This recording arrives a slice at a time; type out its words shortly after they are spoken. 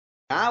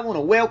I want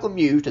to welcome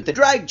you to the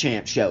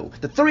DragChamp Show.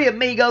 The three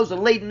amigos are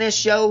leading this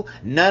show,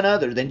 none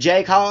other than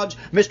Jake Hodge,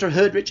 Mr.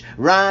 Hoodrich,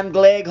 Ryan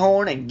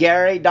Gleghorn, and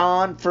Gary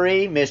Don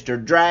Free,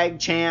 Mr.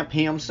 DragChamp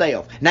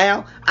himself.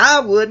 Now, I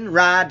wouldn't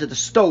ride to the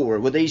store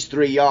with these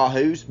three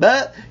yahoos,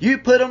 but you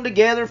put them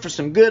together for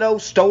some good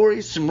old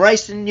stories, some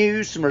racing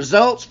news, some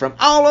results from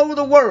all over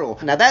the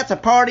world. Now, that's a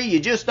party you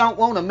just don't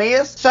want to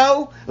miss.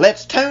 So,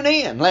 let's tune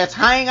in, let's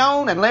hang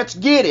on, and let's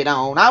get it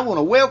on. I want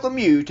to welcome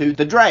you to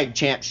the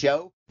DragChamp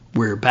Show.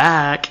 We're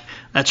back.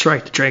 That's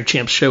right. The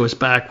DragChamp Show is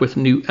back with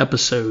new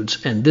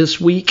episodes. And this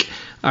week,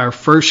 our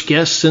first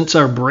guest since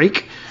our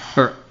break,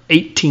 our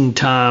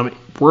 18-time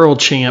world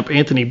champ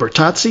Anthony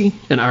Bertozzi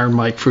and Iron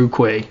Mike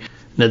Fuqua.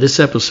 Now,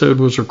 this episode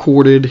was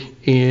recorded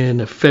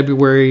in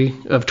February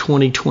of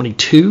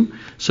 2022,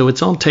 so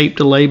it's on tape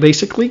delay,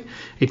 basically.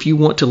 If you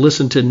want to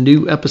listen to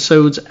new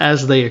episodes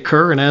as they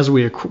occur and as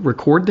we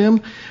record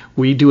them,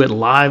 we do it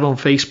live on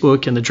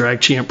Facebook and the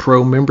DragChamp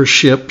Pro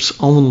memberships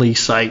only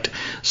site.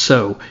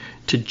 So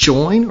to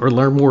join or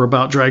learn more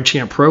about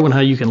DragChamp Pro and how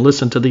you can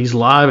listen to these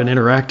live and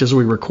interact as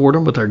we record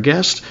them with our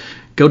guests,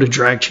 go to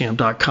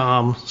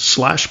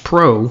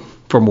dragchamp.com/pro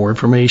for more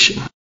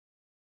information.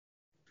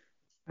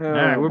 All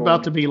right, we're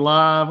about to be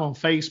live on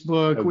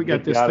Facebook. We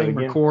got this thing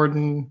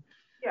recording.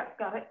 Yeah,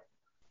 got it.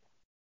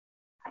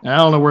 I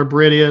don't know where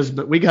Britt is,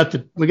 but we got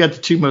the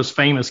two most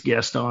famous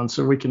guests on,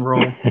 so we can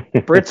roll.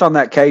 Britt's on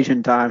that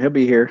Cajun time. He'll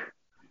be here.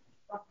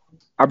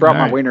 I brought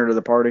my wiener to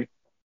the party.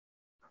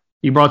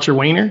 You brought your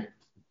wiener?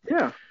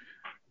 Yeah.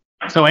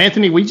 So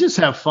Anthony, we just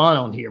have fun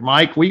on here.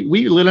 Mike,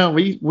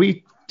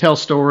 we tell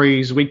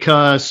stories, we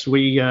cuss,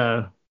 we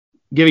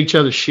give each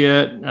other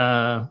shit.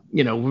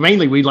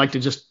 Mainly we like to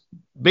just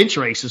bench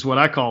race is what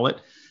I call it.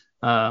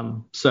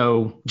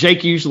 So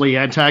Jake usually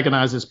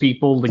antagonizes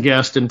people, the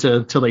guest,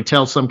 until they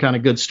tell some kind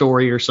of good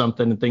story or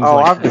something and things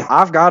like that.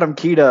 I've got him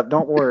keyed up.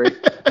 Don't worry.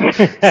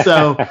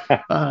 So,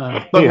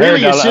 but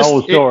really, it's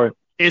just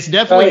it's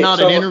definitely not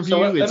an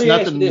interview. It's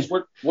nothing.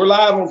 We're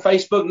live on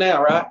Facebook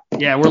now, right?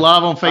 Yeah, we're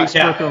live on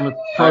Facebook on the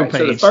pro page.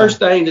 So the first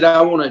thing that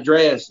I want to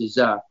address is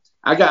I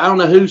don't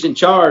know who's in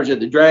charge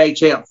of the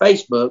DragChamp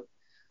Facebook.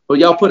 Well,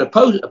 y'all put a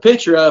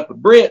picture up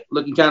of Britt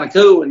looking kind of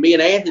cool, and me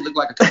and Anthony look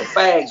like a couple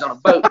fags on a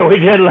boat. We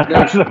did look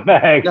like the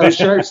fags. No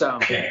shirts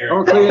on.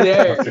 Don't clear the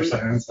air.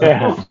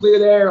 Don't clear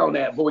the air on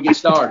that before we get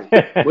started.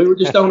 We were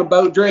just on a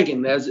boat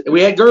drinking.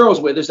 We had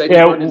girls with us. They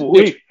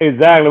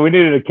exactly. We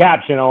needed a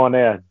caption on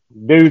there.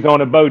 Dudes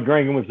on a boat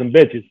drinking with some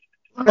bitches.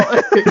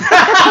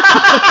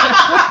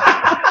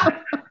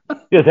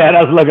 Just had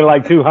us looking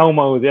like two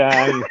homos.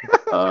 Yeah.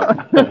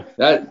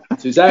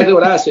 That's exactly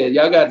what I said.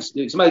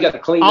 Somebody got to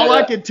clean All that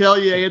I up. can tell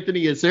you,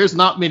 Anthony, is there's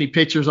not many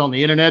pictures on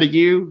the internet of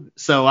you,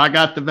 so I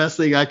got the best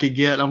thing I could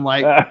get. I'm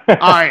like, all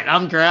right,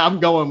 I'm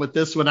going with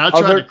this one. I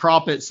tried to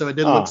crop it so it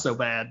didn't look so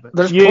bad. But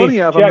there's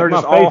plenty of them. They're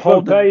just all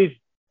holding. Page?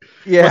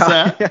 Yeah. What's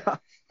that? Yeah.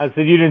 I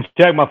said you didn't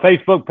check my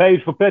Facebook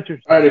page for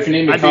pictures. All right, if you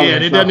need me, I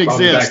did. It doesn't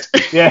exist.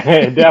 Yeah,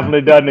 it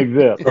definitely doesn't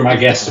exist. For my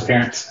guest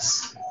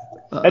appearances.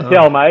 That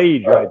tells my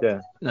age right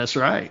there. That's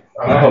right.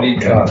 I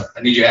need you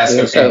to ask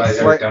if anybody's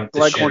ever done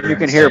this like when you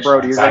can hear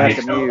Brody, you're going to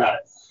have to mute.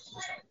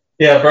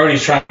 Yeah,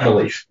 Brody's trying to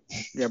leave.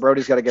 Yeah,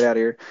 Brody's got to get out of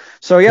here.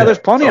 So, there's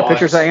plenty of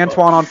pictures of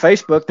Antoine on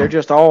Facebook. They're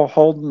just all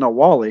holding a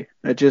Wally.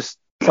 It's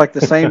like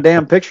the same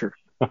damn picture.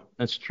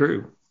 That's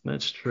true.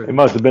 It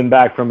must have been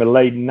back from the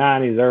late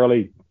 90s,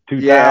 early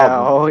 2000s. Yeah,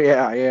 oh,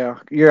 yeah.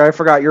 I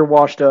forgot you're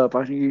washed up.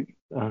 Didn't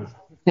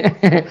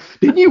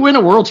you win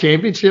a world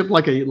championship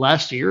like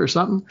last year or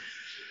something?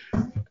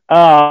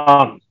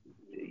 That's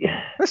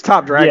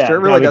top dragster. It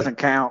really doesn't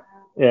count.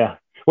 Yeah.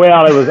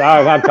 Well, it was.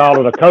 I'd call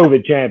it a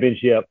COVID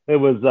championship. It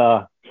was.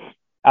 I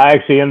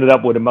actually ended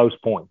up with the most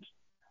points.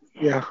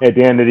 Yeah. At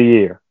the end of the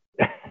year.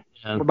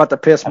 We're about to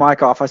piss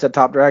Mike off. I said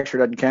top dragster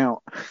doesn't count.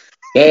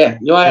 Yeah,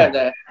 you had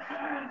that.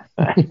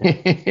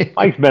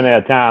 Mike's been there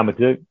a time or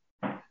two.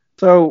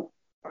 So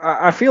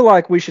I feel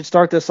like we should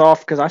start this off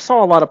because I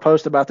saw a lot of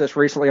posts about this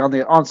recently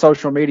on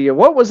social media.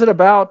 What was it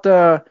about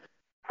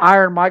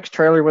Iron Mike's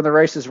trailer when the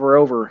races were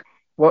over?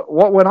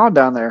 What went on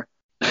down there?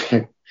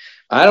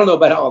 I don't know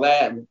about all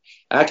that.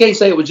 I can't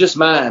say it was just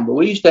mine, but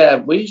we used to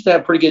have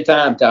pretty good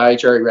time to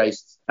IHRA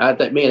races. I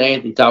think me and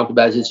Anthony talked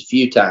about this a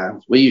few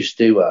times. We used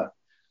to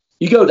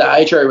you go to the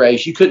IHRA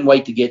race, you couldn't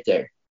wait to get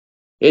there.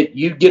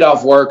 You'd get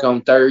off work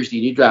on Thursday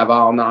and you drive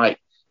all night,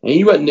 and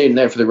you wasn't even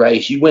there for the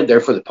race. You went there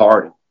for the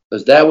party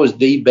because that was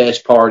the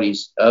best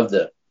parties of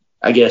that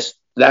I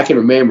can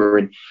remember.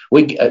 And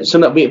we had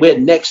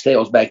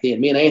Nextels back then.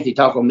 Me and Anthony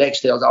talked on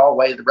Nextels all the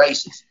way to the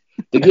races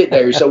to get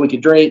there so we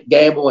could drink,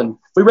 gamble, and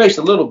we raced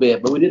a little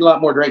bit, but we did a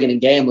lot more drinking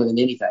and gambling than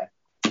anything.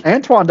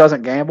 Antoine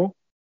doesn't gamble.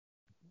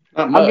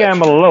 Not much. I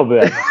gamble a little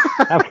bit.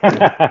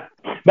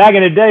 Back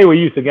in the day, we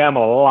used to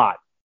gamble a lot.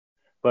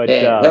 But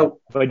the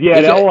old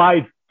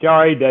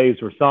IHRA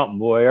days were something,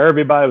 boy.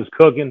 Everybody was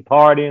cooking,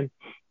 partying,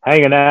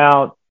 hanging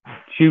out,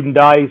 shooting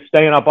dice,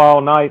 staying up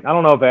all night. I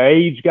don't know if our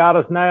age got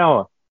us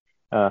now.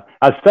 I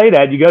say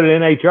that. You go to the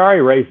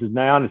NHRA races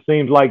now, and it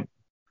seems like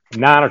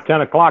 9 or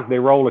 10 o'clock, they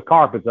roll the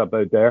carpets up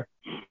out there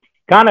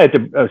kind of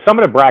some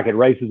of the bracket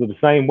races are the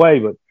same way,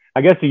 but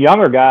I guess the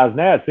younger guys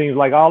now, it seems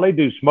like all they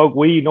do is smoke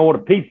weed and order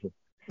pizza.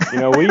 You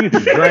know, we used to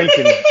drink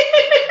and,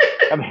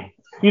 I mean,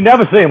 you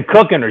never see them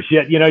cooking or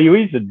shit. You know, you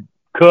used to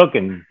cook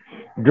and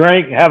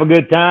drink, have a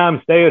good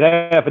time, stay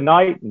at half a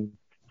night, and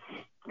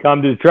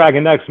come to the track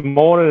the next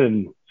morning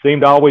and seem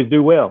to always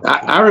do well.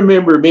 I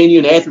remember me and you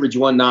in Etheridge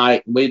one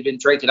night, and we'd been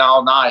drinking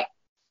all night.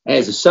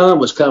 As the sun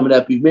was coming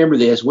up, you remember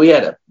this, we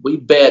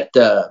bet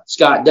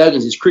Scott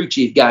Duggins, his crew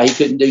chief guy, he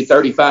couldn't do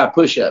 35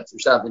 push-ups or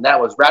something. That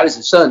was right as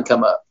the sun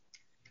come up.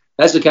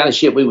 That's the kind of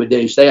shit we would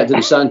do, stay up till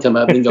the sun come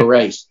up and then go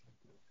race.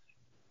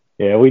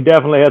 Yeah, we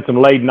definitely had some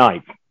late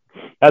nights.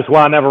 That's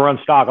why I never run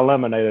stock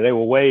eliminator. They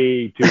were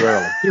way too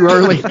early. Too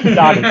early.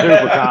 Stock and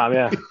super time,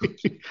 yeah.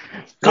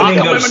 Stock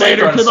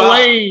eliminator to the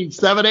lane,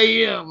 7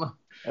 a.m.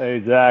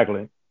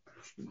 Exactly.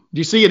 Did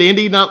you see at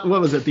Indy, what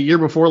was it, the year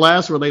before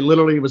last, where they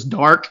literally, it was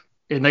dark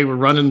and they were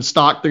running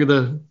stock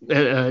through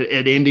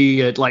at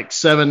Indy at like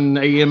 7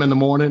 a.m. in the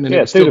morning, and it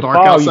was still dark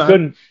outside?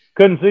 You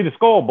couldn't see the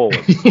scoreboard.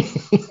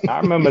 I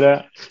remember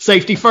that.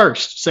 Safety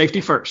first.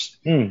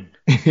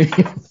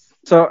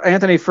 So,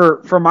 Anthony,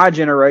 for my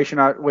generation,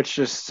 which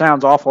just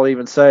sounds awful to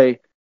even say,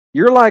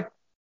 you're like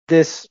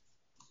this.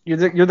 You're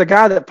the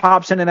guy that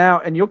pops in and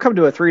out, and you'll come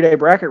to a 3-day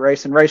bracket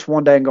race and race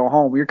one day and go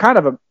home. You're kind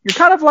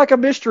of like a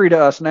mystery to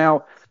us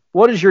now.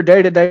 What is your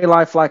day-to-day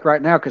life like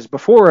right now? Because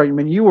before, I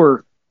mean, you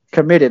were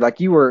committed. Like,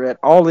 you were at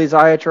all these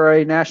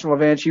IHRA national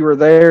events. You were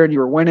there, and you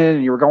were winning,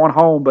 and you were going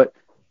home. But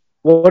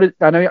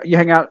I know you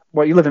hang out.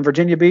 You live in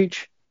Virginia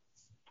Beach?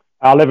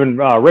 I live in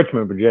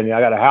Richmond, Virginia.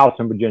 I got a house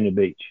in Virginia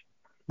Beach.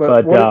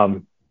 But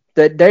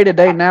that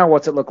day-to-day now,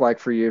 what's it look like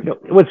for you?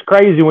 It's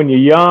crazy when you're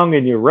young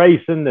and you're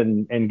racing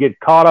and get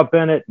caught up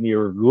in it and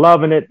you're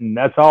loving it, and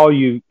that's all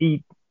you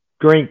eat,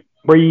 drink,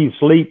 breathe,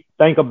 sleep,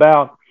 think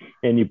about,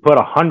 and you put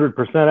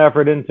 100%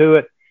 effort into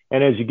it.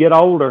 And as you get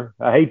older,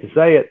 I hate to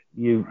say it,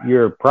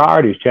 your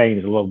priorities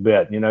change a little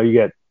bit. You know, you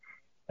get,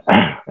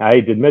 I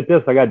hate to admit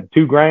this, I got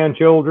 2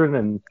 grandchildren,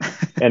 and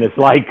it's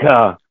like,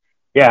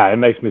 it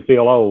makes me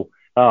feel old.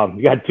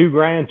 You got 2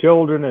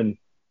 grandchildren,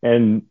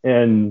 and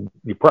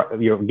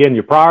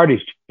your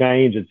priorities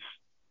change. It's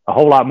a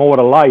whole lot more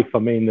to life, I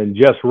mean, than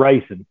just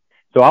racing.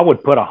 So I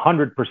would put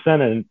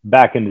 100%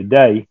 back in the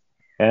day,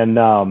 and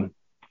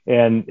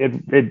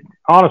it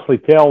honestly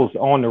tells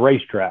on the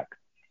racetrack.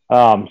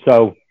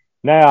 So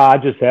now I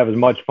just have as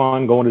much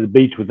fun going to the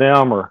beach with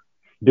them or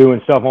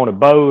doing stuff on a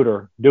boat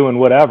or doing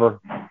whatever.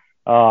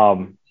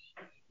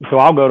 So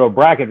I'll go to a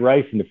bracket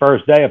race, and the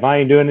first day, if I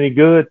ain't doing any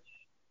good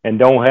and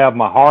don't have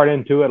my heart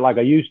into it like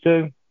I used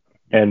to,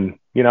 and,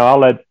 you know, I'll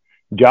let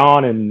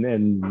John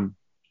and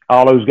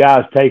all those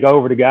guys take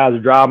over, the guys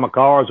that drive my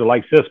cars, or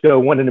like Cisco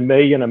winning $1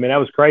 million. I mean, that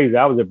was crazy.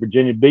 I was at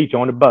Virginia Beach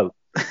on a boat.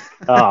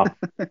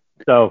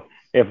 So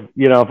if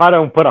I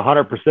don't put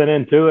 100%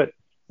 into it,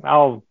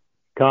 I'll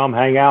come,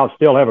 hang out,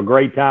 still have a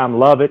great time,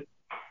 love it.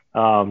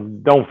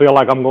 Don't feel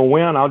like I'm going to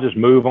win. I'll just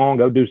move on,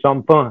 go do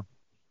something fun.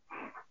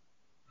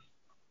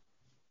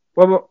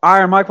 Well,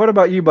 Iron Mike, what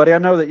about you, buddy? I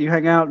know that you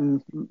hang out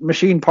in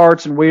machine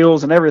parts and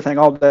wheels and everything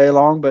all day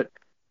long, but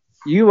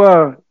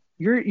you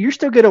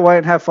still get away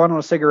and have fun on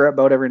a cigarette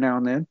boat every now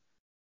and then.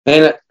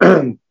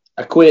 And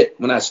I quit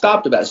when I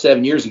stopped about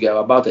 7 years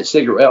ago. I bought that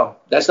cigarette. Well,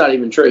 that's not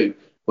even true.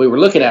 We were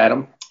looking at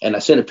them, and I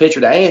sent a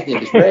picture to Anthony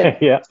of this red.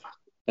 Yeah.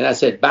 And I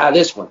said, buy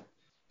this one.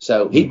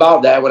 So he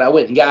bought that when I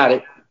went and got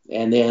it.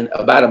 And then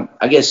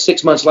about,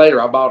 6 months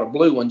later, I bought a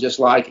blue one just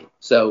like it.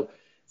 So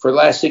for the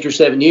last 6 or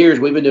 7 years,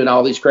 we've been doing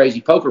all these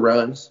crazy poker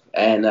runs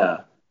and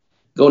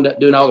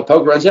doing all the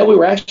poker runs. Yeah, we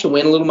were actually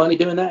winning a little money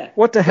doing that.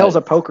 What the hell's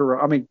a poker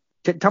run? I mean,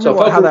 tell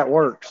me how that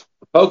works.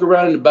 Poker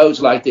run in the boats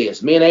like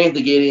this. Me and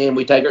Anthony get in,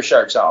 we take our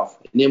shirts off,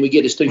 and then we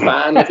get us 2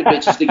 fine-looking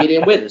bitches to get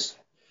in with us.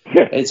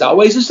 And it's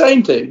always the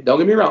same 2, don't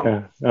get me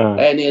wrong.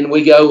 And then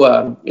we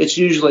go, it's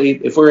usually,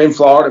 if we're in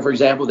Florida, for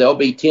example, there'll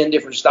be 10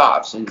 different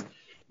stops. And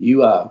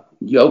you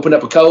open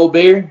up a cold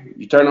beer,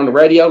 you turn on the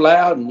radio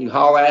loud, and you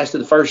haul ass to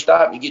the first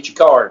stop, and you get your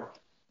card.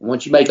 And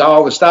once you make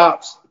all the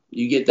stops,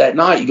 you get that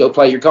night, you go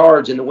play your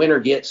cards, and the winner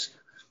gets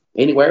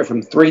anywhere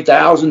from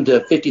 $3,000 to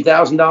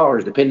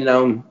 $50,000, depending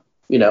on,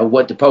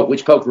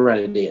 which poker run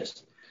it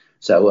is.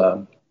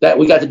 So that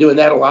we got to doing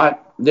that a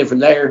lot. And then from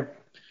there,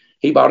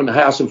 he bought him a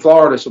house in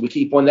Florida, so we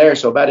keep one there.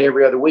 So about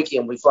every other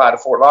weekend, we fly to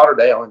Fort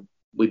Lauderdale, and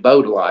we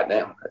boat a lot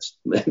now.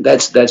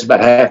 That's about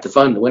half the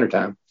fun in the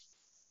wintertime.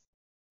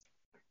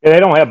 Yeah, they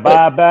don't have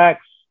buybacks.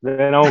 They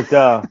don't.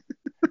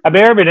 I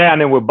mean, every now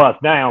and then we'll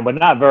bust down, but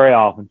not very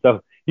often.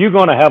 So you're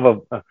going to have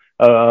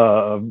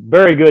a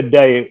very good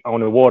day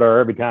on the water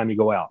every time you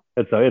go out.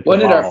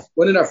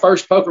 Wasn't our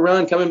first poker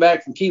run coming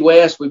back from Key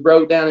West? We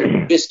broke down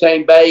in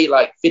Biscayne Bay,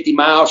 like 50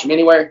 miles from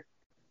anywhere.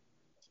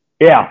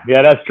 Yeah,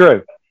 that's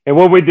true. And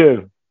what we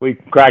do, we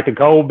cracked a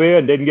cold beer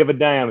and didn't give a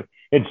damn.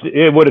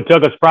 It would have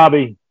took us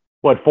probably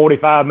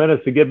 45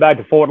 minutes to get back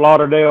to Fort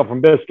Lauderdale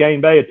from Biscayne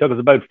Bay. It took us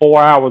about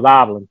 4 hours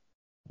idling.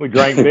 We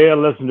drank beer,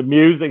 listened to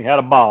music, had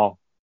a ball.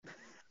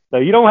 So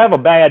you don't have a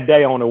bad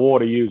day on the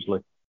water usually.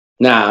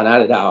 No,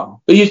 not at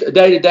all. But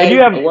day to day,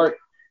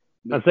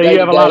 I say you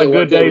have a lot of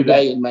good days.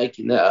 And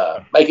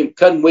making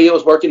cutting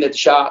wheels, working at the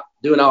shop,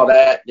 doing all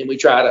that. Then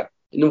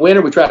in the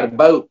winter, we try to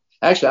boat.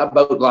 Actually, I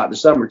boat a lot in the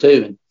summer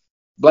too. And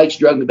Blake's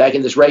drugged me back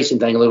in this racing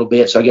thing a little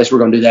bit. So I guess we're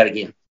going to do that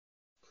again.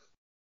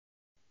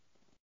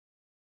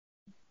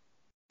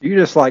 You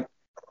just like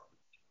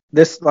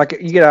this, like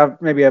you get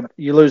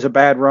you lose a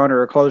bad run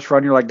or a close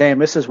run. You're like, damn,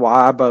 this is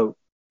why I boat.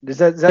 Is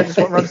that just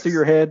what runs through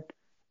your head?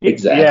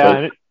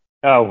 Exactly.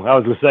 Yeah. I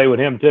was going to say with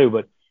him too,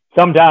 but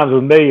sometimes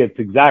with me, it's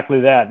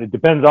exactly that. It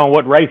depends on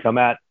what race I'm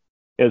at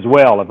as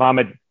well. If I'm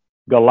at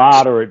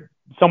Galot or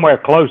somewhere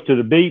close to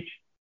the beach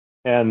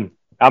and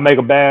I make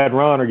a bad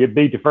run or get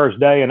beat the first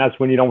day, and that's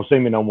when you don't see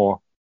me no more.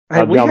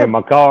 I jump in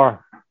my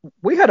car.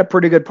 We had a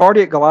pretty good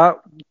party at Galot.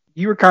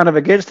 You were kind of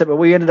against it, but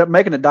we ended up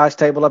making a dice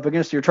table up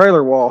against your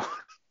trailer wall.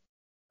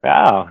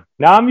 Oh,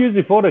 now I'm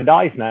usually for the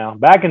dice now.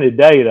 Back in the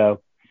day,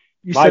 though.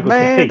 You said,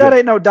 man, that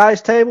ain't no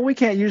dice table. We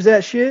can't use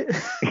that shit.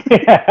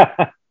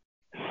 Yeah.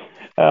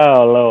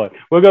 Oh, Lord.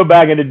 We'll go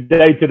back in the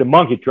day to the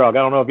monkey truck. I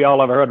don't know if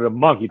y'all ever heard of the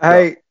monkey truck.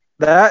 Hey,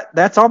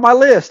 that's on my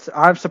list.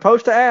 I'm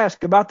supposed to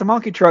ask about the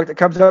monkey truck that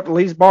comes up to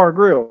Lee's Bar and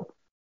Grill.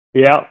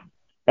 Yeah,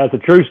 that's a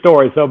true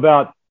story. So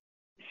about,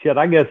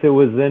 I guess it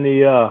was in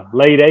the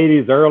late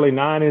 80s, early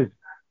 90s.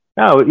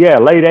 Oh, yeah,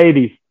 late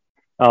 80s.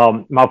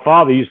 My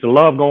father used to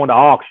love going to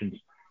auctions,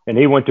 and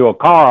he went to a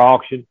car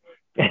auction,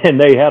 and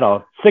they had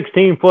a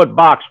 16-foot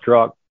box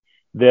truck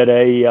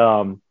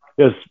that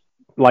this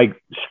like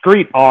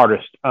street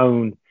artist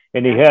owned,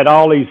 and he had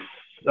all these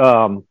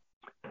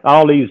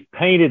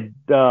painted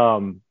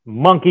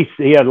monkeys.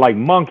 He had like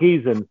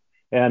monkeys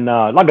and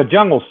like a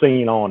jungle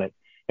scene on it.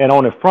 And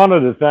on the front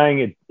of the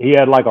thing, he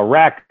had like a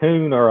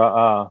raccoon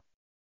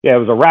it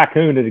was a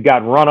raccoon that had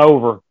got run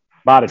over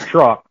by the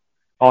truck.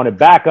 On the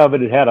back of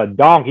it, it had a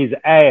donkey's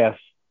ass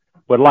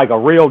with like a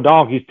real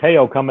donkey's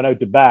tail coming out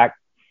the back.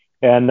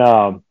 And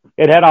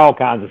it had all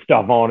kinds of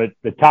stuff on it.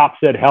 The top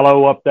said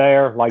hello up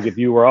there, like if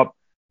you were up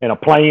in a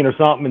plane or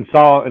something and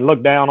saw and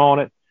looked down on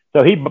it.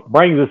 So he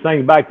brings this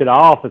thing back to the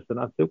office, and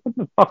I said, what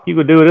the fuck you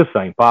gonna do with this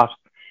thing, Pops?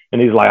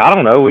 And he's like, I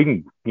don't know. We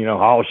can,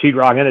 haul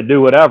sheetrock in it,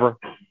 do whatever.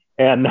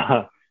 And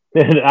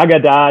then I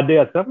got the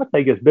idea. I said, I'm going to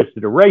take this bitch to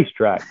the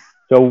racetrack.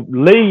 So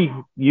Lee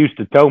used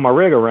to tow my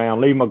rig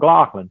around, Lee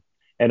McLaughlin.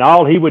 And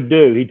all he would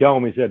do, he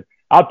told me, he said,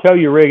 I'll tow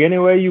your rig any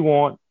way you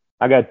want.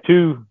 I got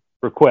 2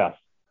 requests.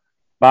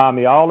 Buy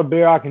me all the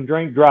beer I can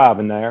drink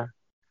driving there,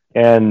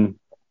 and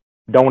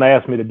don't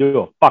ask me to do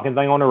a fucking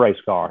thing on the race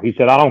car. He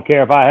said, I don't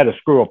care if I had to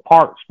screw a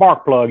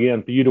spark plug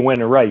in for you to win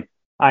the race.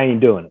 I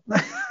ain't doing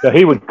it. So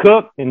he would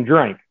cook and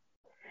drink.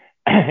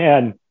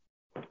 And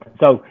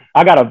so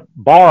I got a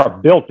bar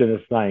built in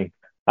this thing.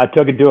 I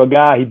took it to a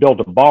guy. He built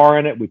a bar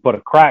in it. We put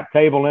a crack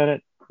table in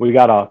it. We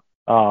got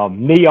a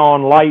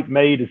neon light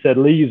made that said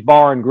Lee's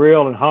Bar and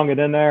Grill and hung it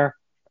in there.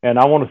 And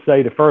I want to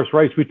say the first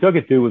race we took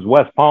it to was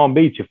West Palm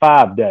Beach, a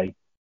 5-day.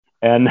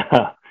 And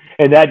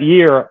that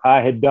year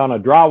I had done a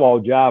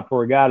drywall job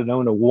for a guy that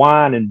owned a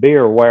wine and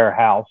beer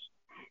warehouse.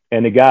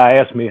 And the guy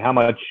asked me how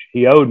much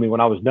he owed me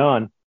when I was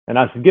done. And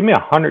I said, give me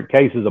 100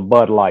 cases of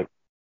Bud Light.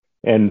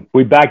 And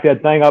we backed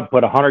that thing up,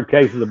 put 100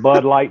 cases of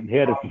Bud Light, and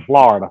headed to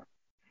Florida.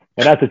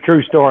 And that's a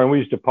true story. And we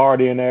used to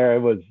party in there.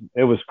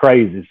 It was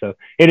crazy. So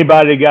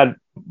anybody that got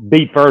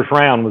beat first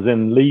round was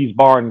in Lee's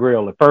Bar and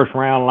Grill, the first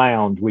round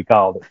lounge, we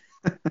called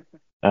it.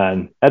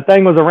 And that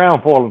thing was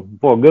around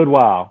for a good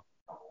while.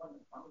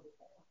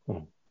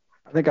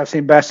 I think I've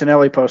seen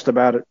Bastinelli post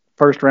about it.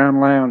 First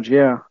round lounge,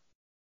 yeah.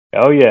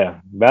 Oh, yeah.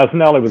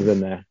 Bastinelli was in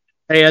there.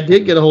 Hey, I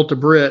did get a hold of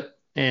Britt,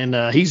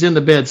 and he's in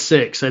the bed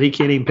sick, so he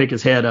can't even pick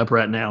his head up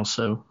right now.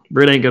 So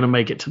Britt ain't going to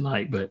make it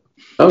tonight. But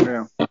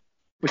yeah.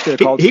 We should have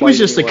called he was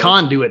just a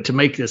conduit to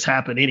make this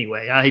happen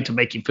anyway. I hate to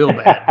make you feel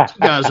bad.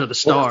 You guys are the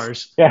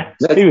stars. Yeah,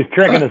 he was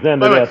tricking us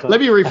into this. Let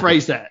me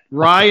rephrase that.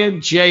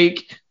 Ryan,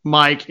 Jake,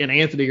 Mike, and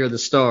Anthony are the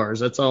stars.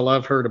 That's all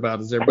I've heard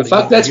about. Is everybody?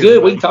 Well, fuck, that's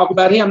good. We can talk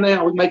about him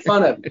now. We can make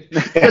fun of him.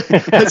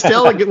 Let's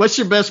tell. What's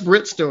your best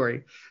Brit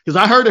story? Because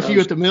I heard a few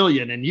at the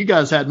Million, and you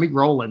guys had me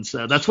rolling.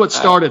 So that's what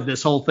started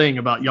this whole thing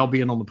about y'all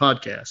being on the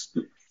podcast.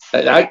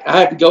 I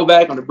have to go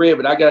back on the Brit,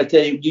 but I got to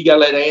tell you, you got to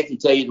let Anthony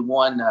tell you the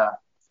one.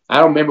 I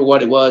don't remember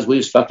what it was. We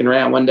was fucking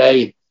around one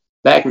day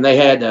back when they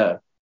had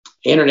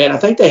internet. I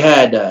think they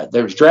had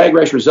there was drag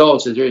race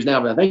results as there is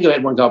now, but I think they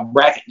had one called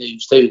Bracket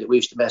News too that we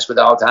used to mess with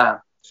all the time.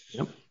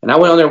 Yep. And I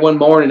went on there one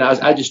morning. I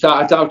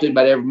talked to him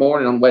about every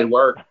morning on the way to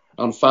work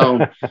on the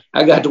phone.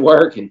 I got to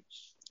work and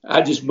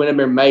I just went in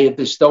there and made up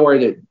this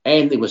story that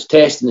Anthony was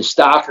testing the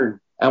stalker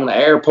on the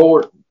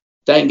airport.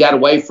 Thing got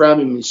away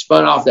from him and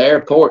spun off the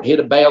airport, hit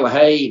a bale of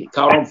hay, and it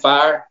caught on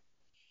fire.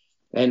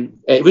 And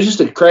it was just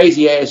a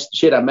crazy ass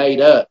shit I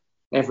made up.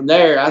 And from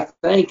there, I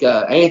think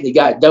Anthony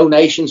got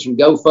donations from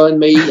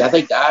GoFundMe. I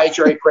think the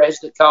IHRA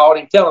president called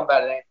him. Tell him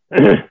about it,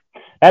 Anthony.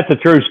 That's a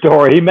true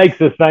story. He makes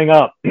this thing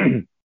up.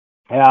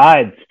 I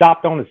had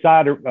stopped on the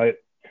side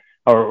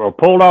or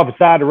pulled off the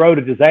side of the road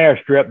at this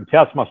airstrip and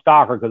tested my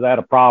stalker because I had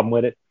a problem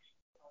with it.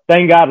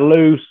 Thing got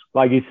loose,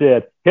 like he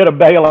said, hit a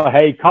bale of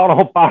hay, caught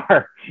on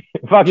fire.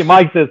 Fucking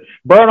Mike says,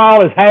 burn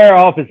all his hair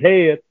off his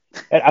head.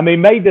 I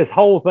mean, made this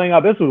whole thing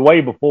up. This was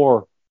way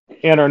before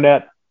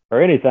internet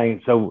or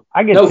anything. So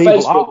I get no people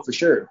Facebook for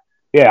sure.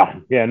 Yeah,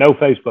 no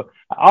Facebook.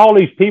 All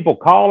these people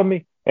calling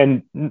me,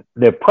 and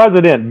the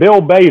president,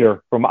 Bill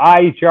Bader from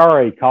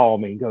IHRA,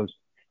 called me. He goes,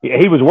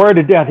 he was worried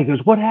to death. He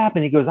goes, "What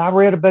happened?" He goes, "I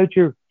read about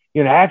your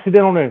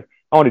accident on the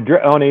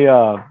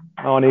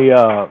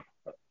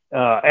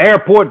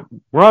airport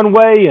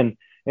runway,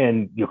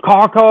 and your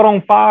car caught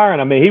on fire."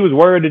 And I mean, he was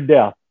worried to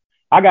death.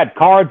 I got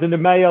cards in the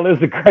mail. It was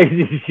the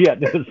craziest shit.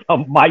 This was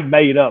something Mike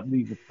made up.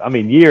 I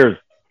mean, years.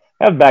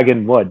 That was back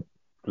in what,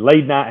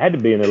 had to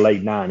be in the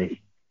late 90s.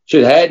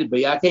 Should have had to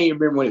be. I can't even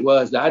remember when it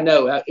was. I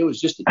know it was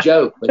just a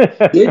joke.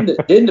 But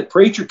didn't the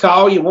preacher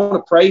call you, want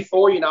to pray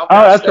for you? And all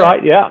that's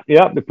right. Yeah.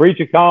 The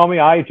preacher called me,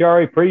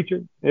 IHRA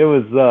preacher. It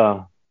was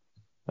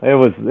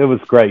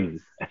crazy.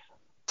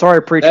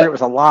 Sorry, preacher, it was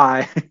a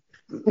lie.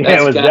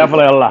 It was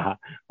definitely a lie.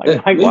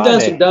 We've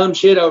done some dumb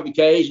shit over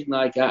occasion.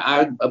 Like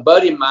a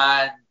buddy of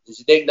mine,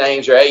 his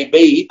nicknames are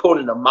AB. He pulled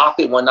in a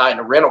Mockley one night in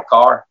a rental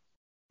car,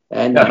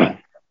 and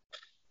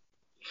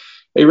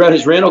he run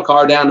his rental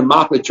car down the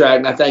Mockley track,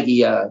 and I think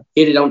he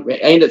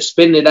ended up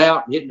spinning it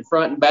out, hitting the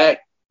front and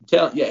back. He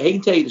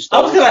can tell you the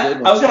story. I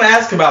was gonna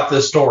ask about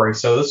this story,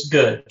 so this is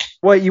good.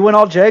 Wait, you went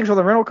all Jags with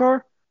a rental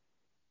car?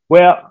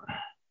 Well,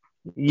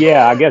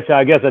 yeah, I guess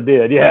I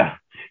did. Yeah,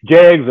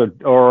 Jags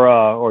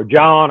or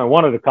John or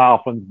one of the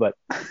Coughlins, but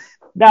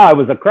no, it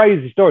was a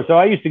crazy story. So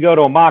I used to go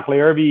to a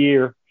Mockley every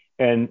year,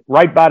 and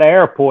right by the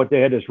airport they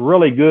had this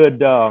really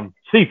good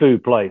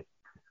seafood place.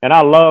 And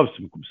I love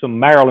some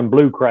Maryland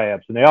blue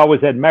crabs, and they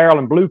always had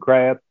Maryland blue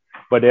crab,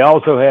 but they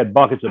also had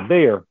buckets of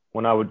beer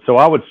I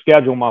would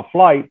schedule my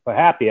flight for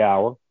happy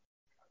hour,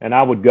 and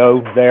I would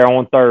go there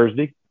on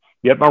Thursday,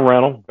 get my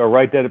rental, go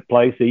right to the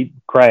place, eat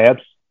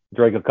crabs,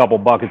 drink a couple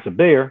buckets of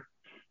beer.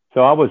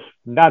 So I was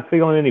not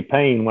feeling any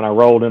pain when I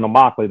rolled into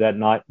Mockley that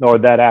night or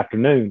that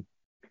afternoon.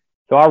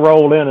 So I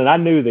rolled in, and I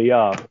knew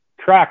the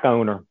track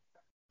owner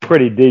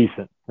pretty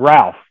decent,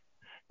 Ralph.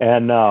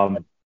 And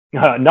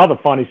another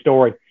funny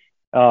story.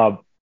 The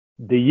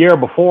year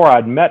before,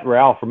 I'd met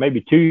Ralph, or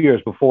maybe 2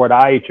 years before, at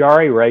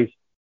IHRA race,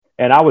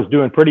 and I was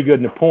doing pretty good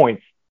in the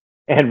points.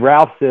 And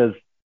Ralph says,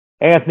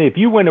 "Anthony, if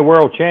you win the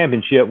world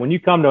championship, when you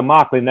come to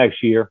Mockley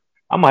next year,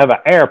 I'm going to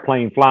have an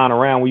airplane flying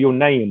around with your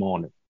name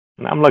on it."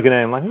 And I'm looking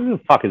at him like, "Who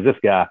the fuck is this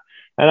guy?"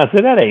 And I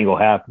said, "That ain't going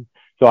to happen."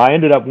 So I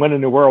ended up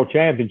winning the world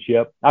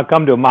championship. I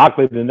come to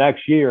Mockley the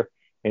next year,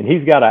 and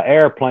he's got an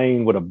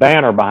airplane with a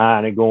banner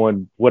behind it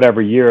going,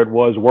 whatever year it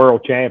was,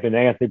 world champion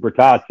Anthony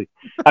Bertozzi.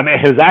 I mean,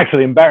 it was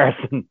actually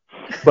embarrassing.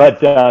 But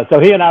so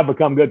he and I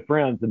become good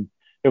friends. And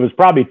it was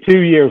probably 2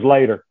 years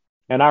later,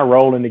 and I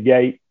roll in the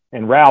gate,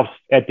 and Ralph's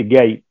at the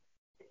gate.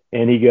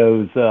 And he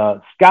goes,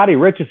 "Scotty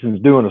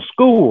Richardson's doing a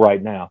school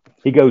right now."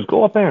 He goes,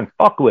 "Go up there and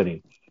fuck with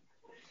him."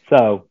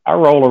 So I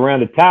roll around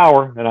the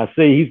tower, and I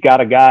see he's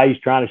got a guy. He's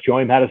trying to show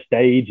him how to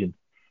stage.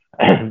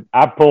 And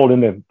I pulled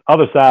in the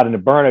other side in the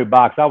burnout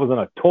box. I was in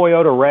a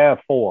Toyota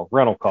RAV4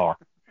 rental car.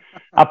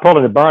 I pulled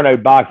in the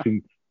burnout box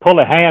and pull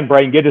a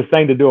handbrake and get this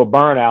thing to do a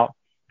burnout.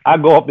 I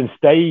go up and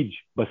stage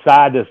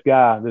beside this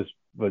guy,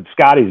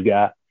 Scotty's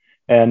guy,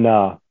 and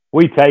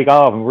we take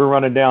off, and we're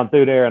running down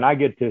through there, and I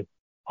get to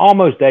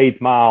almost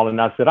 8th mile,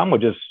 and I said, "I'm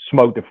going to just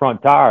smoke the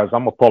front tires.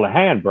 I'm going to pull a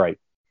handbrake."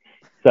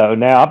 So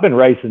now I've been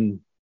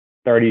racing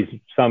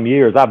 30-some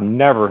years. I've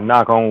never,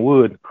 knock on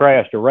wood,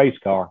 crashed a race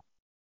car.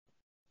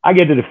 I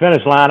get to the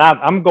finish line.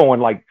 I'm going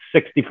like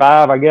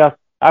 65, I guess.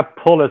 I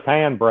pull this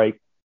handbrake,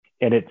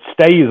 and it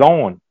stays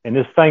on, and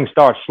this thing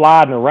starts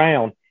sliding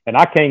around, and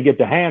I can't get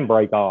the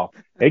handbrake off.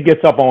 It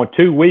gets up on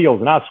 2 wheels,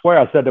 and I swear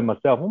I said to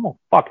myself, "I'm going to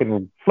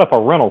fucking flip a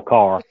rental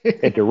car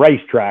at the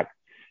racetrack."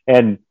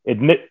 And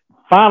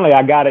finally,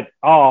 I got it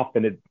off,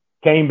 and it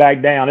came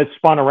back down. It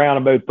spun around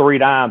about 3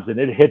 times, and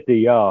it hit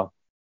the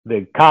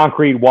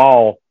concrete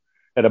wall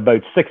at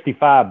about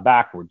 65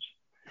 backwards.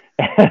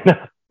 And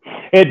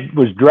it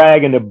was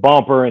dragging the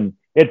bumper, and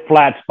it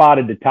flat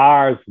spotted the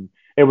tires. And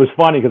it was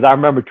funny because I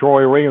remember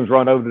Troy Williams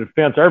run over the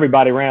fence.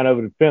 Everybody ran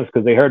over the fence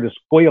because they heard the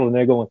squeal, and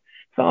they're going,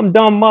 "Some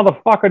dumb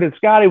motherfucker that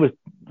Scotty was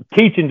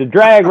teaching to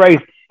drag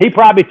race, he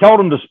probably told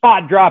him to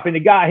spot drop, and the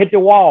guy hit the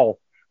wall."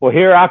 Well,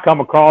 here I come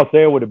across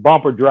there with a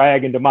bumper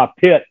drag into my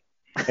pit,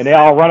 and they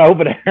all run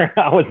over there.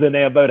 I was in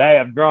there about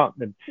half drunk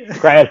and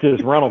crashed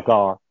this rental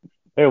car.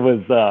 It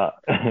was a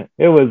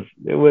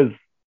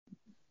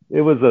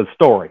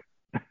story.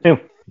 How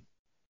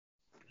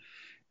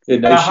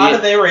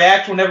did they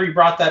react whenever you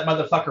brought that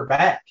motherfucker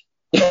back?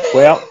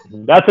 Well,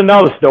 that's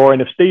another story.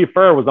 And if Steve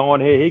Furr was on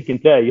here, he can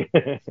tell you.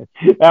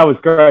 That was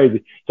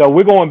crazy. So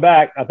we're going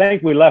back. I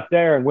think we left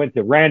there and went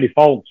to Randy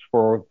Folks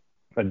for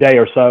a day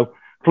or so.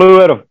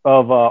 Flew out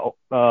of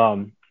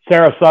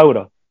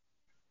Sarasota.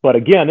 But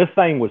again, this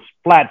thing was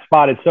flat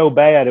spotted so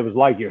bad, it was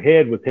like your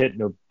head was hitting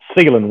the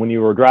ceiling when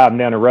you were driving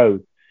down the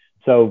road.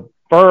 So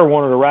Furr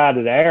wanted to ride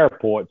to the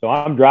airport. So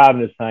I'm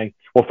driving this thing.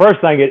 Well,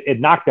 first thing, it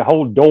knocked the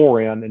whole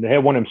door in, and it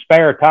had one of them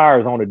spare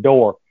tires on the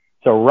door.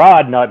 So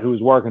Rod Nutt, who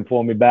was working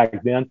for me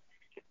back then,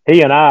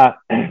 he and I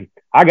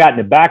got in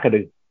the back of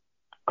the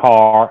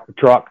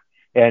truck,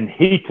 and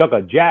he took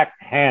a jack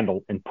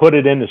handle and put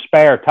it in the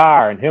spare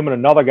tire, and him and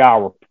another guy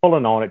were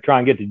pulling on it,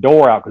 trying to get the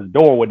door out because the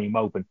door wouldn't even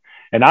open.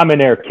 And I'm in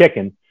there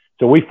kicking.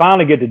 So we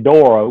finally get the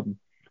door open.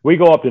 We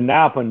go up to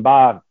Napa and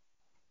buy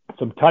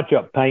some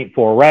touch-up paint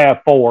for a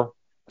RAV4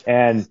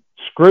 and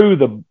screw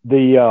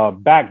the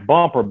back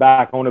bumper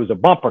back on. It was a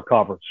bumper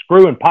cover.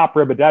 Screw and pop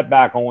ribbon that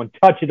back on,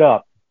 touch it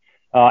up.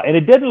 And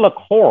it didn't look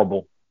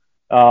horrible,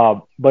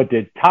 but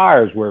the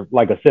tires were,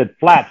 like I said,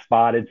 flat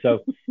spotted. So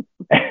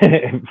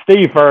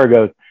Steve Furr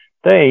goes,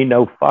 there ain't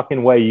no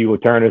fucking way you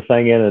would turn this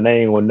thing in and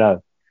they ain't gonna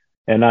know.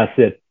 And I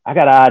said, I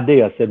got an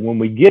idea. I said, when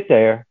we get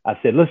there, I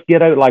said, let's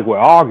get out like we're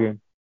arguing.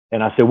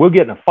 And I said, we'll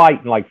get in a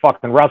fight and like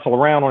fucking wrestle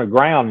around on the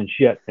ground and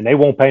shit. And they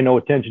won't pay no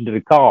attention to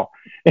the car.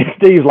 And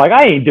Steve's like,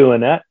 I ain't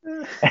doing that.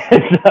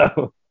 And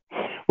so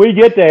we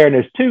get there and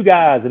there's two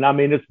guys. And I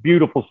mean, it's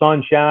beautiful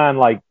sunshine,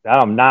 like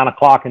 9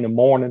 o'clock in the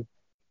morning.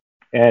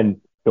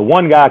 And the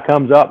one guy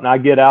comes up and I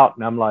get out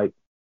and I'm like,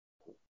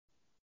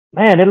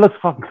 man, it looks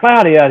fucking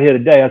cloudy out here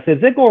today. I said,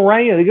 is it going to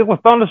rain? Is it going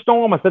to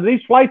thunderstorm? I said, are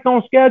these flights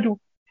on schedule?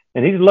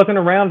 And he's looking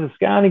around the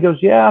sky and he goes,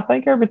 yeah, I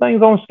think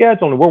everything's on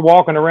schedule. And we're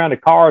walking around the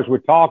cars, we're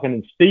talking,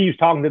 and Steve's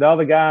talking to the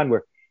other guy, and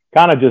we're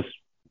kind of just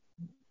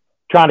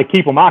trying to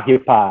keep them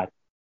occupied.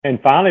 And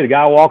finally, the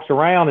guy walks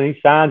around and he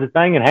signs the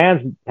thing and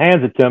hands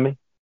it to me.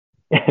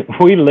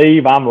 We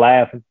leave. I'm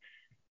laughing.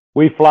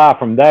 We fly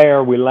from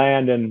there. We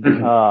land in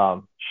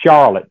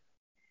Charlotte.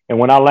 And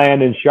when I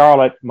land in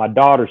Charlotte, my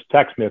daughter's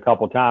text me a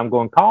couple of times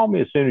going, call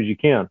me as soon as you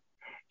can.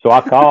 So I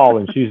call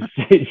and she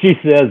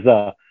says,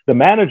 the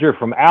manager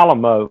from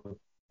Alamo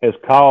has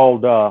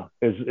called,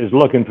 is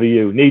looking for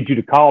you, needs you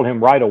to call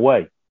him right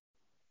away.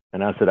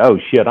 And I said, oh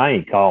shit, I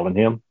ain't calling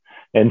him.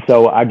 And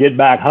so I get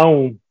back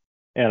home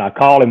and I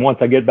call him once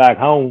I get back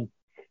home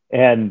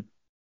and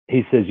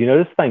he says, you know,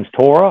 this thing's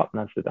tore up.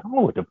 And I said, I don't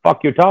know what the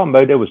fuck you're talking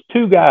about. There was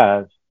two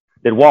guys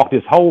that walked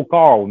this whole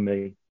car with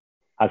me.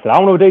 I said, I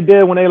don't know what they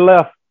did when they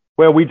left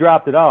where we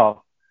dropped it off,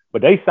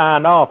 but they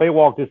signed off. They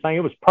walked this thing.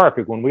 It was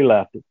perfect when we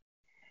left it.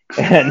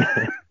 And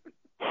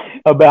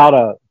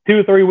about 2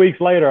 or 3 weeks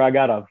later, I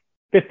got a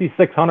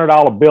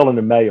 $5,600 bill in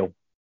the mail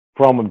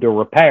from them to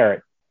repair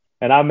it.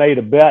 And I made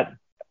a bet,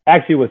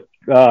 actually with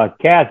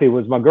Kathy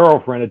was my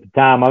girlfriend at the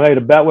time. I made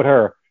a bet with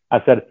her.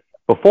 I said,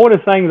 before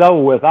this thing's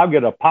over with, I'll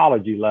get an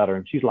apology letter.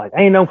 And she's like,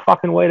 ain't no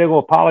fucking way they're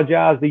going to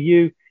apologize to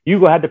you. You're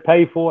going to have to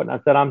pay for it. And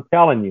I said, I'm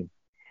telling you.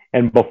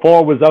 And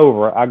before it was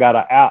over,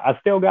 I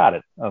still got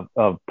it, a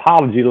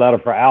apology letter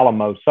for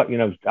Alamo. So, you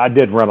know, I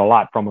did rent a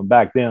lot from them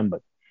back then,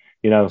 but,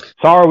 you know,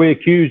 sorry we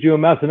accused you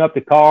of messing up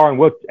the car,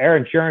 and our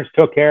insurance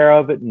took care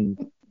of it.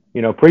 And,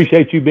 you know,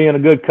 appreciate you being a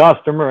good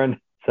customer. And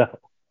so.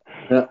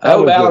 I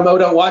hope Alamo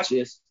don't watch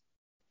this.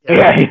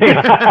 Yeah.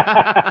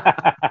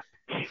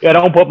 Yeah,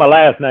 don't put my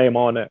last name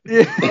on it.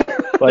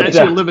 But, that's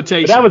your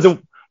limitation. That was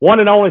the one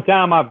and only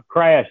time I've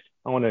crashed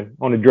on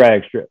a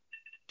drag strip.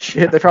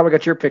 Shit, they probably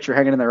got your picture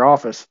hanging in their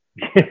office.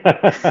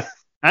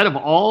 Out of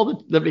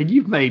all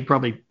you've made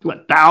probably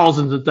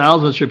thousands and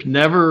thousands of trips,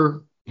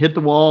 never hit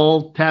the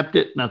wall, tapped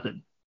it,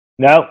 nothing.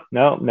 No,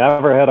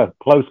 never had a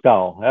close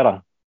call. Had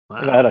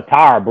a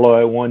tire blow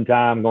at one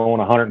time going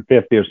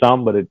 150 or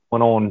something, but it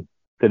went on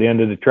to the end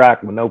of the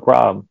track with no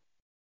problem.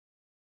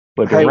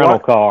 But the rental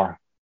car.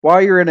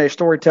 While you're in a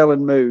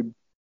storytelling mood,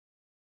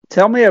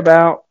 tell me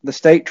about the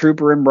state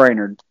trooper in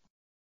Brainerd.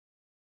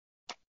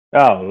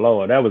 Oh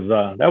Lord, that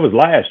was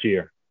last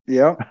year.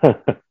 Yeah.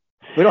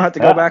 We don't have to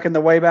go back in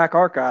the Wayback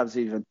Archives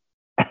even.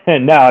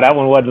 No, that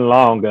one wasn't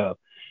long ago.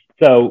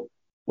 So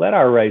what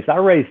I raced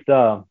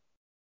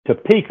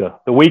Topeka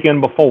the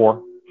weekend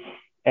before,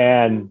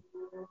 and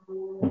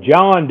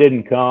John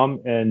didn't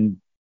come, and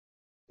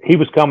he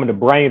was coming to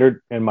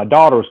Brainerd, and my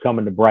daughter was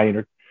coming to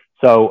Brainerd.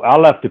 So I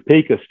left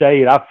Topeka,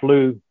 stayed. I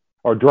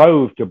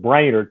drove to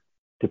Brainerd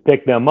to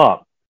pick them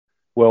up.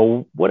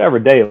 Well, whatever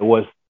day it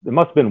was, it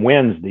must have been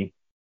Wednesday,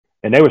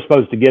 and they were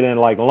supposed to get in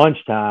like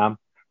lunchtime.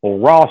 Well,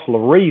 Ross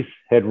Larice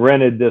had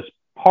rented this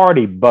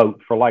party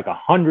boat for like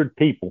 100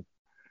 people,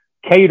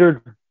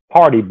 catered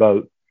party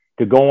boat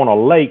to go on a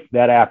lake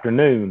that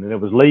afternoon. And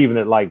it was leaving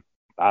at like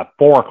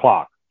 4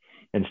 o'clock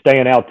and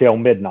staying out till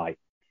midnight.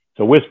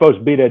 So we're supposed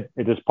to be at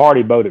this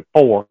party boat at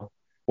 4.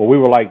 Well, we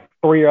were like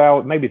 3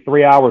 hours, maybe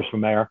 3 hours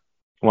from there.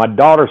 My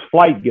daughter's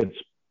flight gets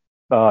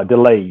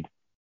delayed.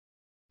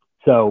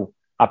 So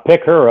I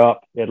pick her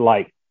up at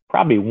like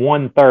probably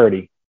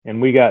 1:30. And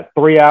we got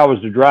 3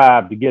 hours to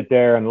drive to get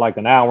there in like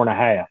an hour and a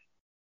half,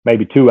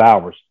 maybe 2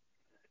 hours.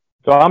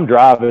 So I'm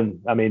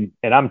driving, and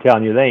I'm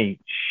telling you, they ain't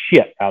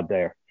shit out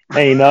there.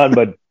 They ain't nothing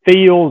but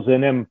fields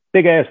and them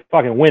big ass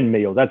fucking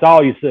windmills. That's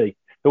all you see.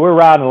 So we're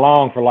riding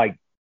along for like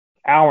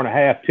hour and a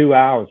half, 2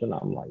 hours. And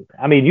I'm like,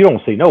 you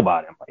don't see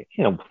nobody. I'm like,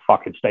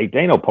 fucking state.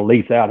 There ain't no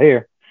police out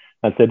here.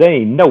 I said, there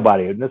ain't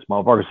nobody in this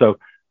motherfucker. So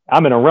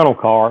I'm in a rental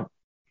car.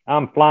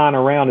 I'm flying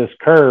around this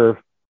curve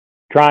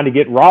trying to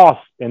get Ross,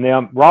 and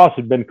then Ross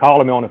had been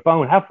calling me on the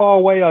phone. How far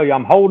away are you?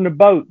 I'm holding the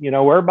boat.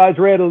 Everybody's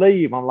ready to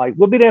leave. I'm like,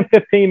 we'll be there in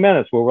 15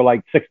 minutes. Well, we're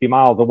like 60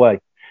 miles away.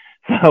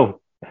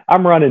 So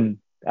I'm running,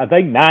 I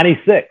think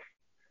 96.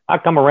 I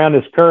come around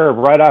this curve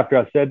right after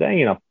I said, there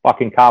ain't a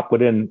fucking cop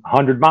within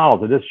 100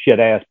 miles of this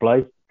shit-ass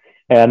place.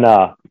 And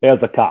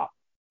there's a cop.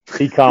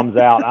 He comes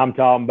out. I'm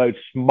talking about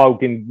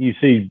smoking. You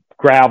see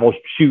gravel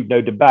shooting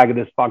out the back of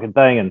this fucking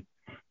thing. And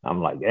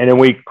I'm like, and then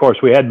of course,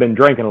 we had been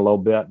drinking a little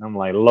bit. And I'm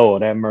like,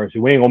 Lord have mercy.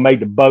 We ain't going to make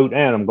the boat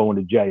and I'm going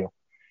to jail.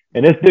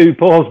 And this dude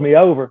pulls me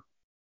over.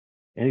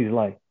 And he's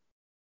like,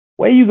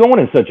 where you going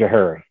in such a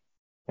hurry?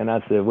 And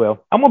I said,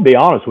 well, I'm going to be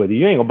honest with you.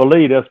 You ain't going to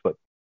believe this, but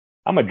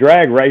I'm a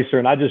drag racer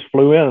and I just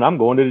flew in and I'm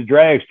going to the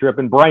drag strip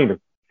in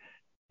Brainerd.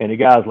 And the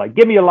guy's like,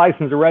 give me your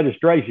license and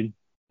registration.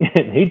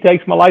 And he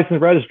takes my license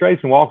and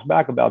registration, walks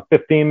back. About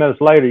 15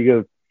 minutes later, he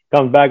goes,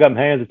 comes back up and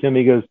hands it to me.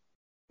 He goes,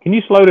 can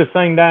you slow this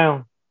thing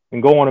down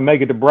and go on and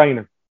make it to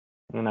Brainerd?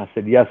 And I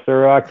said, yes,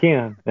 sir, I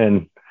can.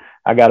 And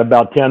I got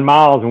about 10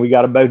 miles and we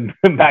got about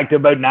back to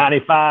about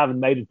 95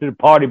 and made it to the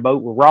party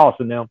boat with Ross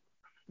and them.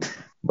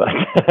 But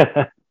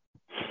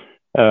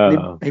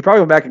he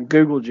probably went back and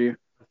Googled you.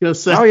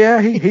 Say, oh,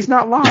 yeah, he's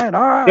not lying.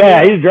 All right.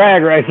 Yeah, he's a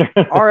drag racer.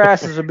 Our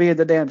asses would be at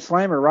the damn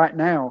slammer right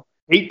now.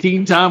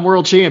 18-time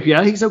world champ.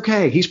 Yeah, he's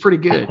okay. He's pretty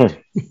good.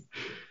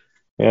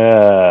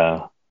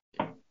 Yeah.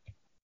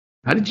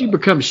 How did you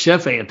become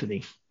Chef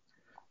Anthony?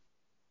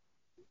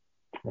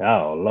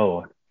 Oh,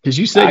 Lord. Because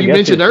you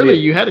mentioned earlier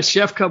you had a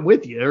chef come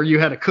with you, or you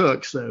had a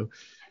cook. So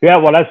yeah,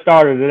 well, that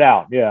started it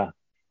out. Yeah.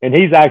 And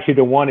he's actually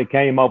the one that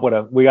came up with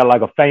we got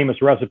like a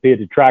famous recipe at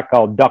the track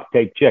called duct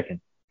tape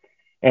chicken.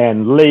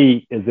 And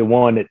Lee is the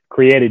one that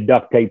created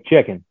duct tape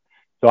chicken.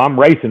 So I'm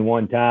racing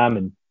one time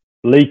and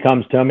Lee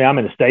comes to me. I'm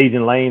in the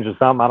staging lanes or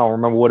something. I don't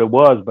remember what it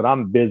was, but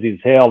I'm busy as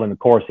hell. And of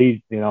course,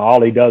 he's,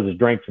 all he does is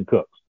drinks and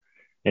cooks.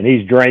 And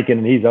he's drinking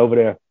and he's over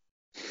there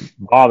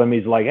bothering me.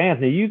 He's like,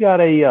 Anthony, you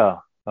got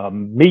a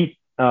meat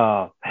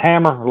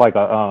hammer, like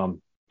to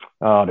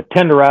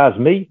tenderize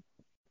meat?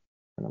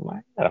 And I'm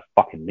like, I got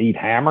a fucking meat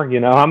hammer.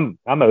 I'm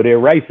out there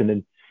racing.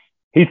 And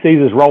he sees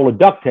this roll of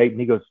duct tape and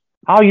he goes,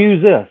 I'll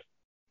use this.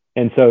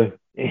 And so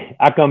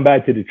I come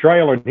back to the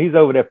trailer and he's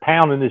over there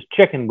pounding this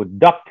chicken with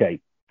duct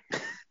tape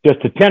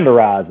just to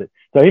tenderize it.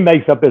 So he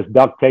makes up this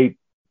duct tape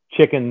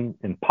chicken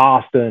and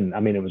pasta. And I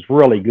mean, it was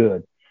really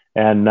good.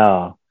 And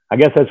I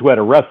guess that's where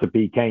the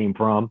recipe came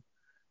from.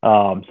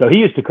 So he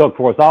used to cook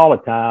for us all the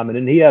time. And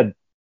then he had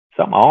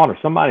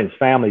somebody in his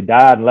family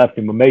died and left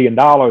him $1 million.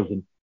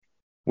 And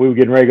we were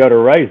getting ready to go to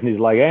a race. And he's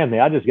like, Anthony,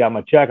 I just got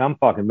my check. I'm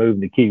fucking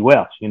moving to Key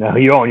West.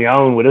 You're on your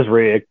own with this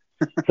rig.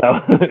 So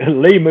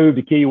Lee moved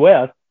to Key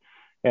West.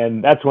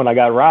 And that's when I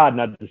got riding.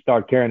 I just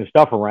started carrying the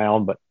stuff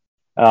around. But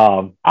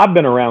I've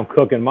been around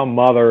cooking. My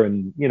mother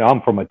and,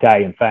 I'm from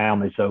Italian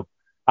family. So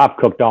I've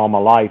cooked all my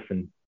life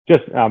and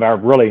I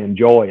really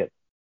enjoy it.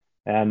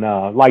 And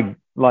like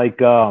Mike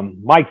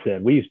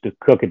said, we used to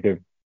cook at the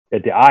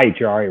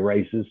IHRA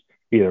races,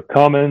 either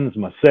Cummins,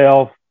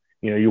 myself.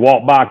 You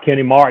walk by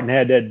Kenny Martin,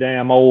 had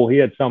that he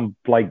had some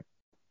like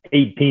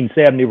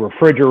 1870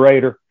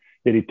 refrigerator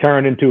that he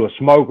turned into a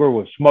smoker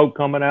with smoke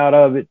coming out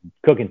of it,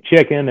 cooking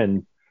chicken.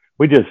 And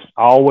we just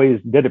always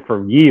did it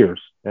for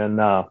years and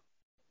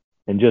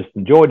just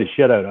enjoyed the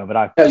shit out of it.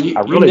 I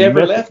really you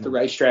never left the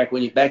racetrack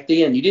back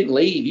then. You didn't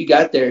leave. You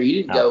got there.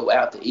 You didn't go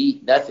out to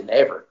eat, nothing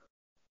ever.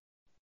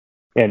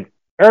 And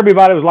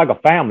everybody was like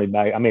a family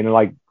back. I mean,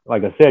 like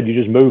I said, you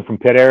just moved from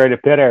pit area to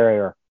pit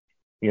area. Or,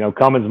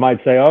 Cummins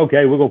might say,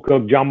 okay, we're going to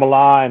cook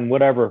jambalaya and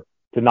whatever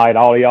tonight.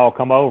 All of y'all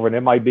come over, and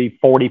there might be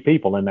 40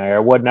 people in there.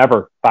 It wasn't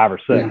ever 5 or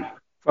 6. Yeah.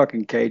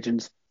 Fucking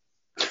Cajuns.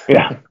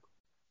 Yeah.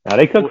 Now,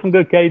 they cook some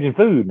good Cajun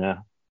food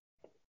now.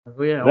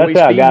 Yeah, that's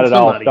how I got it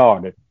all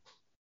started.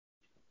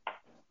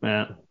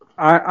 Yeah.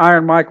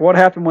 Iron Mike, what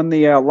happened when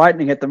the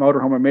lightning hit the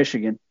motorhome in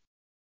Michigan?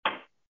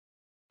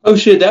 Oh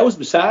shit, that was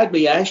beside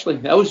me, actually.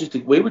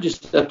 We were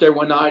just up there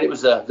one night. It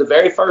was the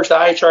very first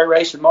IHRA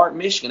race in Martin,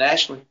 Michigan,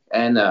 actually.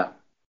 And hell,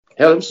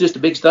 it was just a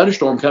big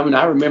thunderstorm coming.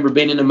 I remember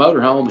being in the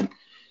motorhome and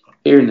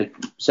hearing it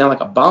sound like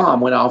a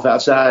bomb went off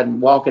outside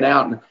and walking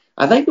out. And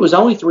I think it was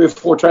only 3 or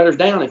 4 trailers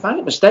down. If I'm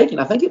not mistaken,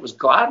 I think it was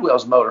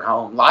Glidewell's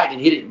motorhome. Lightning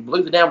hit it and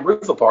blew the damn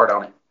roof apart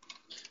on it.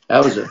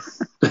 That was a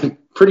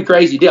pretty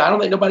crazy deal. I don't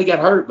think nobody got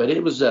hurt, but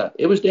it was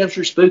damn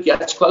sure spooky.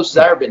 That's as close as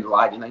I've ever been to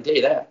lightning, I can tell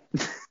you that.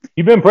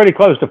 You've been pretty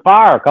close to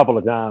fire a couple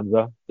of times,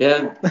 though.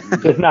 Yeah.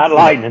 Just not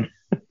lightning.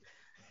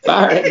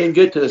 Fire ain't been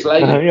good to us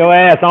lately. Your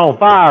ass on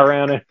fire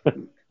around it. I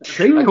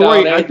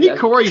think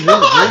Corey's in the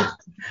group.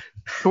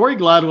 Corey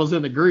Gladwell's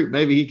in the group.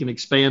 Maybe he can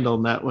expand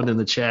on that one in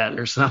the chat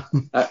or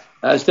something. I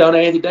was telling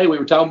Andy today, we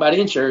were talking about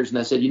insurance, and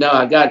I said,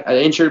 I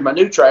insured my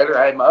new trailer.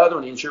 I had my other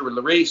one insured with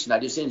Larice, and I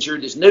just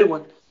insured this new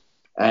one.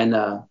 And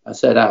I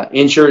said I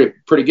insured it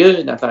pretty good.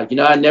 And I thought,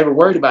 I never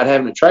worried about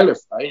having a trailer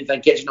or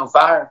anything catching on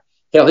fire.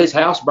 Hell, his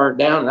house burnt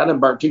down, and I done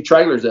burnt 2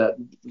 trailers up.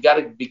 You got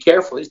to be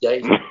careful these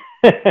days.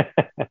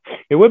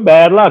 It was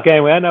bad luck,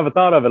 anyway. I never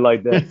thought of it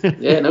like that.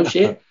 Yeah, no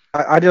shit.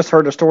 I just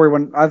heard a story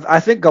when I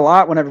think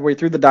Goliath, whenever we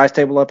threw the dice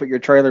table up at your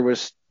trailer,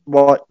 was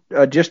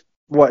 2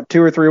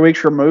 or 3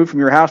 weeks removed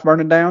from your house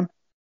burning down.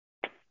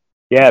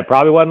 Yeah, it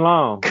probably wasn't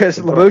long. Because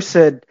LaBouche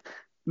said,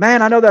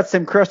 "Man, I know that's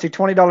them crusty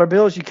 $20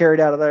 bills you carried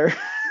out of there."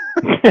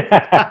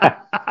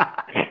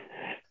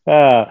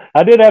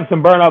 I did have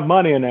some burn up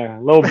money in there,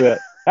 a little bit.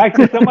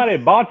 Actually, somebody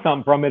had bought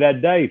something from me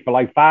that day for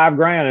like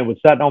 $5,000, and it was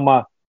sitting on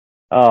my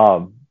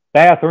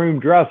bathroom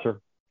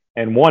dresser.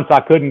 And once I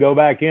couldn't go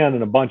back in,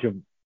 and a bunch of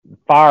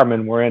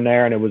firemen were in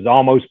there, and it was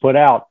almost put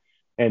out.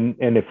 And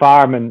the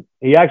fireman,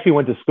 he actually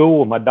went to school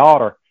with my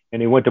daughter,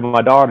 and he went to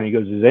my daughter, and he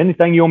goes, "Is there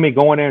anything you want me to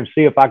go in there and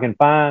see if I can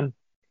find?"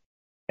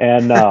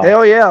 And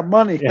hell yeah,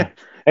 money. Yeah.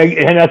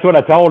 And that's what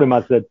I told him.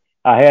 I said,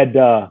 I had,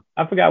 I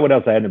forgot what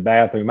else I had in the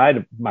bathroom. I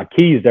had my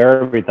keys to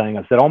everything.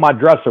 I said, on my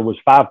dresser was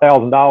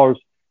 $5,000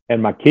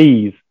 and my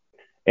keys,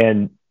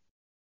 and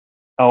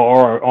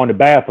or on the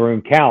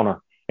bathroom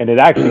counter. And it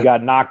actually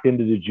got knocked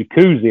into the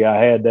jacuzzi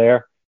I had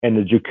there. And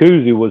the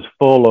jacuzzi was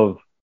full of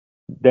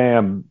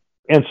damn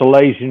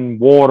insulation,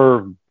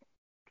 water,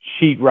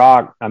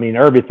 sheetrock. I mean,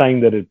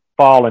 everything that had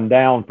fallen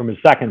down from the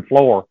second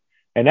floor.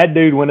 And that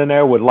dude went in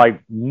there with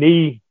like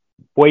hip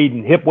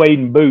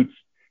wading boots,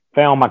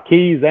 found my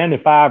keys and the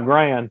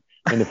 $5,000.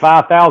 And the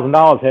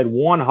 $5,000 had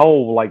one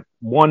hole, like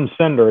one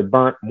cinder had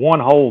burnt one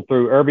hole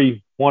through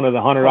every one of the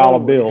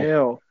 $100 bills.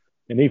 Hell.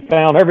 And he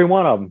found every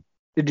one of them.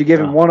 Did you give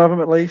him one of them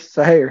at least?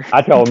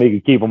 I told him he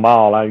could keep them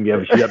all. I didn't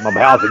give a shit. My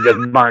house had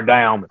just burned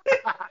down.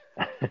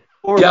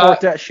 We'll report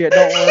that shit,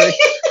 don't worry.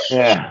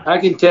 Yeah. I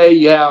can tell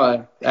you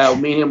how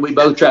me and him, we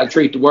both try to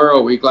treat the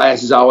world where your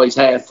glass is always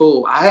half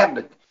full. I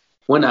happened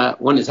to,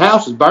 when his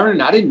house was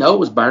burning, I didn't know it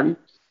was burning.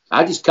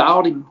 I just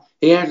called him.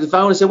 He answered the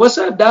phone and said, "What's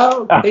up,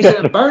 dog?" He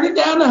said, "I'm burning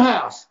down the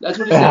house." That's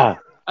what he said.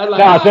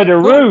 I said the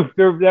roof.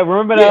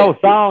 Remember that old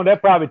song? They're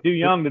probably too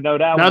young to know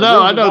that one.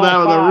 I know that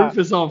one. The roof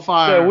is on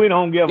fire. Yeah, we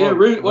don't give a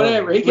roof,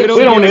 whatever. We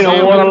don't need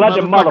no water. Let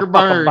the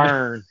motherfucker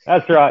burn.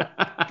 That's right.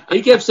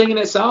 He kept singing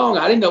that song.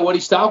 I didn't know what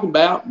he's talking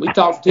about. We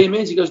talked for 10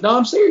 minutes. He goes, "No,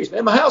 I'm serious,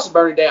 man. My house is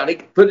burning down." He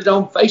put it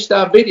on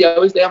FaceTime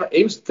video.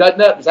 He was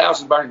cutting up. His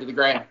house is burning to the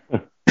ground.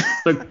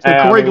 So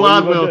Corey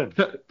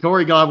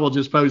Gladwell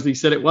just posed. He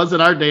said it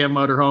wasn't our damn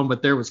motorhome,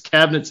 but there was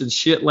cabinets and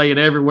shit laying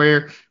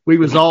everywhere. We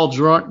was all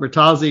drunk.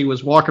 Bertozzi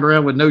was walking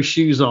around with no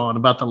shoes on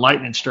about the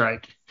lightning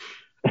strike.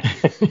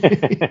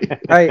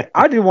 Hey,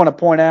 I do want to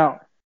point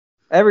out,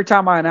 every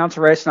time I announce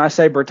a race and I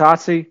say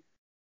Bertozzi,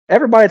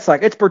 everybody's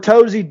like, "It's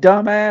Bertozzi,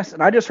 dumbass."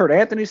 And I just heard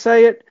Anthony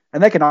say it,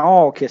 and they can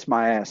all kiss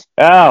my ass.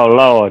 Oh,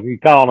 Lord. You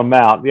calling them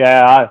out.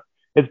 Yeah,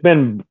 it's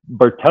been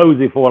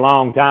Bertozzi for a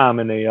long time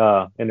in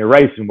the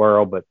racing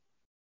world, but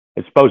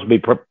it's supposed to be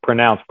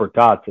pronounced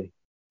Bertozzi.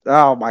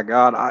 Oh, my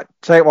God.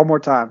 Say it one more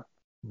time.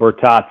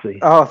 Bertozzi.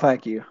 Oh,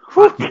 thank you.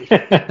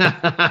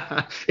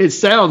 It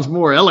sounds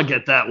more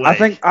elegant that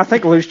way. I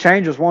think Loose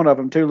Change is one of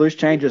them, too. Loose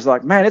Change is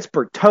like, "Man, it's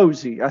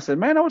Bertozzi." I said,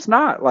 "Man, no, it's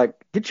not. Like,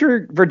 get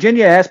your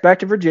Virginia ass back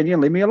to Virginia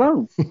and leave me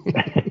alone."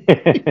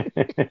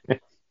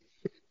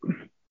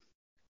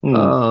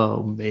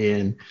 Oh,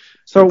 man.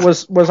 So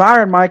was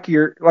Iron Mike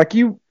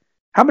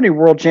how many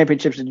world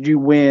championships did you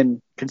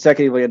win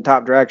consecutively in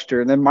Top Dragster?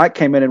 And then Mike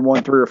came in and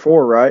won 3 or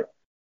 4, right?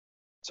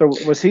 So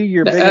was he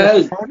your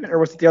biggest opponent, or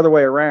was it the other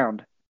way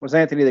around? Was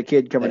Anthony the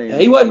kid coming in?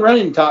 He wasn't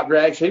running Top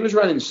Dragster. He was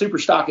running Super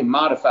Stock and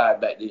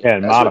Modified back then. Yeah,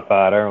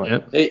 Modified early.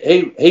 Yep.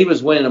 He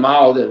was winning them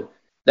all. I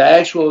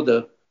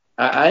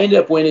ended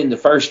up winning the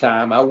first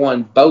time. I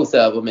won both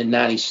of them in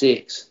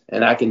 '96,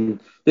 and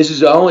this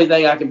is the only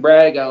thing I can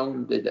brag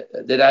on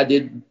that I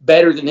did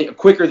better than him,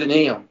 quicker than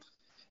him.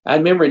 I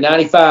remember in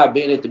 '95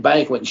 being at the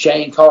banquet, and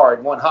Shane Carr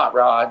had won Hot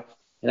Rod,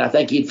 and I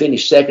think he'd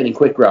finished second in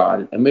Quick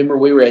Rod. I remember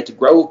we were at the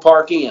Grove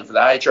Park Inn for the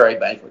IHRA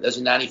banquet. That was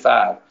in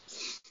 '95.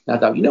 And I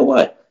thought, you know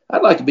what?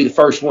 I'd like to be the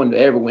first one to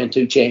ever win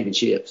 2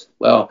 championships.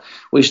 Well,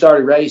 we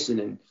started racing,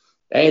 and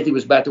Anthony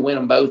was about to win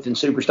them both in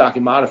Super Stock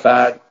and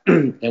Modified,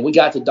 and we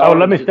got to Darlington.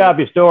 Let me stop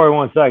your story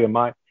 1 second,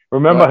 Mike.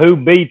 Remember who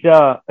beat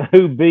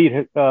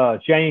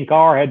Shane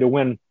Carr? Had to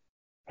win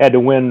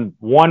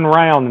 1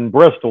 round in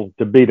Bristol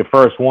to be the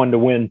first one to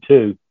win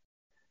 2.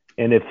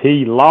 And if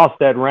he lost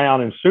that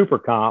round in Super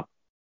Comp,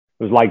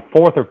 it was like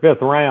 4th or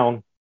 5th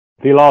round.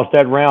 If he lost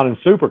that round in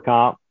Super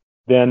Comp,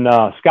 then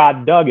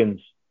Scott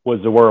Duggins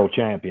was the world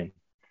champion.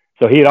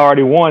 So he had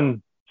already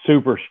won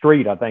Super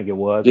Street, I think it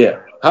was.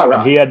 Yeah, Hot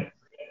Rod. He had,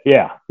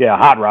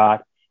 Hot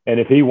Rod. And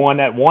if he won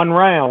that 1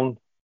 round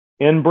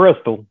in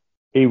Bristol,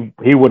 he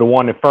would have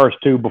won the first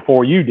 2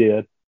 before you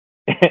did.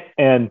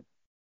 And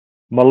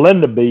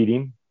Melinda beat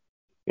him.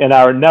 And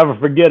I would never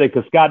forget it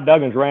because Scott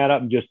Duggins ran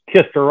up and just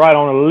kissed her right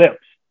on the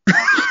lips.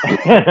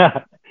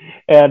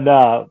 And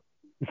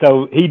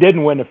so he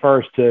didn't win the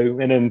first 2.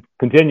 And then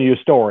continue your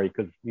story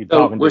because you're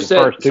talking to the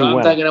first 2 So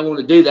I'm thinking I want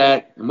to do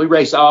that. And we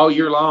race all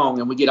year long.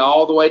 And we get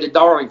all the way to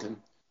Darlington.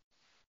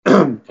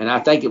 And I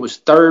think it was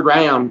 3rd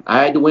round.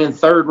 I had to win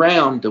 3rd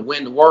round to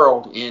win the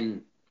world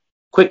in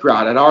Quick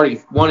Rod. I'd already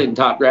won it in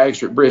Top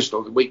Dragster at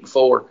Bristol the week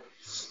before.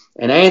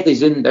 And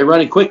they're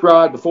running Quick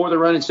Rod before they're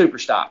running Super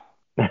Stock.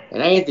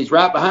 And Anthony's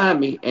right behind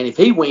me. And if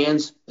he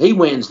wins the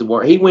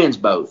world. He wins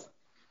both.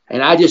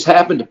 And I just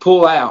happened to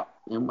pull out.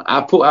 And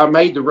I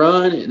made the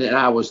run, and then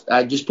I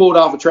just pulled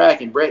off a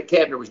track, and Brett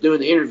Kepner was doing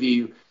the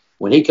interview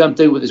when he come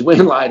through with his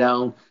wind light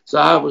on.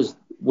 So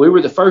we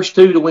were the first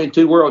 2 to win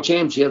 2 world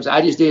championships.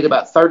 I just did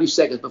about 30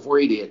 seconds before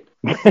he did.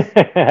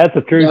 That's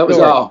a true story. That was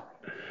all.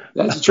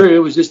 That's true. It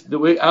was just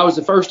I was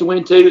the first to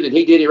win 2, then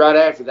he did it right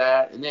after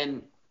that. And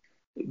then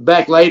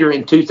back later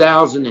in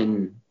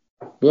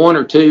 2001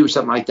 or 2 or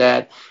something like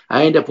that,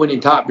 I ended up winning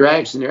top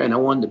drags in there, and I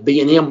won the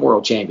B&M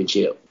World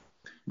Championship.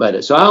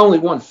 But so I only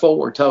won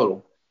 4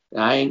 total.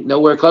 I ain't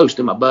nowhere close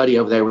to my buddy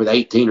over there with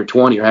 18 or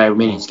 20 or however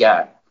many he's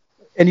got.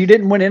 And you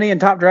didn't win any in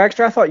Top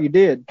Dragster? I thought you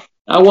did.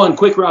 I won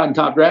Quick Rod and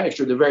Top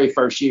Dragster the very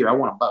first year. I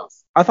won them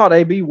both. I thought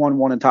AB won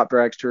one in Top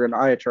Dragster and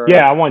IHR.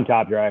 Yeah, I won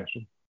Top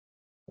Dragster.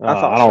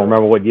 I don't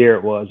remember what year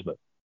it was, but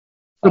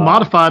the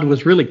modified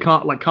was really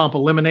like comp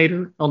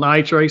eliminator on the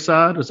IHRA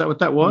side. Was that what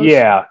that was?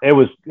 Yeah, it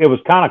was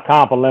kind of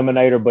comp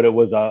eliminator, but it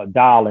was a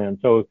dial in.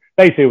 So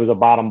basically, it was a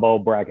bottom bowl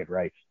bracket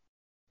race.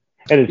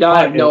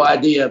 I have no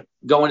idea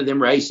going to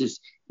them races.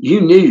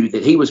 You knew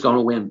that he was going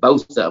to win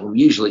both of them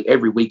usually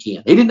every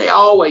weekend. They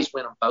always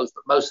win them both,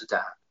 but most of the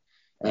time.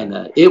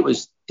 And it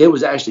was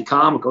actually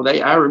comical.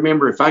 I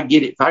remember if I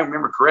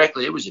remember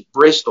correctly, it was at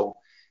Bristol,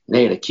 and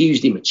they had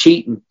accused him of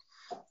cheating.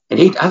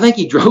 And I think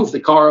he drove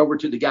the car over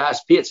to the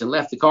guy's pits and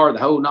left the car the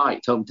whole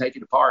night. Told him to take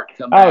it apart and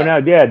come back. Oh no,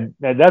 yeah,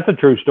 that's a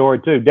true story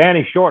too.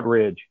 Danny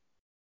Shortridge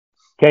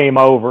came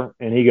over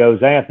and he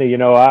goes, Anthony,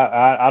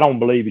 I don't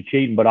believe you're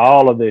cheating, but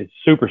all of the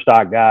super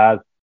stock guys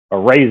are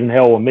raising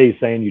hell with me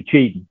saying you're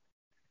cheating.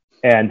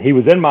 And he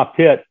was in my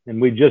pit and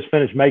we just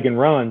finished making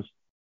runs.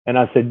 And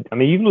I said, I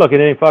mean, you can look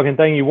at any fucking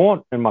thing you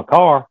want in my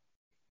car.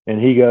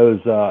 And he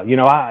goes,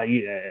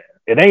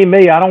 it ain't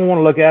me. I don't want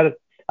to look at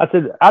it. I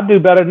said, I'll do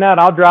better than that.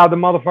 I'll drive the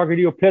motherfucker to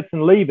your pits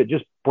and leave it.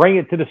 Just bring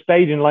it to the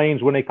staging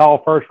lanes when they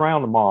call first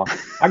round tomorrow.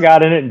 I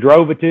got in it and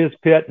drove it to his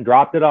pit and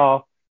dropped it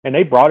off. And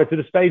they brought it to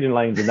the staging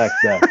lanes the next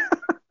day.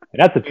 And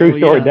that's a true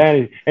story,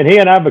 Danny. And he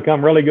and I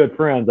become really good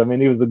friends. I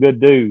mean, he was a good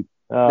dude.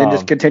 Then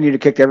just continue to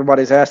kick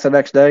everybody's ass the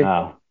next day.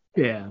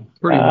 Yeah,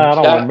 pretty much. I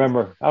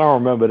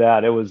don't remember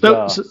that. It was.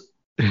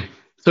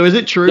 So is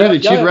it true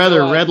that you'd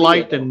rather red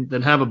light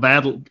than have a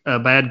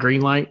bad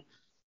green light?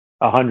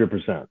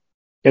 100%.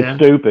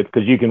 It's stupid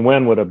because you can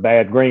win with a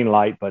bad green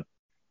light, but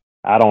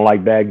I don't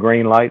like bad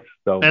green lights.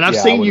 So, and I've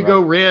seen you go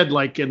red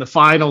like in the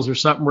finals or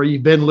something where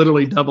you've been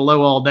literally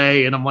 00 all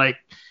day, and I'm like,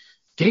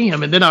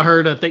 damn. And then I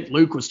heard, I think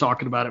Luke was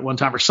talking about it one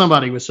time, or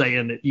somebody was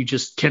saying that you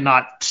just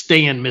cannot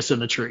stand missing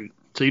the tree.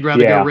 So you'd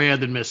rather go red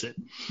than miss it.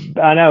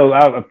 I know.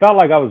 I felt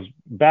like I was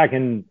back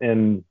in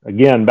the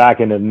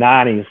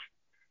 90s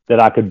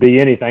that I could be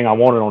anything I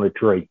wanted on a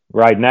tree.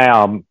 Right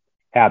now, I'm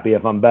happy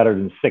if I'm better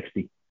than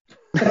 60.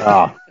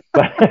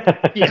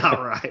 Yeah,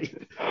 right.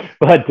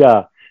 But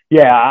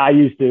I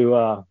used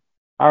to.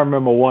 I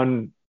remember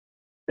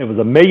it was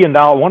 $1 million.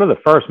 One of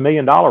the first $1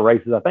 million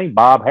races. I think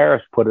Bob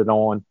Harris put it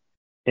on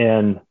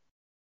in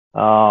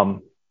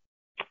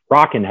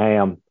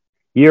Rockingham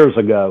years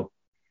ago,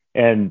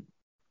 and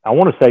I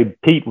want to say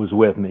Pete was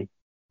with me,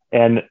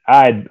 and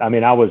I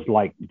was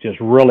like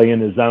just really in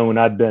the zone.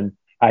 I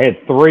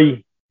had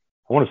 3.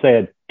 I want to say I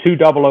had 2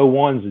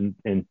 001s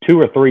and 2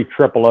 or 3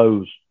 triple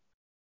O's.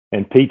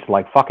 And Pete's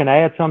like, fucking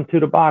add some to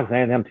the box.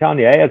 And I'm telling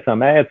you, add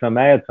some.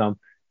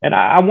 And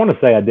I want to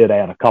say I did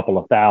add a couple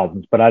of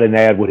thousands, but I didn't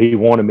add what he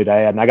wanted me to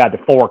add. And I got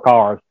to 4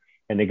 cars,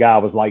 and the guy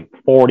was like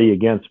 40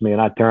 against me,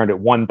 and I turned it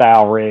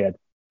 1,000 red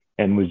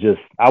and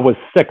I was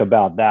sick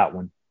about that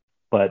one.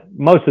 But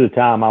most of the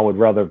time, I would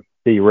rather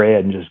be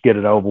red and just get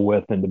it over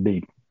with than to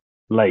be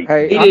late.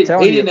 Hey, he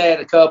didn't add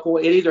a couple.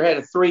 It either had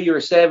a 3 or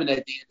a 7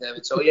 at the end of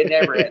it, so he had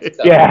never had a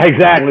couple. Yeah,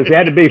 exactly. It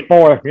had to be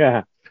 4.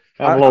 Yeah.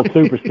 I'm a little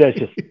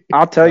superstitious.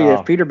 I'll tell you,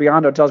 if Peter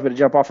Biondo tells me to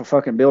jump off a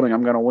fucking building,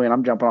 I'm going to win.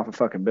 I'm jumping off a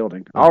fucking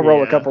building. I'll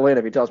roll a couple in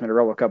if he tells me to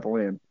roll a couple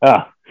in.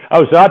 So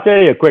I'll tell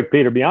you a quick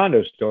Peter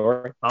Biondo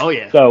story. Oh,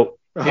 yeah. So,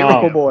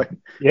 oh, boy.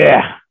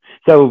 Yeah.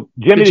 So,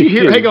 Jimmy. Did you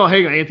hear, hang on,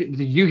 Anthony.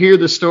 Did you hear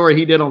the story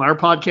he did on our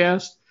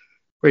podcast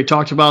where he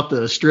talked about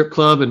the strip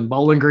club in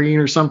Bowling Green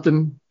or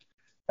something?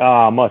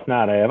 Must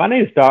not have. I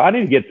need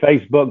to get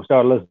Facebook and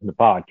start listening to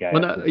podcasts.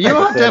 Well, no, you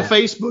don't have to have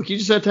Facebook. You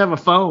just have to have a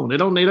phone. It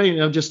don't need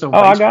just on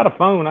Facebook. I got a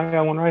phone. I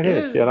got one right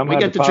here. Yeah, we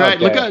got the drag.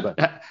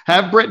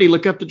 Have Brittany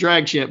look up the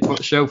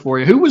DragChamp show for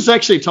you. Who was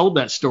actually told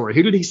that story?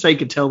 Who did he say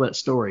could tell that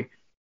story?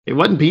 It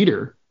wasn't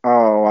Peter.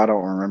 Oh, I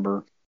don't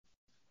remember.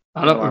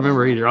 I don't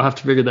remember either. I'll have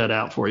to figure that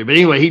out for you. But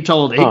anyway, he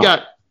told it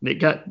got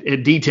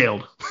it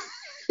detailed.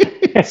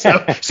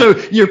 so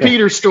your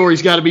Peter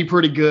story's got to be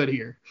pretty good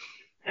here.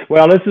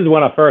 Well, this is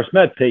when I first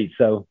met Pete.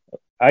 So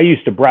I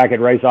used to bracket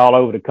race all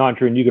over the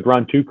country, and you could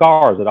run 2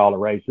 cars at all the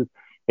races,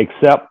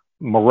 except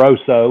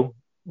Moroso,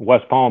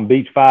 West Palm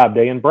Beach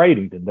 5-day, and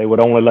Bradenton. They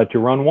would only let you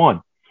run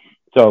 1.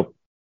 So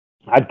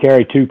I'd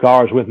carry 2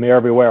 cars with me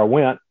everywhere I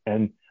went.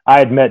 And I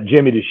had met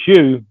Jimmy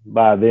DeShoe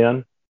by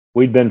then.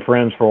 We'd been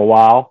friends for a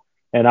while.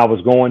 And I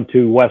was going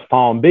to West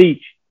Palm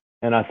Beach.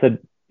 And I said,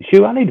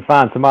 Shoe, I need to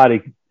find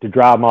somebody to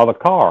drive my other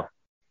car.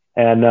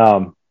 And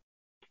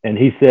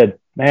he said,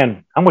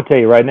 man, I'm going to tell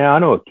you right now, I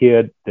know a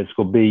kid that's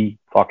going to be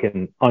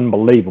fucking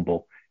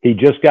unbelievable. He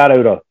just got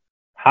out of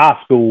high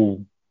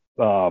school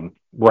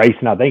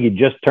racing. I think he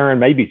just turned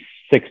maybe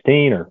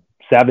 16 or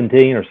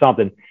 17 or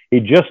something. He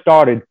just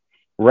started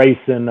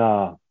racing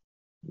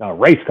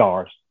race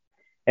cars.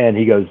 And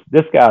he goes,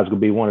 this guy's going to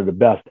be one of the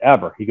best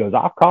ever. He goes,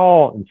 I'll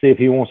call and see if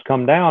he wants to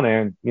come down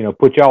there and, you know,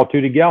 put y'all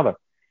two together.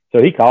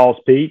 So he calls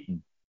Pete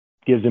and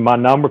gives him my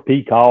number.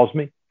 Pete calls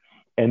me.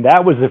 And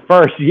that was the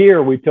first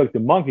year we took the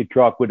monkey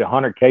truck with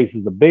 100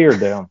 cases of beer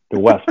down to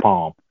West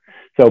Palm.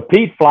 So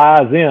Pete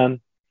flies in.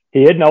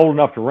 He isn't old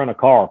enough to rent a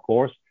car, of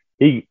course.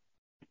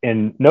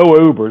 And no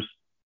Ubers.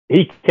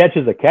 He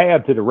catches a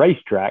cab to the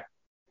racetrack.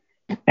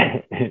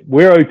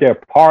 We're out there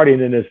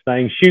partying in this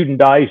thing, shooting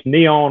dice,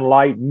 neon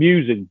light,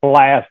 music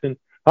blasting,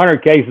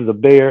 100 cases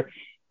of beer.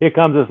 Here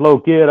comes this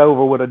little kid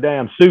over with a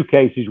damn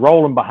suitcase. He's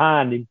rolling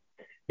behind him.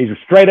 He's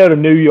straight out of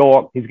New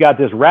York. He's got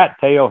this rat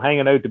tail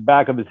hanging out the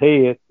back of his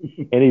head,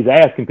 and he's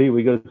asking people,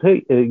 he goes,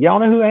 hey, y'all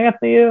know who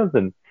Anthony is?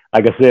 And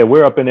like I said,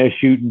 we're up in there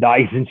shooting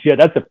dice and shit.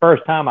 That's the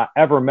first time I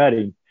ever met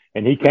him.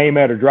 And he came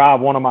there to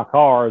drive one of my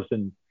cars,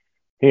 and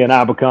he and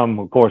I become,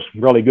 of course,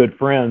 really good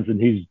friends.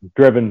 And he's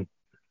driven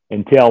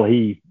until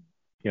he,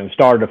 you know,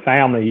 started a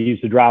family. He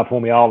used to drive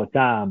for me all the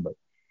time. But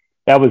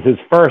that was his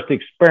first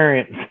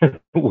experience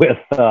with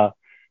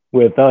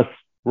us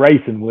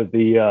racing with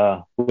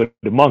the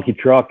monkey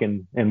truck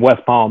in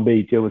West Palm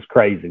Beach. It was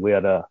crazy. We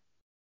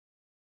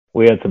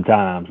had some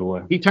times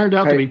where he turned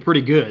out to be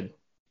pretty good.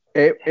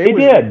 He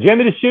did.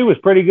 Jimmy the Shoe was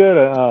pretty good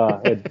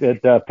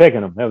at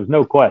picking him. There was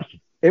no question.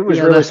 It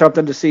was really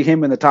something to see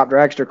him in the top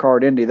dragster car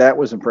at Indy. That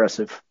was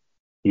impressive.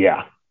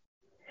 Yeah.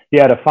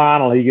 Yeah, the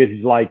final,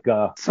 he's like...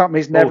 something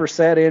he's never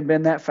said he had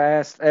been that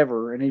fast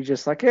ever. And he's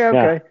just like, yeah,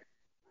 okay. Yeah.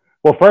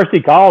 Well, first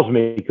he calls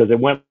me because it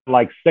went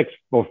like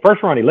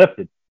first run he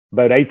lifted.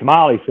 About 8th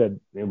mile, he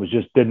said it was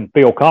just didn't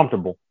feel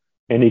comfortable.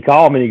 And he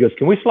called me and he goes,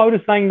 can we slow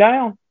this thing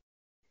down?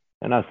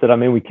 And I said, I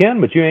mean, we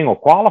can, but you ain't going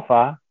to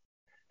qualify.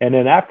 And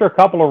then after a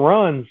couple of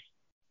runs,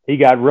 he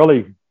got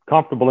really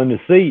comfortable in the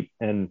seat.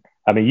 And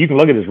I mean, you can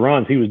look at his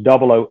runs. He was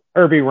 00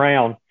 every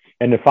round.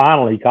 And then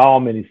finally, he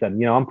called me and he said,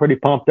 you know, I'm pretty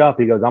pumped up.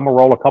 He goes, I'm going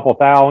to roll a couple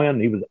thou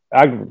in.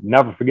 I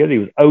never forget it. He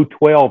was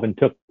 012 and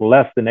took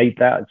less than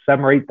 8,000,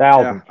 7 or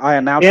 8,000. Yeah, I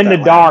announced in the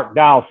dark,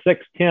 dial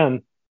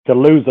 610 to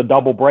lose a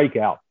double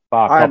breakout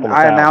by a couple of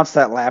I announced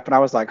that lap and I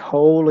was like,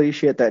 holy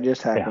shit, that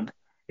just happened.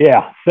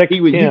 Yeah.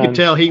 610. You could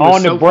tell he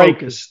was so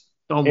focused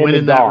on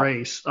winning that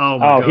race. Oh,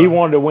 my God. He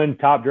wanted to win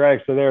top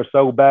dragster there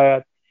so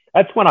bad.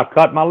 That's when I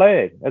cut my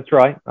leg. That's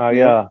right.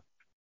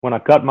 When I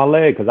cut my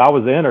leg because I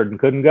was entered and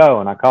couldn't go,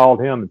 and I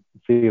called him to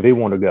see if he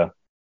wanted to go.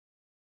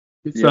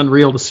 It's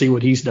unreal to see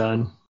what he's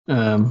done.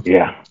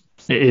 Yeah.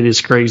 It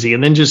is crazy.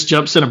 And then just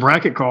jumps in a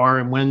bracket car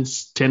and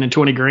wins 10 and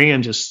 20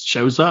 grand, just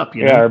shows up.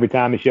 You know? Every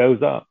time he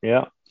shows up.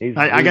 Yeah.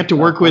 I got to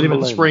work with him at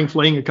the Spring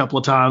Fling a couple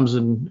of times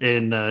and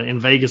in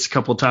Vegas a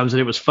couple of times, and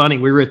it was funny.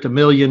 We were at the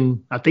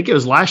Million, I think it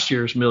was last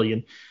year's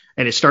Million,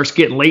 and it starts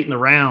getting late in the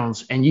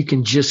rounds, and you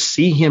can just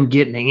see him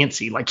getting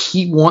antsy. Like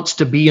he wants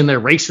to be in there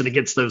racing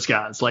against those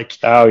guys. Like,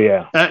 oh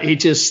yeah,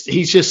 he's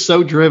just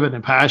so driven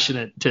and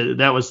passionate.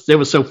 It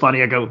was so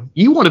funny. I go,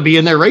 you want to be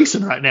in there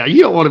racing right now?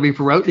 You don't want to be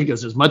promoting? He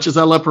goes, as much as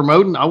I love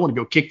promoting, I want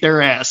to go kick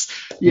their ass.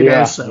 You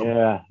know, so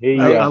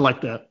I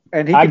like that.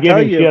 And I give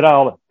him shit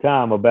all the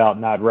time about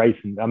not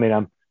racing. I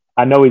mean,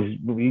 I know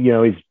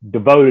he's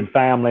devoted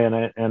family,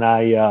 and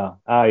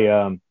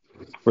I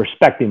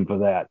respect him for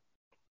that.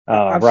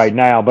 Right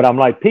now, but I'm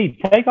like,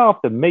 Pete, take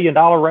off the $1 million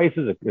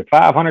races, the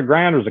 500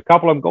 grand, there's a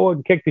couple of them, go ahead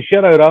and kick the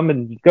shit out of them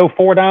and go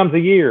 4 times a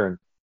year. And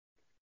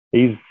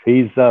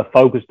he's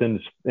focused in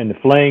the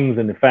flings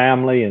and the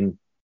family, and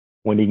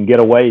when he can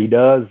get away, he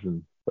does.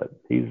 But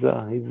he's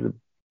the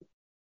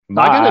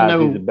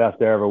best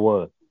there ever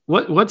was.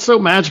 What's so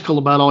magical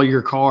about all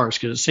your cars?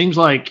 Because it seems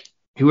like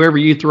whoever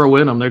you throw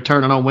in them, they're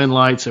turning on win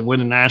lights and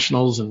winning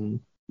nationals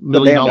and $1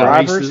 million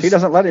races. He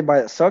doesn't let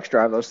anybody that sucks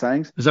drive those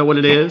things. Is that what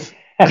it is?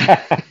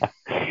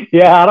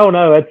 Yeah, I don't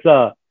know. It's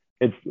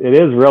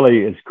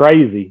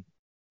crazy.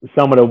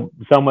 Some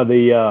of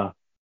the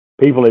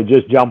people that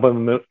just jump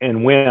in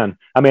and win.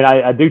 I mean,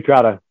 I do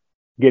try to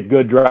get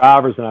good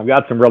drivers, and I've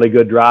got some really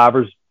good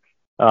drivers.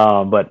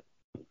 But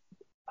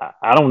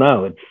I don't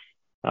know.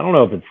 I don't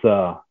know if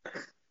it's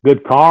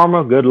good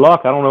karma, good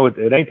luck. I don't know.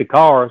 It ain't the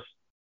cars.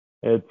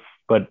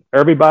 But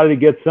everybody that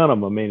gets in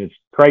them. I mean, it's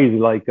crazy.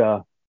 Like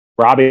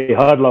Robbie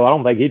Hudlow, I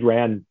don't think he'd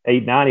ran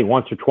 890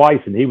 once or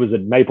twice, and he was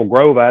at Maple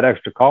Grove. I had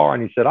extra car,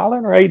 and he said, I'll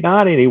enter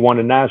 890, and he won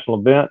a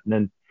national event.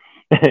 And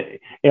then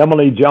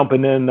Emily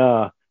jumping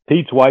in,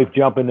 Pete's wife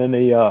jumping in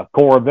the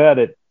Corvette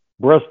at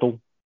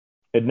Bristol,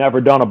 had never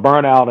done a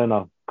burnout in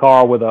a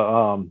car with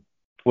a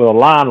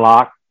line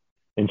lock,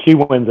 and she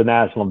wins a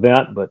national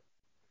event. But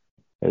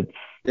it's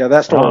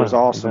that story was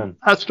awesome.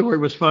 That story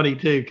was funny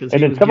too, and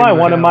then somebody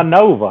won in my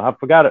Nova. I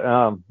forgot it.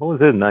 What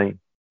was his name?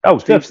 Oh,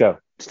 Cisco.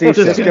 Steve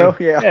Cisco,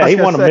 yeah, he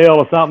won a meal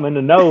or something in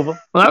the Nova.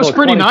 Well, that was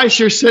pretty nice.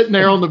 You're sitting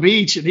there on the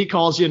beach, and he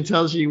calls you and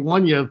tells you he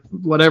won you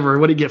whatever.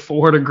 What did he get,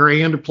 400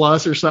 grand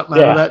plus or something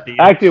out of that deal?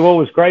 Actually, what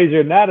was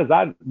crazier than that is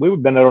we've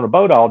been out on a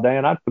boat all day,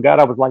 and I forgot.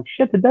 I was like,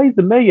 shit, today's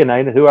the million,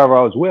 ain't it? Whoever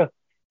I was with,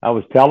 I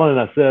was telling, and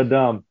I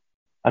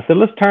said,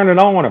 let's turn it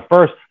on at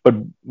first. But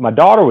my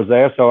daughter was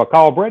there, so I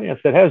called Brittany. I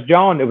said, how's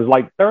John? It was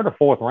like 3rd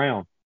or 4th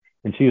round.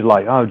 And she's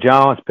like, oh,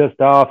 John's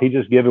pissed off. He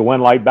just gave it one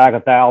light back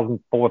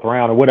 1,000, fourth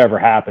round or whatever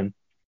happened.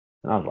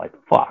 And I was like,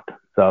 fuck.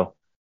 So,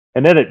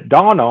 and then it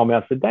dawned on me.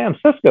 I said, damn,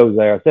 Cisco's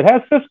there. I said,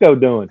 how's Cisco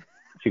doing?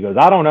 She goes,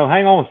 I don't know.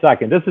 Hang on a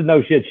second. This is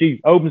no shit.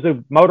 She opens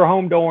the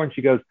motorhome door and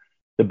she goes,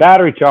 the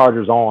battery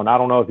charger's on. I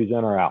don't know if he's in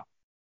or out.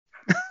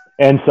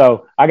 And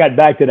so I got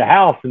back to the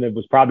house and it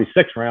was probably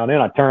 6th round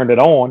in. I turned it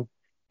on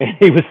and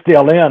he was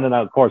still in. And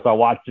of course I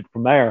watched it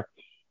from there,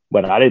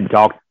 but I didn't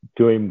talk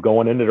to him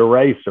going into the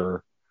race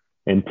or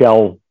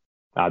until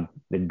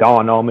it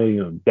dawned on me,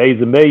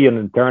 days a million,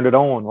 and turned it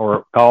on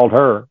or called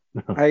her.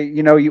 Hey,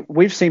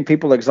 we've seen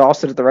people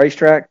exhausted at the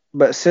racetrack,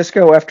 but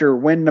Cisco, after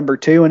win number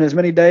 2 in as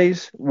many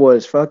days,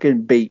 was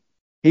fucking beat.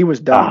 He was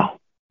done. Oh,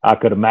 I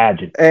could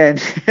imagine. And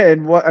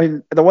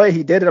the way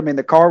he did it,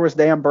 the car was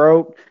damn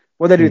broke.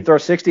 What they do, throw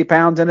 60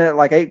 pounds in it,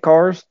 like 8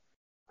 cars?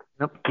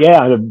 Yep.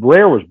 Yeah, the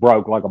rear was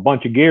broke, like a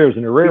bunch of gears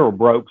in the rear were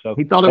broke. So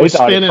he thought it was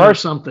spinning or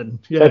something.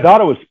 Yeah. They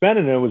thought it was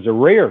spinning, and it was the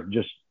rear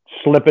just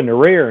slipping the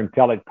rear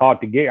until it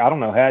caught the gear. I don't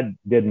know how it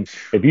didn't.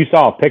 If you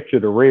saw a picture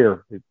of the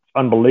rear, it's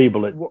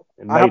unbelievable.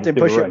 I helped him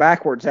push it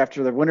backwards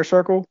after the winter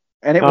circle,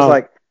 and it was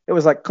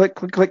like click,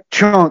 click, click,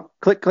 chunk,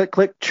 click, click,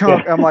 click,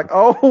 chunk. Yeah. I'm like,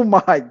 oh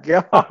my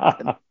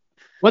God.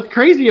 What's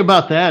crazy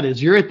about that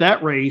is you're at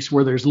that race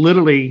where there's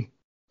literally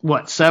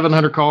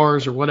 700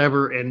 cars or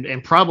whatever,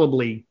 and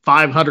probably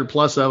 500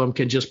 plus of them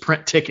can just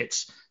print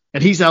tickets.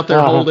 And he's out there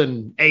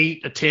holding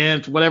 8, a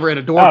 10th, whatever, in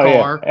a door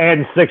car. Yeah.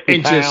 Adding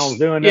 60 pounds,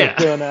 doing this,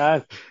 doing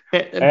that.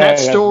 That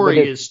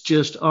story is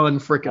just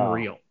unfreaking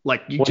real.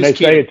 Like, you when just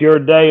they say it's your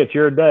day, it's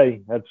your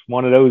day. That's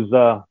one of those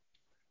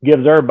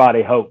gives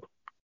everybody hope.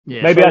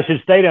 Yeah, maybe I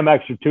should stay them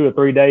extra 2 or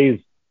 3 days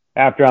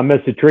after I miss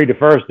the tree the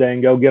first day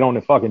and go get on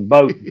the fucking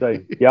boat and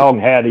say, y'all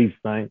can have these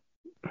things.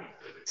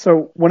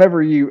 So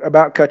whenever you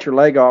about cut your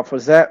leg off,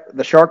 was that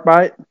the shark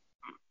bite?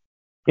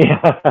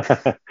 Yeah,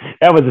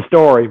 that was the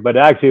story. But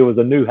actually, it was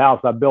a new house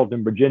I built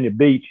in Virginia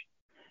Beach.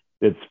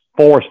 It's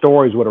 4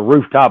 stories with a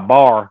rooftop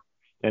bar,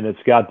 and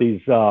it's got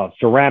these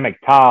ceramic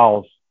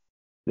tiles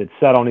that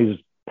set on these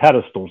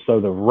pedestals so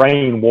the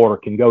rainwater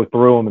can go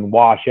through them and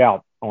wash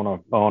out on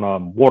a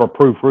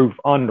waterproof roof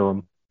under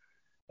them.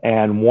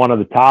 And one of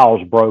the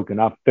tiles broke,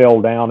 and I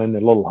fell down in the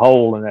little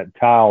hole, and that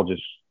tile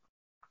just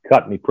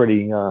cut me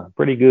pretty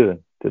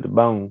good to the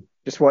bone.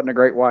 Just wasn't a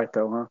great white,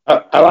 though,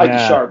 huh? I like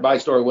the shark bite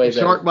story way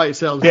better. Shark bite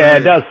sounds it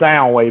does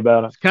sound way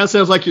better. Kind of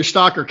sounds like your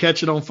stalker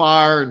catching on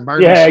fire and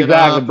burning shit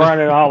exactly,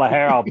 burning all the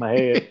hair off my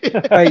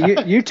head.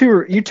 Hey, you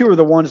two are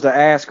the ones to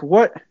ask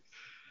what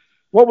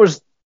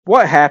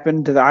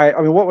happened to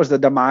what was the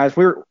demise?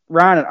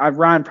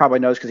 Ryan probably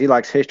knows because he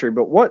likes history,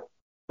 but what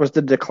was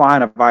the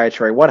decline of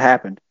IHRA? What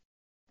happened?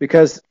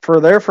 Because for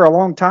a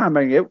long time,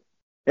 it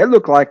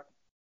looked like,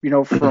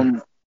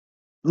 from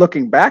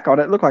looking back on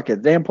it, looked like a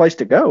damn place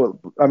to go.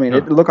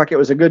 It looked like it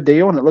was a good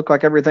deal, and it looked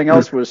like everything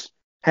else was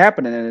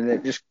happening, and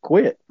it just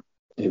quit.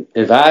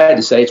 If I had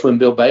to say, it's when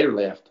Bill Bader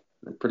left.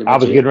 Pretty much I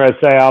was getting ready to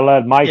say, I'll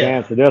let Mike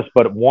answer this,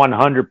 but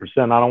 100%,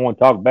 I don't want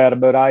to talk bad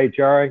about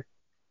IHRA.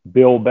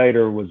 Bill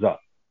Bader was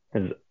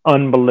an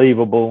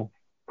unbelievable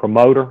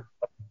promoter,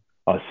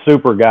 a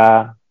super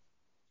guy,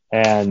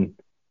 and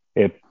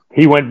if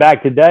he went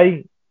back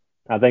today,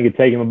 I think it'd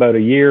take him about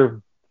a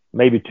year,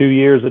 maybe 2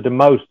 years at the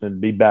most,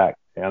 and be back.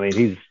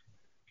 He's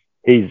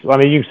you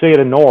can see it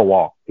in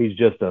Norwalk. He's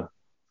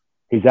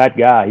that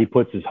guy. He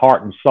puts his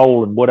heart and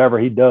soul in whatever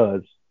he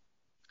does.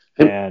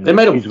 And they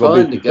made him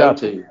fun to go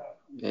to.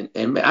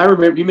 And I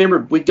remember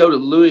we'd go to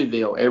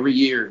Louisville every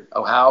year,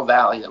 Ohio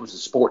Valley. That was the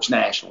Sports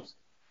Nationals.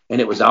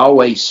 And it was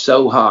always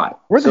so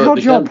hot. Where the hell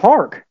did y'all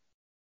park?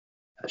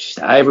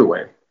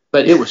 Everywhere.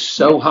 But it was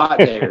so hot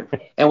there.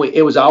 And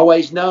it was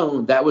always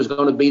known that was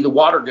going to be the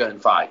water gun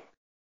fight.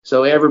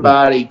 So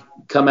everybody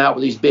come out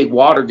with these big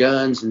water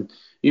guns, and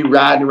you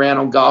riding around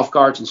on golf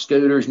carts and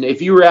scooters. And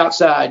if you were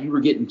outside, you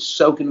were getting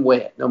soaking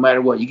wet. No matter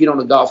what, you get on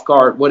a golf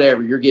cart,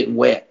 whatever, you're getting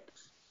wet.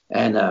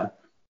 And I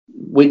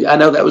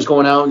know that was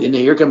going on. And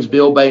here comes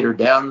Bill Bader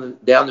down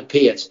the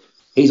pits.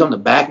 He's on the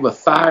back of a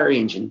fire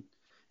engine.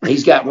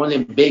 He's got one of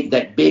them big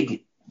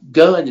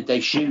gun that they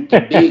shoot the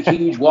big,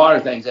 huge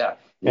water things out.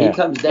 And he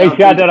comes down. They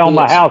shot that on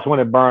my house when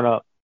it burned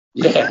up.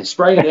 Yeah,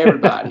 spraying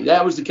everybody.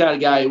 That was the kind of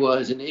guy he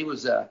was, and he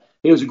was a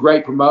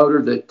great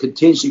promoter. The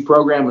contingency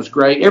program was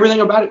great. Everything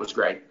about it was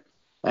great.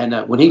 And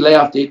when he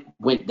left, it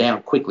went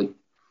down quickly.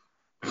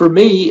 For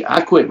me,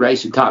 I quit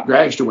racing Top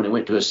Dragster when it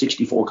went to a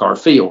 64-car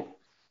field.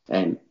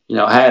 And,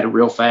 I had a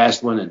real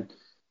fast one. And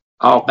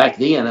back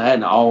then, I had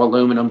an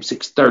all-aluminum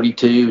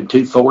 632 and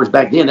 2.4s.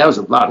 Back then, that was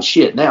a lot of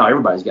shit. Now,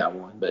 everybody's got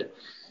one. But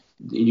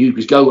you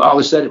just go, all of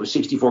a sudden, it was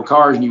 64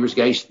 cars, and you were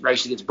racing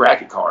against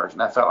bracket cars.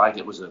 And I felt like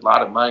it was a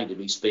lot of money to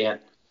be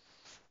spent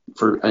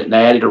and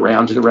added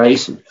around to the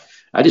race. And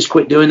I just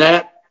quit doing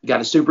that,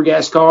 got a super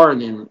gas car,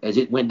 and then as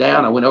it went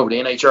down, I went over to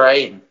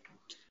NHRA, and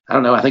I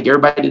don't know, I think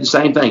everybody did the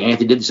same thing.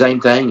 Anthony did the same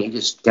thing. He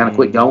just kind of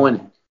quit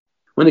going.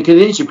 When the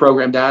contingency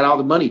program died, all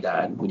the money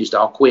died. We just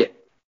all quit.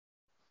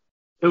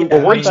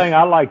 Well, one thing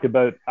I liked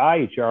about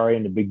IHRA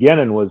in the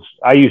beginning was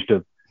I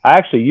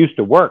actually used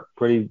to work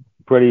pretty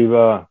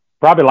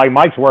probably like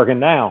Mike's working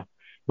now.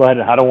 but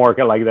I don't work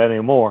it like that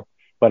anymore.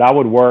 But I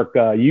would work,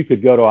 you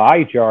could go to a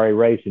IHRA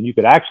race and you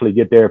could actually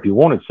get there if you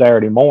wanted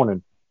Saturday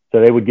morning. So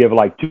they would give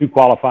like 2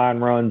 qualifying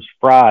runs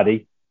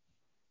Friday,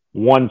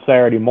 1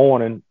 Saturday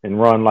morning, and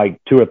run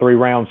like 2 or 3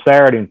 rounds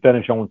Saturday and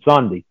finish on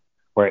Sunday.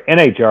 Where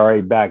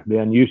NHRA back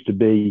then used to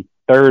be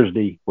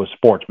Thursday was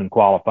sportsman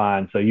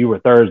qualifying. So you were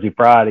Thursday,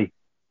 Friday,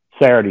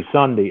 Saturday,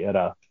 Sunday at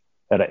an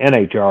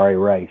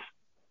NHRA race.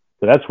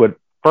 So that's what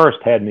first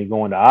had me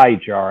going to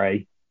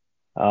IHRA.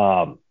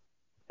 And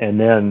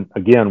then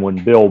again,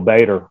 when Bill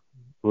Bader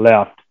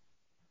left,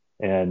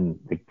 and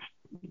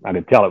I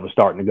could tell it was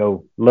starting to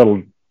go a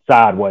little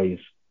sideways,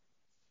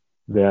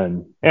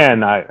 and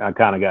I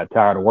kind of got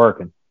tired of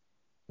working.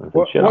 I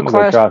said, shit, I'm going to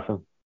go try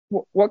some.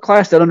 What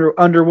class did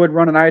Underwood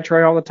run an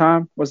IHRA all the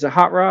time? Was it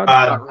hot rod?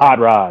 Hot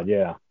rod,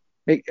 yeah.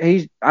 I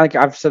think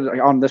I've said it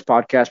on this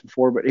podcast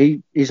before, but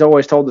he's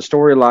always told the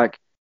story like,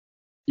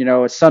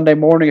 it's Sunday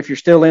morning. If you're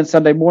still in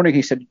Sunday morning,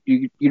 he said,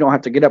 you don't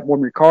have to get up, warm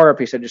your car up.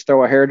 He said, just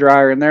throw a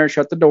hairdryer in there,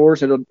 shut the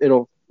doors.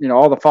 It'll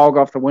all the fog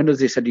off the windows.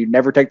 He said, you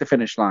never take the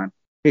finish line.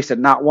 He said,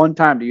 not one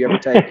time do you ever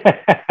take it.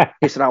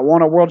 He said, I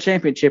won a world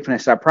championship. And I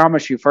said, I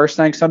promise you, first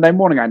thing Sunday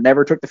morning, I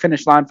never took the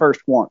finish line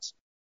first once.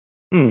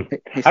 He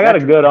said, I got a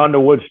good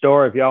Underwood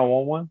story if y'all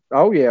want one.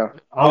 Oh, yeah.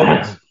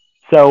 Oh,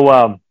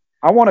 so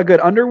I want a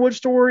good Underwood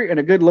story and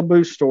a good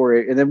LeBouf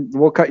story, and then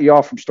we'll cut you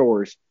off from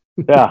stories.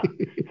 Yeah.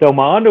 So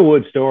my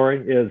Underwood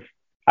story is,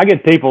 I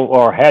get people,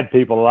 or had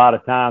people a lot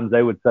of times,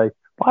 they would say,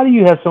 why do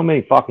you have so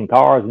many fucking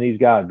cars and these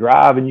guys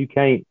drive and you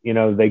can't,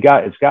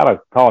 it's got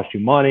to cost you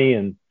money.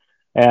 And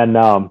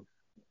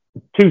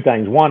 2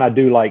 things. One, I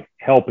do like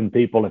helping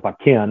people if I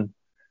can.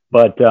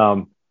 But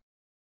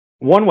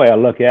one way I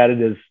look at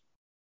it is,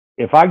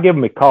 if I give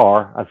them a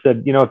car, I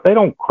said, if they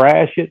don't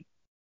crash it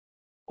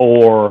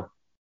or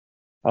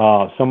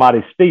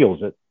somebody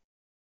steals it,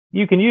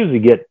 you can usually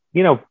get,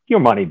 your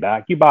money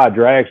back. You buy a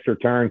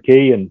dragster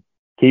turnkey and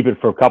keep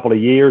it for a couple of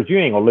years. You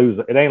ain't going to lose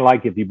it. It ain't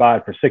like if you buy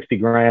it for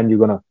 $60,000, you're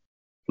going to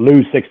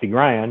lose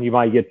 $60,000. You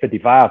might get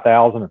 $55,000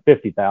 or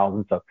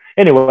 $50,000. So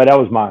anyway, that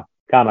was my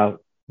kind of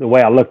the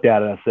way I looked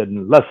at it. I said,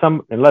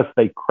 unless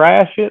they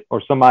crash it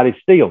or somebody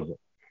steals it.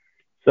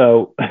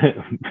 So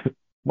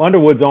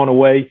Underwood's on the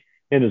way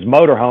in his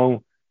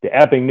motorhome to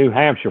Epping, New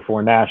Hampshire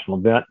for a national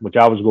event, which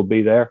I was going to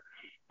be there.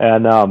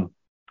 And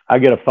I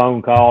get a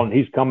phone call, and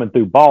he's coming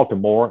through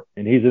Baltimore,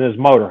 and he's in his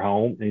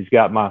motorhome, and he's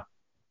got my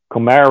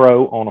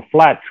Camaro on a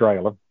flat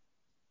trailer.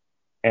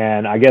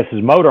 And I guess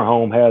his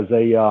motorhome has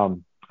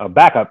a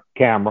backup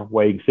camera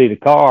where you can see the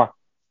car.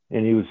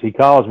 And he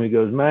calls me, he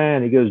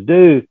goes,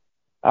 dude,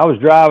 I was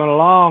driving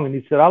along, and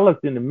he said, I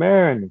looked in the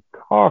mirror, and the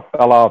car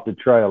fell off the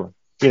trailer.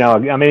 He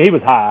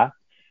was high,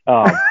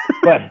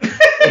 but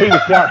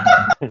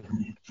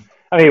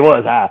he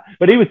was high,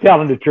 but he was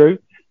telling the truth.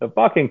 The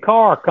fucking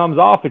car comes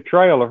off a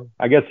trailer.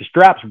 I guess the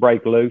straps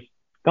break loose,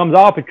 comes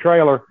off a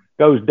trailer,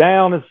 goes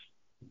down this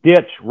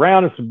ditch,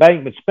 round this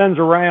embankment, spins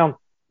around,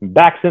 and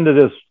backs into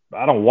this,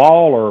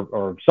 wall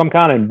or some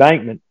kind of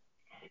embankment.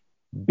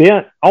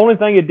 Bent. Only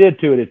thing it did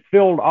to it, it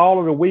filled all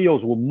of the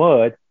wheels with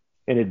mud,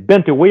 and it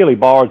bent the wheelie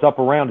bars up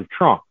around the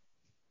trunk.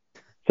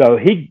 So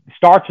he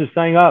starts this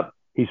thing up.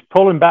 He's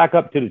pulling back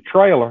up to the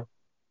trailer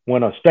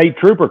when a state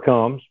trooper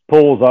comes,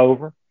 pulls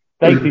over,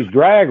 thinks he's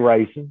drag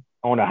racing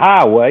on the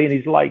highway, and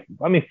he's like,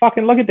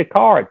 fucking look at the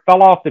car. It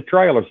fell off the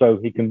trailer. So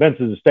he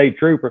convinces the state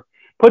trooper,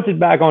 puts it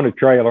back on the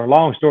trailer.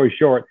 Long story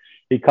short,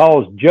 he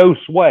calls Joe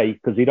Sway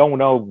because he don't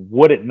know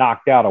what it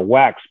knocked out of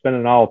whack,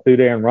 spinning all through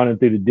there and running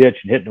through the ditch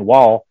and hitting the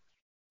wall.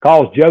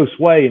 Calls Joe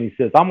Sway, and he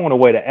says, I'm on the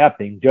way to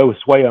Epping. Joe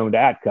Sway owned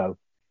Atco.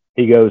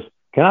 He goes,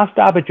 can I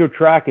stop at your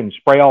track and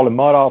spray all the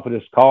mud off of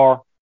this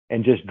car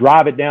and just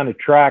drive it down the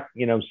track?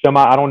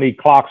 I don't need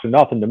clocks or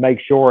nothing to make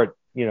sure it,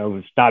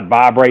 it's not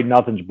vibrating,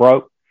 nothing's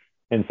broke.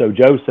 And so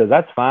Joe says,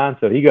 that's fine.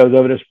 So he goes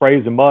over there,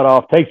 sprays the mud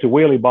off, takes the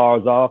wheelie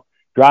bars off,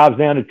 drives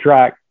down the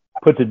track,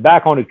 puts it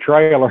back on the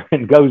trailer,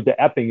 and goes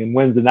to Epping and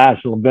wins the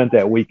national event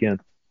that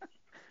weekend.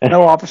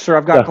 No, officer,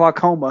 I've got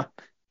glaucoma.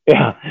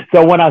 Yeah.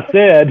 So when I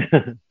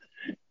said,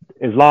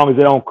 as long as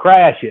they don't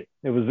crash it,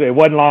 it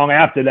wasn't long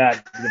after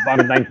that the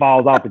fucking thing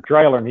falls off the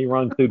trailer and he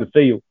runs through the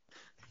field.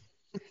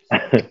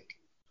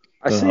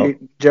 I see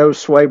Joe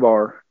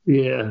Swaybar.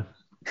 Yeah.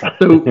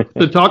 So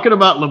talking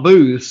about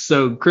LeBouf,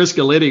 so Chris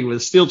Galletti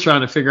was still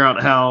trying to figure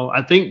out how,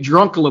 I think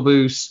drunk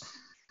LeBouf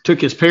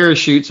took his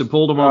parachutes and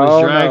pulled them on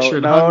his dragster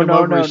and hung them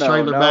over his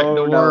trailer back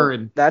door.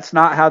 And that's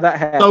not how that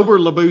happened. Sober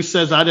LeBouf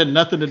says I had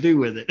nothing to do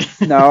with it.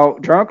 No,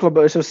 drunk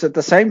LeBouf was at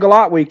the same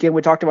Galat weekend.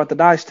 We talked about the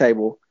dice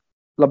table.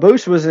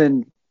 LeBouf was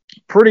in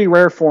pretty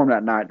rare form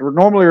that night.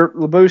 Normally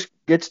LeBouf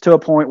gets to a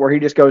point where he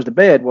just goes to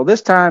bed. Well,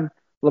 this time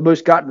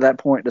LeBouf got to that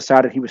point and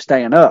decided he was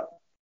staying up.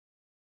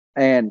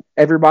 And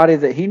everybody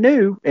that he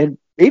knew, and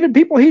even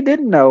people he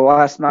didn't know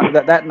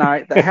that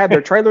night that had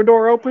their trailer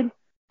door open,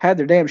 had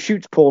their damn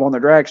chutes pulled on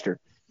their dragster.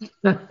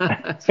 So,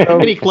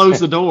 and he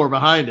closed the door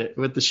behind it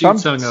with the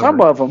chutes hung over. Some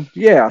of them,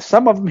 yeah.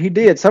 Some of them he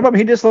did. Some of them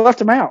he just left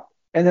them out.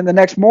 And then the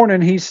next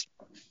morning he's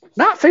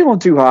not feeling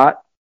too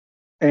hot.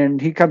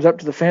 And he comes up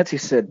to the fence. He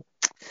said,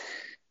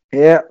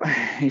 Yeah,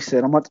 he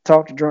said, I'm going to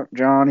talk to Drunk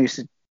John. He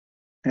said,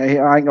 hey,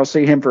 I ain't going to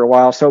see him for a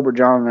while. Sober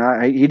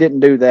John, he didn't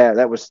do that.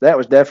 That was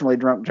definitely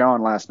Drunk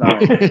John last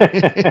night.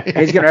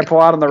 He's going to pull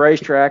out on the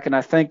racetrack, and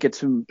I think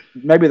it's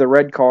maybe the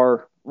red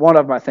car. One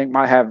of them, I think,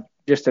 might have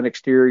just an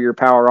exterior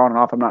power on and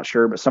off. I'm not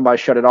sure, but somebody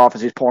shut it off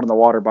as he's pulling in the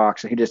water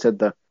box, and he just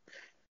said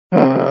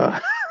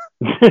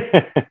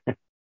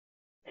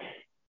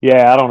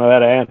Yeah, I don't know how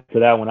to answer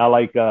that one. I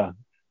like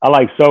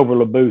sober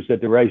Laboose at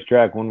the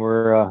racetrack when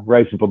we're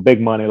racing for big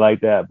money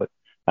like that, but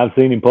I've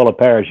seen him pull a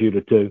parachute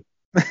or two.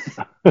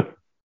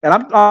 And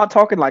I'm not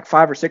talking like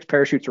 5 or 6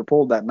 parachutes were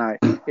pulled that night.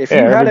 If you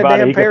had a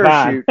damn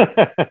parachute,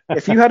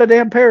 if you had a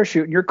damn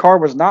parachute and your car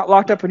was not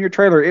locked up in your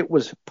trailer, it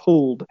was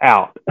pulled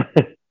out.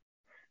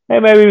 Hey,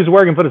 maybe he was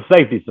working for the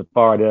safety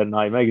safari that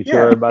night, making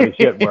sure everybody's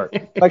shit worked.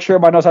 Make sure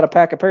everybody knows how to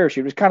pack a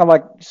parachute. It was kind of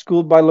like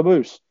schooled by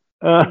Laboose.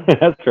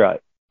 That's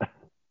right.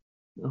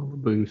 Oh,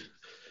 Laboose.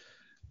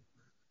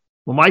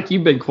 Well, Mike,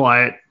 you've been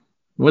quiet.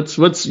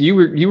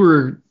 You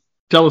were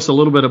tell us a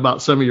little bit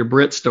about some of your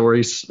Brit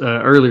stories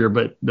earlier,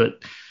 but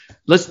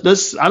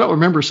let's I don't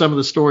remember some of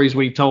the stories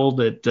we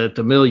told at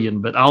the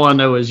Million, but all I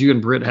know is you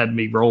and Britt had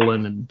me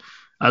rolling, and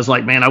I was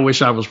like, man, I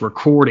wish I was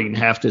recording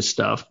half this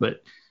stuff.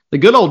 But the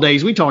good old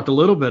days, we talked a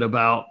little bit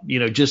about,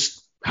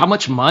 just how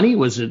much money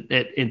was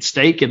at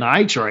stake in the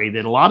iTrade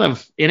that a lot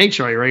of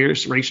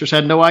NHRA racers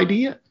had no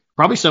idea.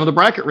 Probably some of the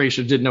bracket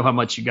racers didn't know how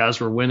much you guys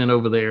were winning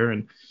over there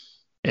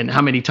and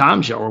how many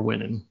times y'all were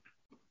winning.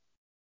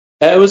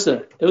 It was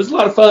a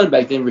lot of fun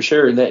back then for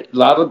sure. And that a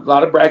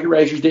lot of bracket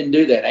racers didn't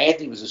do that.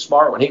 Anthony was a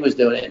smart when he was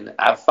doing it, and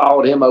I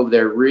followed him over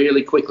there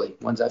really quickly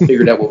once I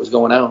figured out what was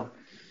going on.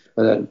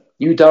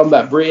 You were talking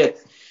about Britt.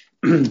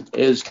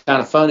 It was kind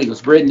of funny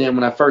because Britt and them,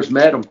 when I first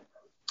met him,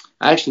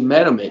 I actually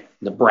met him at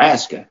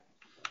Nebraska.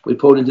 We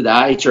pulled into the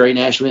IHRA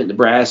National event in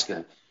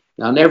Nebraska.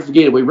 And I'll never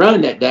forget it. We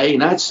run that day,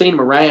 and I'd seen him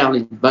around,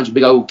 a bunch of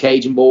big old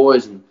Cajun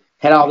boys, and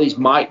had all these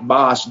Mike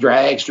Boss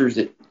dragsters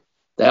that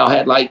they all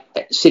had like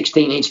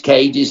 16-inch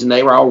cages, and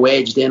they were all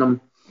wedged in them.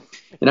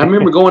 And I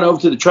remember going over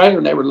to the trailer,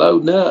 and they were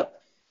loading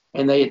up,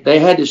 and they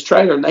had this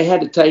trailer, and they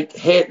had to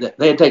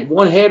take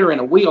one header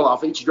and a wheel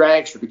off each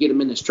dragster to get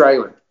them in this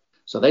trailer.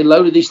 So they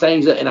loaded these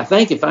things up, and I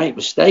think, if I ain't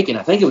mistaken,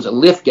 I think it was a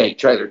lift gate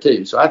trailer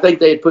too. So I think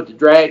they had put the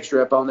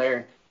dragster up on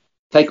there,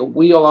 take a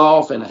wheel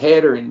off and a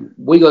header, and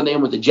wheeling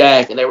in with the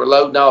jack, and they were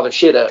loading all their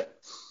shit up.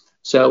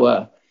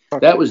 So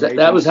that was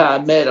how I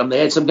met them. They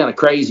had some kind of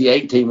crazy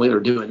 18-wheeler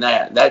doing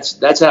that.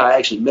 That's how I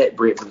actually met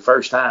Britt for the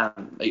first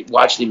time. They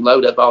watched him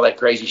load up all that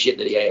crazy shit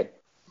that he had.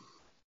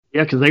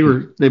 Yeah, because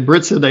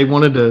Britt said they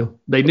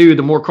knew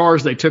the more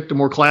cars they took, the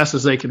more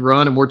classes they could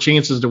run and more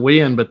chances to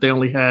win, but they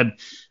only had,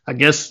 I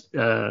guess,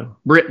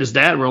 Britt and his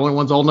dad were the only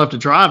ones old enough to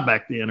drive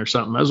back then or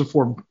something. That was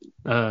before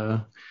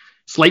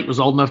Slate was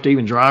old enough to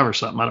even drive or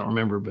something. I don't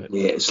remember, but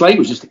yeah, Slate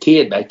was just a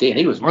kid back then.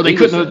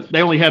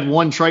 They only had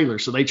one trailer,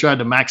 so they tried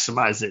to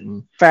maximize it.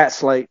 And Fat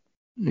Slate.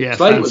 Yeah,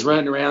 Slate was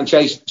running around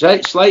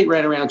Slate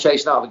ran around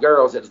chasing all the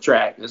girls at the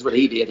track. That's what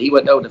he did. He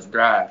wasn't old enough to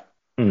drive.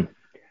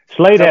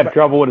 Slate have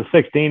trouble with a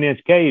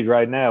 16-inch cage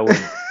right now.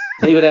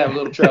 He would have a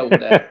little trouble with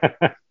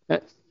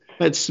that.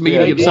 That's me.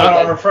 One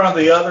on in front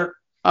of the other.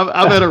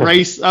 I've had a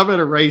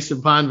race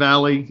in Pine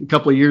Valley a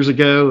couple of years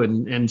ago,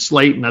 and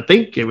Slayton, I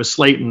think it was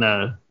Slayton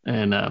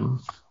and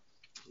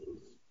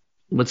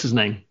what's his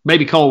name?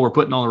 Baby Cole were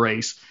putting on a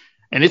race,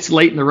 and it's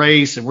late in the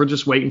race, and we're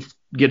just waiting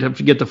to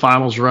get the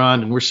finals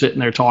run, and we're sitting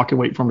there talking,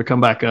 waiting for him to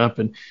come back up,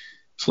 and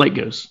Slate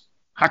goes,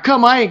 "How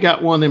come I ain't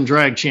got one of them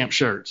DragChamp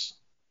shirts?"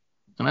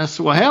 And I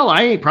said, "Well, hell,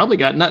 I ain't probably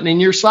got nothing in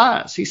your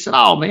size." He said,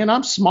 "Oh man,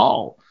 I'm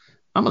small.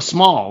 I'm a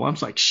small." I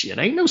was like, "Shit,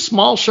 ain't no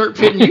small shirt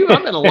fitting you.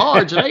 I'm in a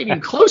large, and I ain't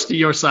even close to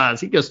your size."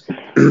 He goes,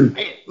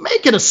 "Hey,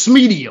 make it a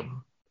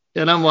medium."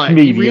 And I'm like,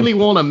 "You really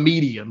want a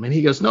medium?" And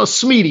he goes, "No,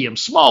 medium,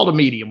 small to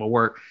medium will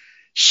work."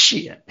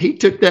 Shit, he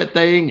took that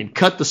thing and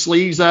cut the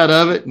sleeves out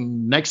of it,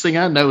 and next thing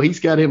I know, he's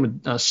got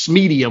him a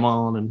medium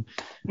on. And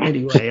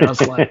anyway, I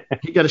was like,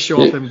 he got to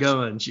show off them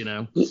guns,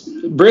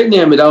 Britt and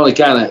them they'd only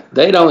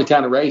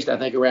kind of raced, I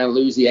think, around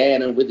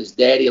Louisiana with his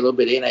daddy a little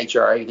bit in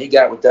NHRA, and he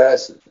got with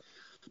us.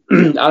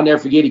 I'll never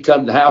forget, he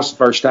come to the house the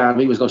first time.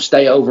 He was going to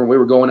stay over, and we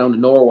were going on to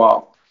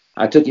Norwalk.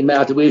 I took him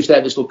out we used to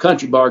have this little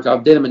country bar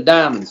called Denim and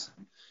Diamonds.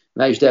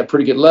 And I used to have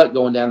pretty good luck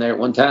going down there at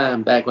one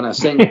time back when I was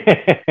single.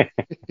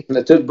 And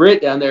I took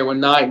Britt down there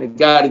one night, and the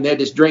guy had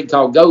this drink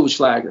called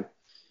Goldschlager.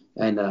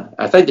 And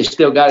I think they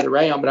still got it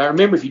around. But I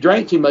remember if you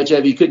drank too much of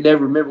it, you could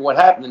never remember what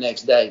happened the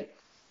next day.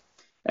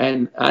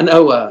 And I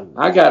know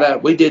I got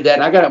up. We did that,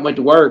 and I got up and went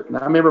to work. And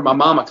I remember my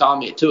mama called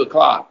me at 2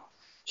 o'clock.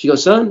 She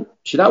goes, "Son,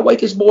 should I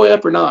wake this boy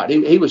up or not?"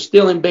 He was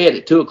still in bed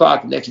at 2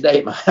 o'clock the next day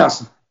at my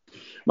house.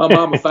 My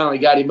mama finally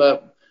got him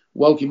up,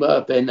 woke him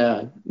up,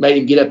 and made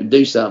him get up and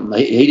do something.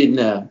 He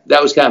didn't.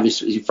 That was kind of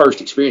his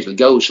first experience with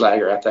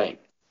Goldschlager, I think.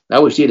 I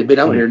wish he'd have been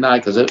on here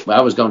tonight because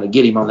I was going to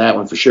get him on that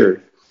one for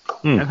sure.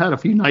 I've had a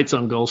few nights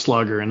on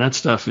Goldschlager, and that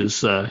stuff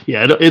is,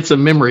 it's a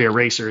memory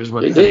eraser, is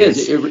what it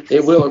is.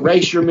 It will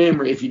erase your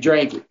memory if you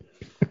drink it.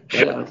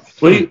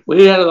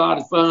 We had a lot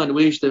of fun.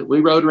 We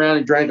rode around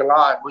and drank a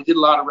lot. We did a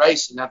lot of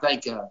racing. I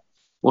think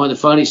one of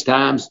the funniest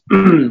times.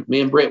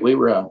 Me and Britt, we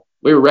were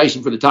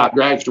racing for the top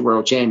dragster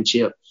world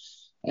championship,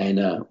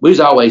 and we was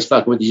always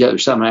fucking with each other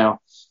somehow.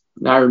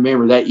 And I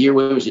remember that year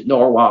we was at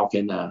Norwalk,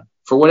 and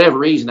for whatever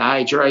reason,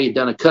 IHRA had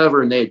done a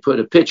cover, and they had put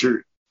a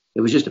picture. It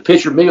was just a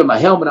picture of me with my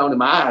helmet on and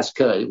my eyes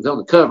cut. It was on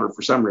the cover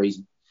for some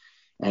reason.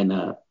 And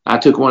I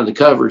took one of the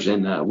covers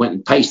and went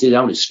and pasted it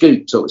on his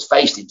scoop so it was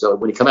faced him. So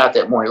when he come out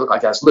that morning, it looked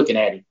like I was looking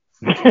at him.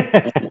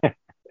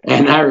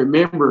 And I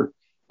remember,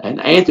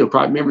 and Anthony will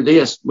probably remember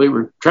this, we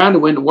were trying to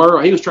win the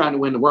world. He was trying to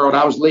win the world.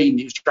 I was leading.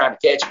 He was trying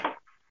to catch me.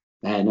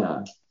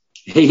 And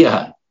he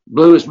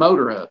blew his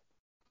motor up.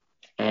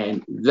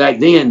 And back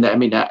then, I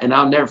mean, and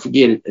I'll never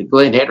forget it.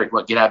 Glenn Hedrick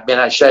would get out, been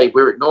out of shape.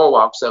 We were at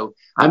Norwalk. So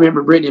I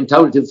remember Brittany and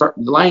towed it to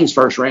the lanes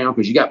first round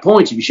because you got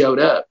points if you showed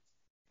up.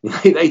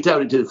 They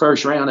towed it to the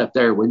first round up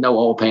there with no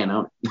oil pan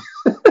on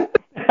it.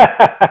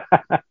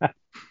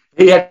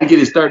 He had to get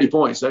his 30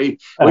 points. So we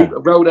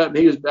rode up, and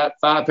he was about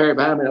 5 pair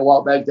behind me, and I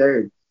walked back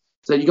there and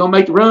said, "You going to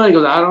make the run?" He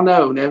goes, "I don't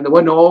know." And there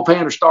wasn't no oil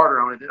pan or starter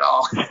on it at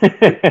all.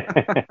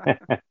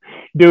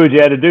 Do what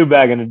you had to do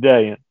back in the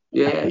day.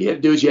 Yeah, you had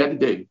to do what you had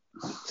to do.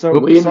 So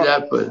me and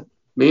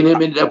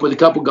him ended up with a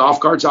couple golf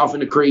carts off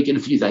in the creek and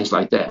a few things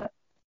like that.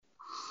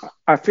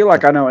 I feel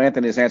like I know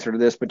Anthony's answer to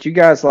this, but you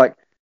guys, like,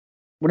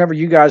 whenever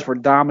you guys were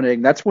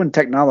dominating, that's when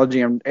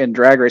technology and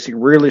drag racing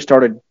really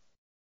started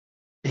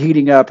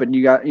heating up, and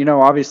you got,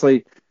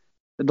 obviously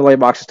the delay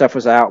box and stuff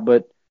was out,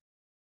 but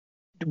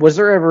was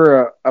there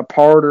ever a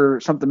part or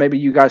something maybe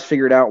you guys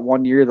figured out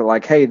one year that,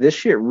 like, hey, this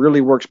shit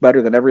really works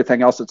better than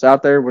everything else that's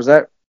out there? Was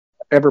that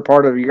ever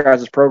part of you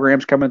guys'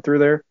 programs coming through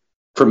there?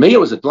 For me, it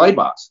was a delay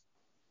box.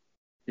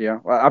 Yeah,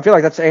 well, I feel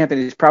like that's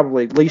Anthony's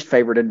probably least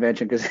favorite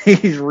invention because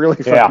he's really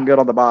fucking good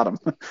on the bottom.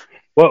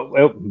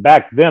 Well,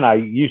 back then I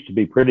used to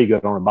be pretty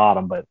good on the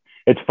bottom, but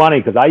it's funny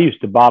because I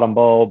used to bottom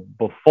bowl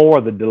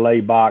before the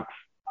delay box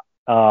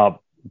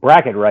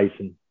bracket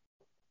racing.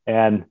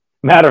 And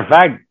matter of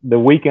fact, the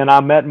weekend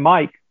I met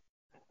Mike,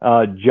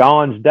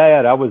 John's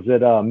dad, I was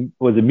at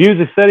was it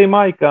Music City,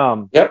 Mike?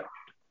 Yep.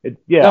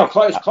 No,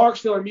 it's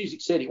Clarksville or Music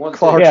City.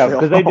 Yeah,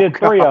 because they did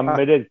 3 of them.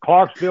 They did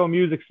Clarksville,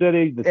 Music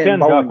City, the 10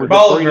 tuck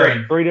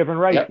was 3 different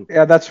races. Yep.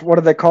 Yeah, that's, what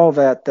do they call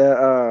that?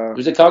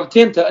 Was it called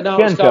 10 tuck? No,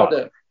 it's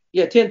called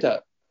 10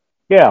 tuck.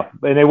 Yeah,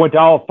 and they went to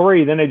all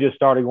 3. Then they just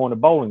started going to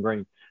Bowling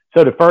Green.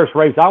 So the first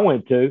race I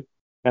went to,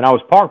 and I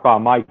was parked by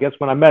Mike. Guess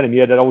when I met him, he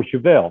had that old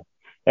Chevelle.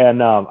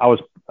 And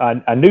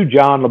I knew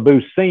John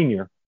LeBoux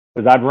Sr.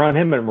 because I'd run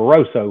him at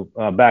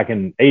Moroso back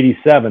in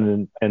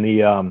 '87, and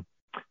the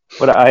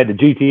I had the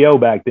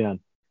GTO back then.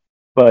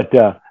 But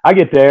I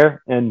get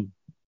there, and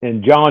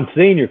John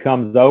Sr.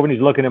 comes over, and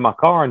he's looking at my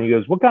car, and he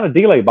goes, "What kind of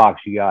delay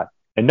box you got?"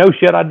 And no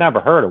shit, I'd never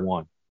heard of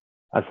one.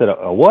 I said,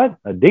 "A what?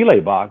 A delay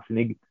box?" And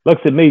he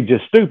looks at me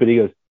just stupid. He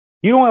goes,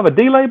 "You don't have a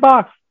delay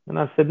box?" And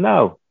I said,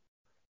 "No.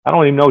 I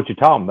don't even know what you're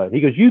talking about."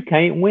 He goes, "You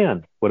can't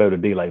win without a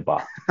delay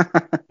box."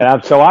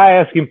 So I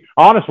asked him,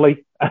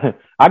 honestly,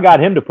 I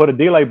got him to put a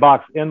delay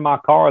box in my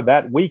car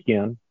that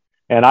weekend.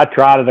 And I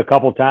tried it a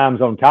couple of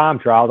times on time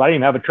trials. I didn't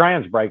even have a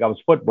trans brake. I was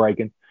foot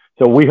braking.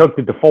 So we hooked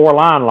it to 4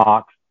 line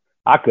locks.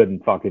 I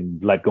couldn't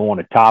fucking let go on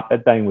the top.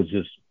 That thing was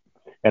just,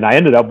 and I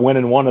ended up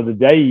winning one of the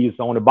days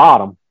on the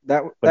bottom.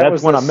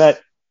 That's when I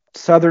met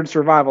Southern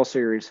Survival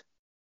Series.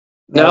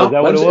 No,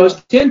 it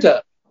was 10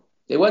 tuck.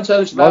 It wasn't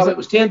Southern Survival. It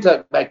was 10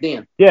 tuck back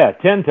then. Yeah,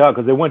 10 tuck,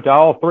 because they went to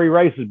all 3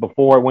 races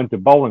before it went to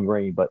Bowling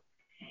Green. But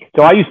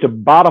so I used to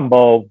bottom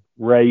bowl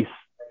race,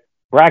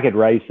 bracket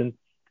racing,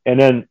 and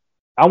then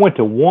I went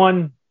to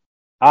one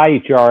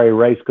IHRA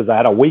race because I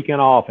had a weekend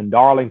off in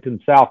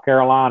Darlington, South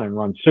Carolina, and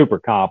run Super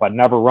Comp. I'd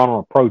never run on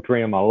a pro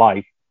tree in my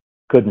life.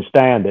 Couldn't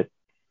stand it.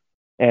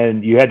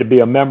 And you had to be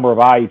a member of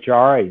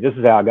IHRA. This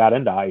is how I got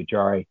into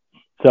IHRA.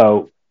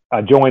 So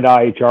I joined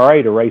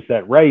IHRA to race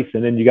that race,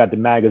 and then you got the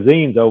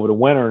magazines over the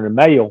winter and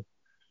the mail.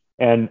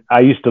 And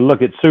I used to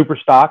look at super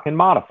stock and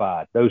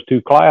modified, those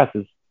 2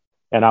 classes,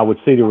 and I would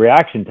see the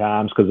reaction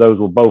times because those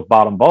were both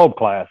bottom bulb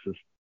classes.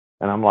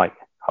 And I'm like,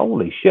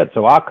 holy shit.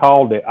 So I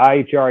called the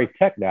IHRA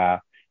tech guy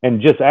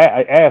and just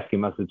asked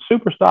him, I said,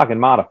 super stock and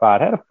modified,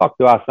 how the fuck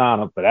do I sign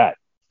up for that?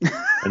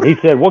 And he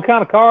said, what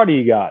kind of car do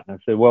you got? And I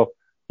said, well,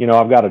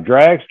 I've got a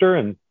dragster.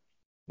 And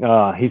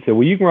he said,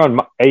 well, you can run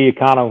a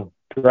kind of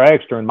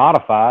dragster and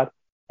modified.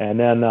 And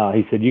then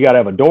he said, you got to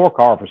have a door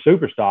car for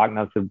super stock. And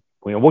I said,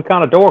 well, what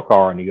kind of door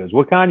car? And he goes,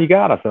 what kind you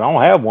got? I said, I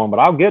don't have one, but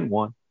I'll get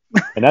one.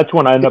 And that's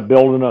when I ended up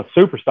building a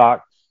super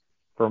stock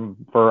for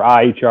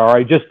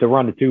IHRA just to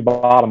run the 2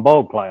 bottom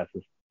bulb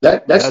classes.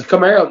 That's the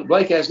Camaro that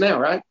Blake has now,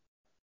 right?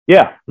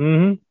 Yeah.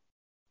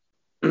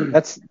 Mm-hmm.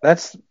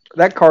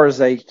 That car is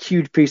a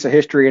huge piece of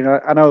history, and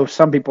I know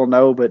some people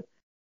know, but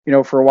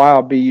for a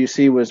while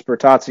BUC was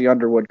Bertozzi,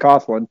 Underwood,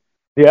 Coughlin.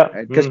 Yeah,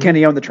 because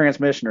Kenny owned the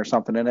transmission or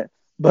something in it.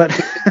 But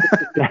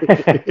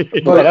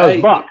that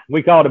was Buck.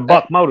 We called it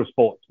Buck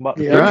Motorsports.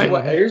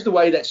 Here's the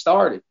way that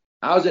started.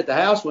 I was at the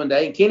house one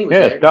day, and Kenny was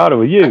there. Yeah, it started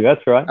with you.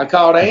 That's right. I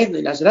called Anthony,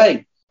 and I said,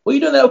 hey, what are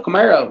you doing that old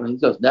Camaro? And he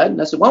goes, nothing.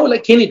 I said, why don't we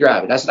let Kenny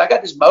drive it? I said, I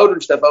got this motor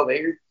and stuff over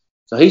here.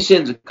 So he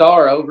sends a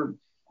car over,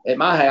 at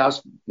my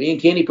house. Me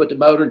and Kenny put the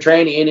motor and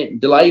tranny in it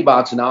and delay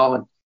box and all,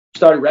 and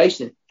started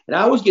racing. And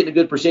I was getting a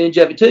good percentage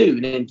of it too.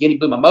 And then Kenny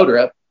blew my motor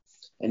up.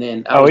 And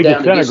then I was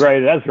down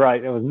disintegrated. That's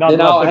right. It was nothing.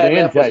 Then all I had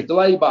had left was a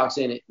delay box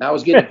in it. And I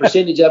was getting a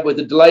percentage of it with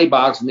the delay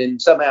box. And then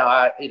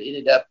somehow it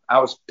ended up, I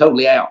was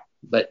totally out.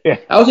 But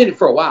I was in it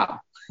for a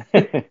while.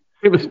 It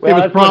was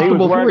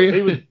profitable for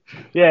you.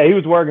 He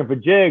was working for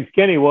Jigs.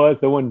 Kenny was.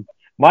 So when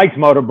Mike's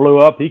motor blew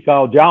up, he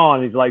called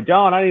John. He's like,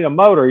 John, I need a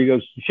motor. He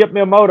goes, ship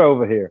me a motor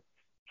over here.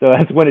 So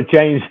that's when it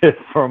changed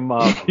from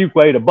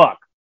Fuqua to Buck.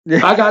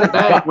 I got it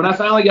back. When I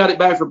finally got it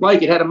back for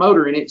Blake, it had a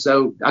motor in it.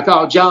 So I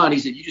called John. He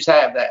said, you just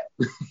have that.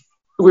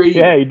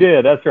 Yeah, he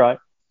did. That's right.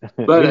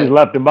 But, he just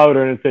left the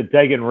motor and said,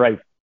 take it and race.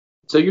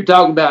 So you're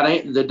talking about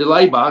the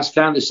delay box,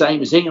 kind of the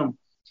same as him.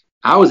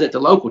 I was at the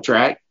local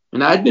track,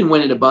 and I'd been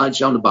winning a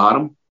bunch on the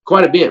bottom,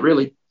 quite a bit,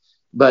 really.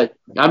 But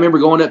I remember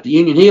going up to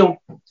Union Hill,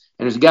 and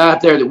there's a guy up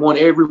there that won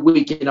every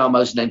weekend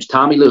almost. His name's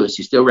Tommy Lewis.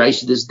 He still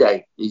races this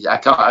day.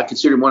 I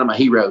consider him one of my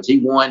heroes. He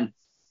won.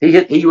 He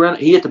hit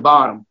the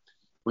bottom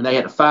when they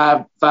had a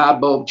five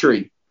bulb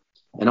tree.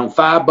 And on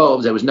 5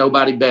 bulbs, there was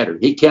nobody better.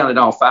 He counted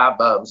all 5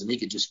 bulbs, and he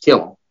could just kill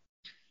them.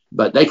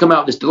 But they come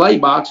out with this delay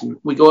box, and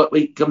we go up.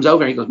 He comes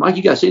over, and he goes, Mike,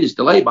 you got to see this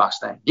delay box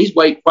thing. He's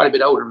quite a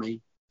bit older than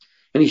me.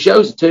 And he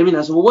shows it to me, and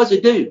I said, well, what's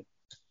it do?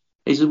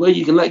 He said, well,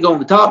 you can let go on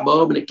the top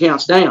bulb, and it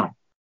counts down.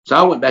 So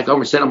I went back over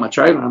and sat on my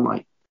trailer, and I'm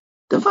like,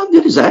 the fuck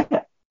good is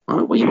that?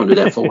 What do you want to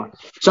do that for?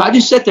 So I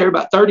just sat there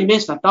about 30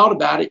 minutes, and I thought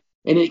about it,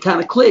 and it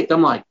kind of clicked.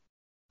 I'm like,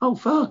 oh,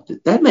 fuck,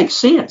 that makes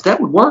sense. That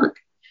would work.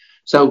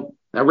 So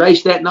I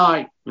raced that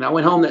night, and I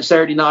went home that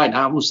Saturday night, and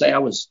I will say I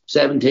was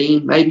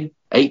 17, maybe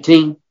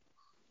 18.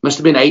 Must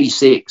have been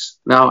 86.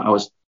 No,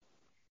 must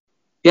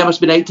have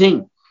been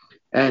 18.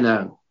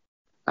 And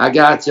I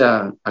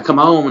come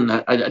home,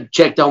 and I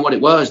checked on what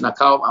it was, and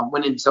I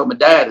went in and told my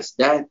dad,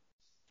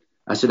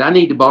 I said, I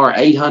need to borrow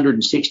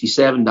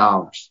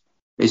 $867.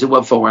 He said,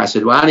 what for? I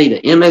said, well, I need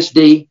an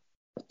MSD,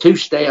 a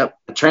 2-step,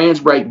 a trans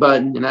brake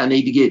button, and I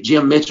need to get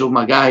Jim Mitchell,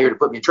 my guy here, to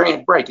put me a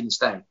trans brake in this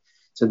thing.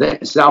 So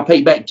I'll pay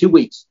you back in 2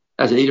 weeks.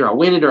 I said, either I'll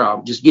win it or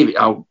I'll just give it.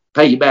 I'll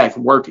pay you back for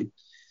working.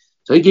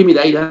 So he gave me the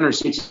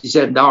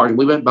 $867, and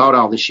we went and bought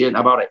all this shit. And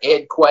I bought an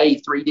Ed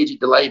Quay 3-digit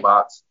delay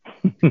box.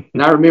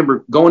 And I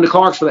remember going to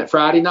Clarksville that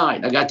Friday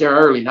night. I got there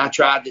early, and I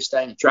tried this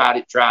thing and tried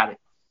it.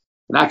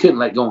 And I couldn't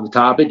let go on the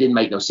top. It didn't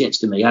make no sense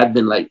to me. I've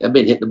been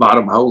hitting the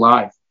bottom my whole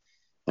life.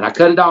 And I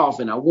cut it off,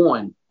 and I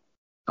won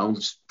on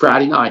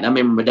Friday night. And I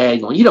remember my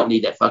dad going, you don't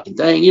need that fucking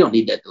thing. You don't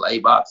need that delay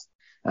box.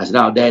 I said,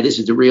 oh, Dad, this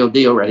is the real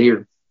deal right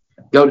here.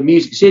 Go to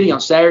Music City on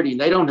Saturday,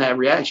 and they don't have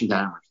reaction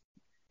timers.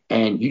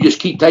 And you just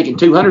keep taking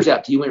 200s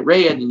out till you went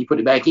red, and you put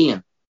it back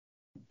in.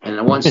 And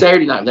I won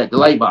Saturday night with that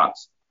delay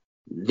box.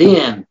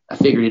 Then I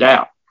figured it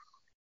out.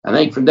 I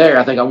think from there,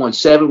 I won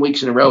 7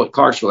 weeks in a row at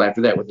Clarksville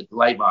after that with the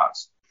delay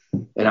box.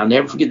 And I'll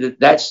never forget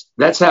that.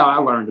 That's how I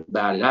learned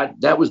about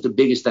it. That was the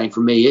biggest thing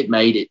for me. It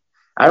made it.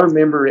 I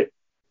remember it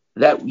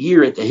that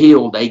year at the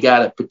Hill, they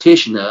got a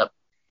petition up,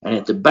 and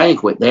at the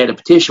banquet, they had a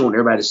petition on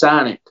everybody to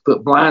sign it to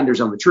put blinders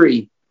on the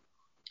tree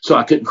so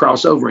I couldn't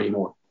cross over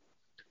anymore.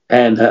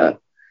 And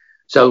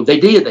so they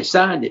did. They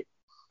signed it,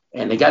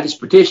 and they got this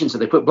petition, so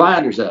they put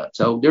blinders up.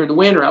 So during the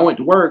winter, I went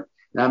to work,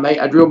 and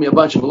I drilled me a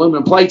bunch of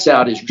aluminum plates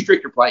out as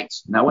restrictor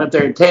plates. And I went up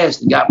there and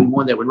tested and got me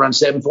one that would run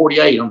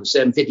 748 on the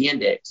 750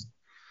 index.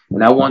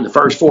 And I won the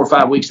first 4 or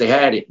 5 weeks they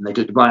had it, and they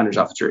took the blinders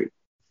off the tree.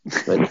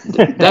 But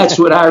that's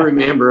what I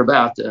remember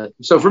about.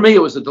 So for me,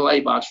 it was a delay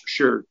box for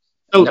sure.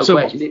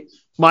 So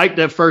Mike,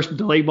 that first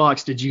delay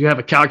box, did you have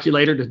a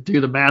calculator to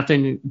do the math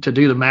to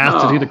do the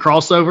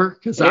crossover?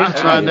 Because I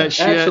tried that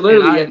shit.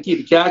 Absolutely, you had to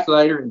keep a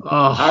calculator. And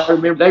I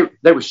remember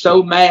they were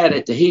so mad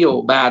at the Hill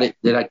about it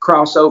that I'd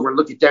cross over and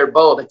look at their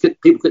bulb.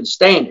 People couldn't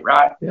stand it,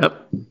 right?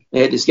 Yep.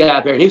 They had this guy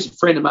up there, and he was a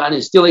friend of mine,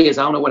 and still is.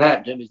 I don't know what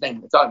happened to him. His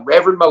name was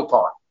Reverend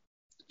Mopar.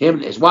 Him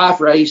and his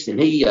wife raced, and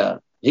he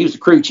was the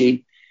crew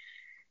chief.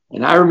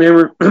 And I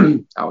remember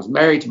I was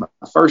married to my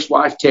first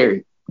wife,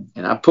 Terry,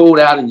 and I pulled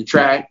out in the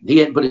track. He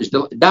hadn't put his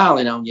dial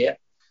in on yet.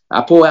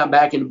 I pull out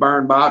back in the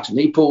burn box, and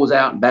he pulls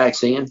out and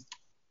backs in.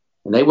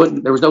 And there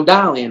was no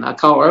dial in. I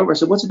call her over. I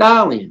said, what's a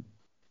dial in?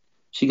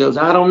 She goes,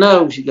 I don't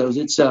know. She goes,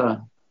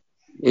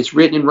 it's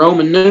written in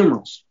Roman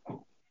numerals.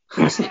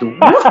 I said,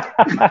 what?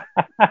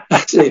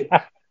 I said,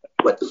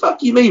 what the fuck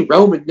do you mean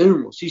Roman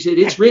numerals? She said,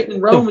 it's written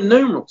in Roman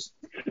numerals.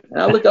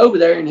 And I looked over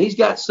there, and he's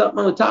got something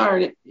on the tire,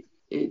 and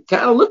it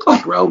kind of looked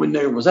like Roman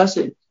numerals. I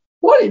said,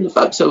 what in the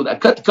fuck? So I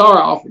cut the car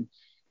off,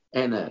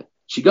 and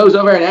she goes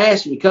over and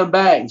asks me to come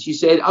back. And she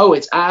said, oh,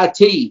 it's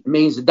IT. It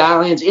means the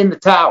dial-in's in the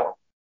tower.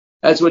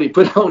 That's what he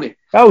put on it.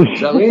 Oh,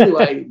 so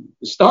anyway,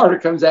 the starter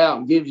comes out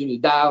and gives you the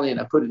dial-in.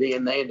 I put it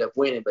in. They end up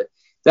winning. But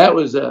that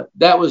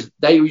was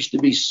they used to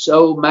be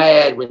so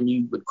mad when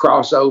you would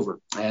cross over.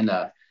 And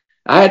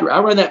I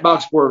run that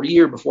box for a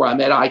year before I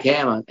met Ike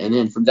Hammer. And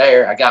then from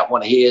there, I got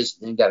one of his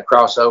and then got a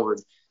crossover.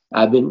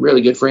 I've been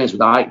really good friends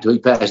with Ike until he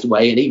passed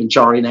away. And even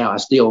Charlie now,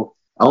 the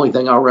only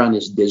thing I run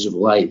is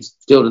digital aids,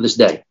 still to this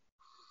day.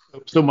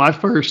 So my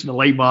first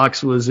delay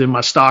box was in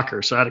my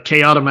stocker. So I had a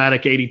K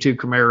automatic 82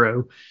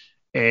 Camaro,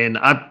 And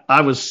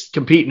I was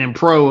competing in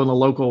pro on the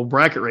local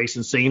bracket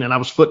racing scene, and I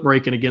was foot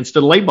braking against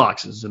the lay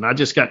boxes, and I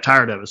just got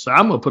tired of it. So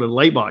I'm going to put a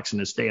lay box in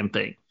this damn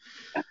thing.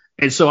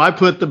 And so I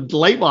put the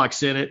lay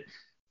box in it,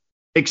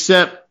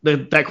 except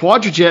that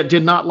Quadrajet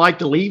did not like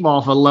to leave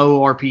off a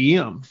low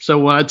RPM.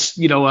 So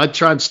I'd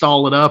try and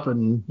stall it up,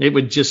 and it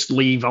would just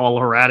leave all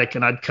erratic,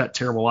 and I'd cut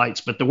terrible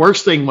lights. But the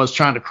worst thing was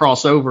trying to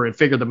cross over and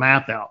figure the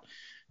math out.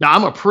 Now,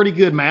 I'm a pretty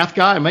good math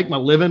guy. I make my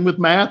living with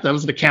math. I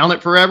was an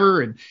accountant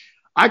forever, and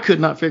I could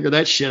not figure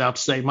that shit out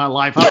to save my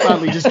life. I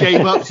finally just gave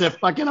up and said,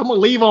 fuck it, I'm going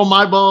to leave on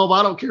my bulb.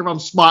 I don't care if I'm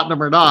spotting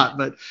them or not.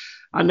 But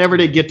I never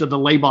did get to the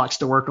lay box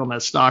to work on that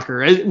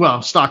stocker. Well,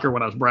 stocker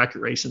when I was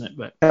bracket racing it.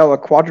 But hell, a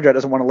Quadrajet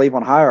doesn't want to leave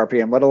on high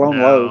RPM, let alone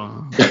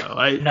low.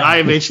 I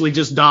eventually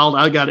just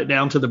I got it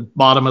down to the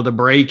bottom of the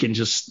brake and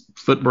just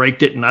foot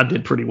braked it, and I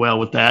did pretty well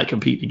with that,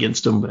 competing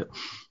against them. But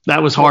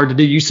that was hard to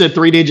do. You said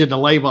 3-digit in the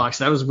lay box.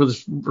 That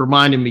was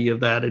reminding me of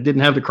that. It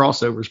didn't have the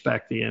crossovers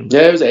back then.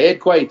 Yeah, it was a head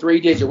quake,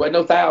 3-digit. Wasn't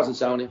no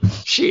thousands on it.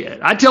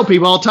 Shit. I tell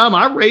people all the time,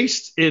 I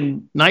raced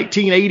in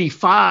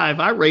 1985.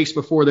 I raced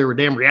before there were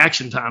damn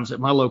reaction times at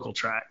my local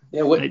track.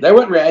 Yeah, there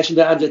wasn't reaction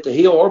times at the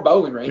Hill or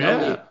Bowling Green. Yeah.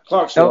 Only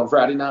Clarksville on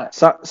Friday night.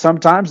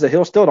 Sometimes the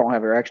Hill still don't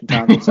have reaction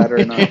times on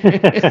Saturday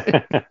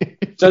night.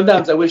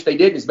 Sometimes I wish they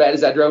did as bad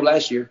as I drove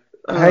last year.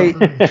 Hey,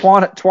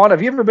 Twan,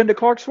 have you ever been to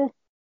Clarksville?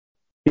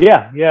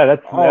 Yeah,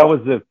 that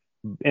was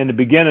in the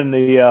beginning,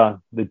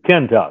 the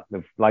 10 tuck.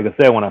 Like I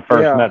said, when I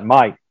first met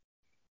Mike,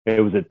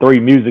 it was at 3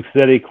 Music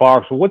City,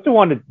 Clarksville. What's the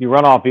one that you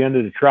run off the end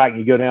of the track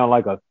and you go down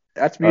like a?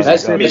 That's Music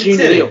City. Machine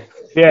Hill.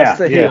 Yeah, that's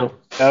the Hill.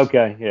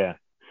 Okay, yeah.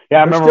 Yeah,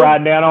 I remember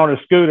riding down on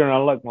a scooter and I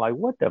looked like,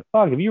 what the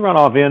fuck? If you run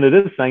off the end of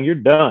this thing, you're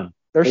done.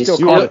 There's still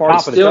car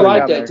parts still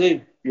like that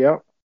too.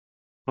 Yep.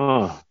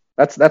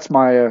 That's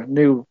my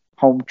new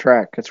home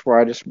track. That's where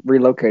I just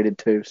relocated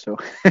to. So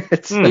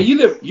it's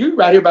you're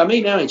right here by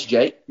me now, ain't you,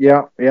 Jake?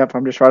 Yep.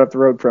 I'm just right up the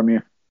road from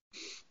you.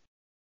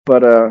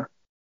 But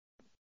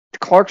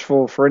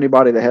Clarksville, for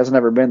anybody that hasn't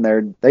ever been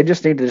there, they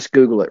just need to just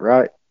Google it,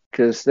 right?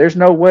 Because there's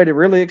no way to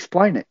really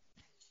explain it.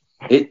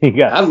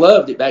 I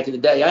loved it back in the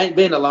day. I ain't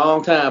been a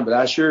long time, but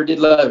I sure did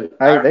love it.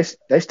 Hey,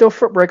 they still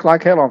foot brake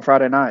like hell on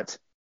Friday nights.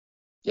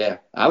 Yeah,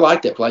 I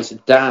like that place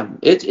at the time.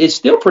 It's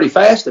still pretty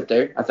fast up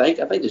there. I think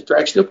this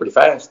track's still pretty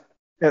fast.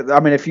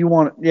 I mean, if you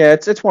want,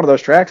 it's one of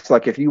those tracks.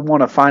 Like if you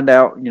want to find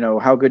out,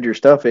 how good your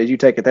stuff is, you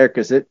take it there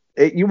because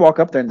you walk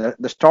up there and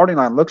the starting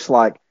line looks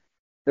like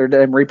they're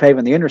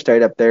repaving the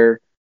interstate up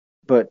there,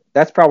 but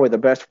that's probably the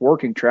best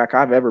working track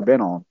I've ever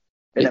been on,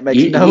 and it makes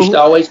used to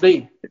always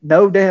be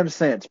no damn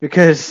sense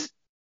because,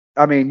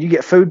 I mean, you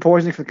get food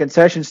poisoning from the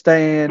concession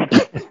stand,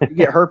 you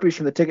get herpes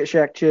from the ticket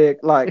shack chick,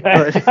 but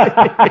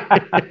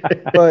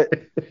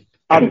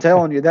I'm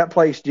telling you, that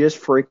place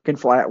just freaking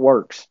flat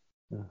works.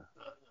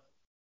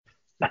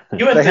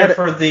 You went there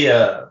for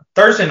the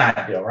Thursday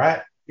night deal,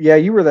 right? Yeah,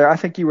 you were there. I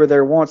think you were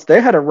there once.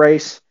 They had a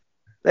race.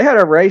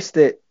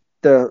 That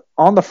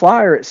on the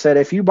flyer it said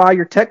if you buy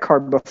your tech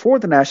card before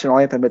the national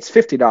anthem, it's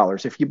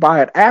 $50. If you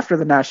buy it after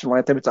the national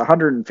anthem, it's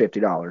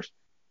 $150.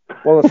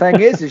 Well, the thing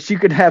is you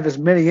could have as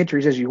many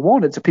entries as you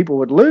wanted, so people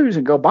would lose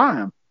and go buy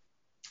them.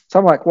 So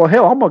I'm like, well,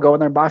 hell, I'm gonna go in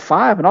there and buy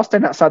 5, and I'll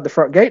stand outside the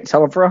front gate and sell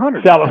them for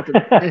 $100. Sell them. You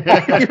know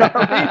what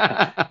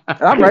I mean?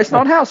 And I'm racing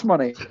on house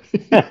money.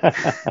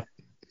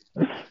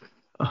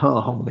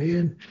 Oh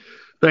man.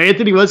 So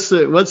Anthony, what's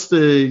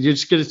the you're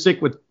just gonna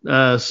stick with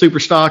super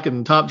stock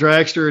and top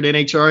dragster and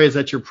NHRA? Is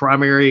that your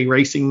primary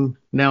racing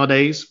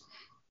nowadays?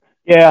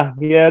 Yeah.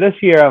 This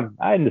year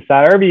I didn't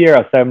decide. Every year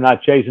I say I'm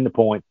not chasing the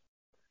points.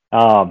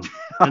 And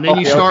then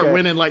you start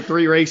winning like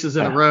 3 races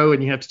in a row,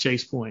 and you have to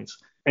chase points.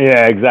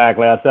 Yeah,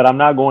 exactly. I said I'm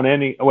not going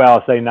to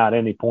I'll say not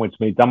any points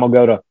meets. I'm gonna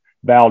go to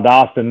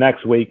Valdosta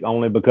next week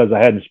only because I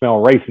hadn't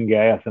smelled racing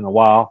gas in a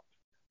while.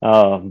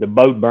 The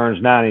boat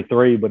burns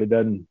 93, but it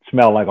doesn't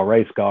smell like a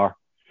race car.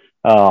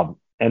 And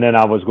then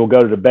I was going to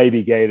go to the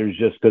Baby Gators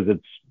just because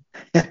it's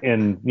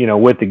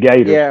with the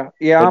Gators.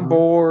 Yeah, I'm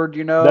bored.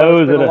 It's been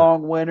a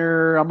long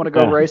winter. I'm going to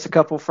go race a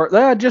couple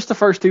just the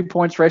first 2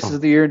 points races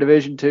of the year in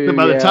Division 2. So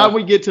by the time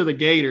we get to the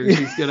Gators,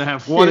 he's going to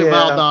have one at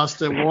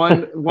Valdosta,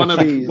 one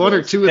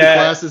or two of the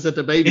classes at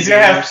the Baby Gators. He's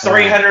going to have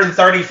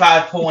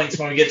 335 points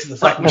when we get to the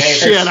fucking Gators.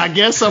 Shit, I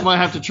guess I'm going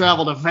to have to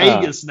travel to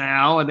Vegas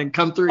now and then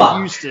come through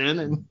Houston.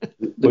 And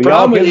the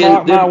problem is,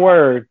 mark my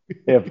word,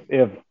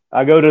 if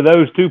I go to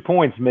those 2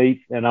 points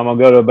meets, and I'm going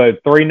to go to about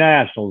 3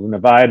 nationals. And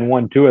if I hadn't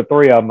won 2 or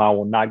 3 of them, I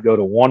will not go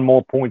to one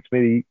more points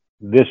meet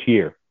this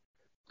year.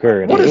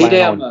 Period.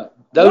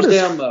 Those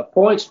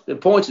points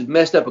have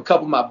messed up a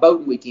couple of my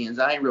boating weekends.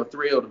 I ain't real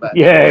thrilled about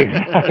it. Yeah,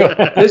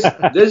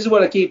 exactly. This is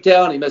what I keep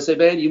telling him. I say,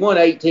 man, you won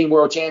 18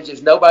 world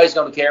championships. Nobody's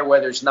going to care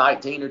whether it's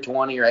 19 or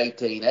 20 or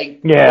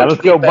 18.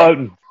 Let's go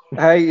boating.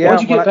 Hey,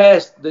 once you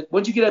get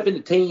once you get up in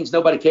the teens,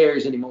 nobody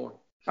cares anymore.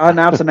 I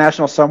announced a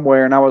national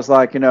somewhere, and I was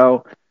like,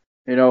 Anthony,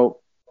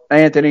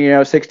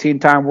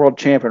 16-time world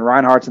champion.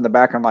 Reinhardt's in the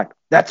back. I'm like,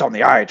 that's on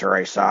the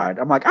IHRA side.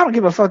 I'm like, I don't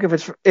give a fuck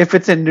if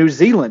it's in New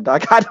Zealand.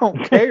 Like, I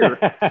don't care.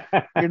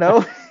 You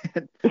know?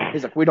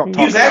 He's like, we don't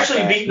talk about that.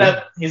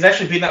 He's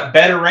actually beating up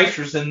better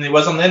racers than he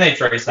was on the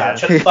NHRA side.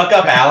 Shut the fuck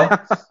up, Alan.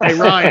 Hey,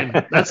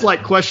 Ryan, that's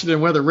like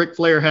questioning whether Ric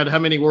Flair had how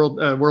many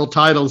world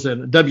titles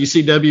in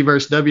WCW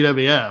versus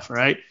WWF,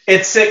 right?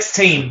 It's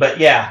 16, but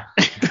yeah.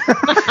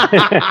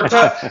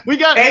 I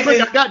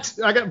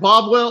got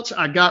Bob Welch.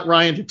 I got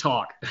Ryan to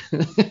talk.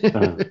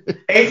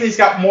 Anthony's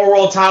got more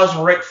world titles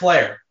than Ric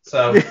Flair.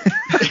 So,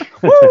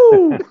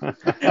 Woo!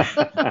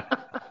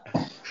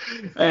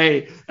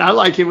 Hey, I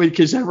like it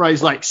because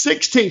everybody's like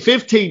 16,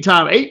 15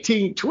 time,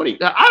 18, 20.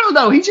 I don't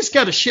know. He just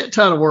got a shit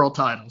ton of world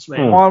titles,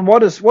 man. Juan, what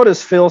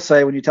does Phil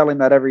say when you tell him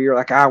that every year?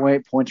 Like, I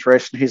went points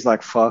racing. He's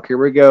like, fuck, here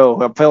we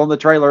go. I'm filling the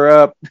trailer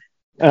up.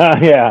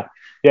 Yeah.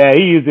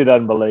 He usually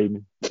doesn't believe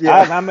me. Yeah.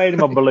 I made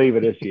him a believer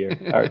this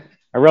year.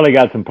 I really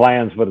got some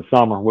plans for the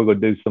summer. We're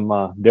going to do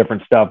some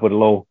different stuff with the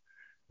little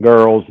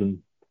girls. And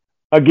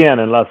again,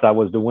 unless I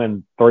was to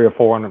win 3 or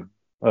 4 of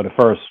the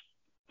first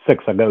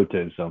 6 I go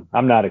to. So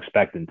I'm not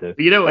expecting to.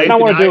 You know, I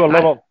want to do a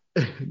little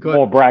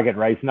more bracket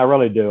racing. I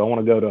really do. I want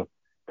to go to a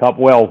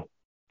couple. Well,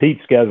 Pete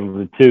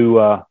scheduled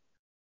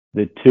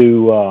the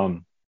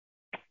two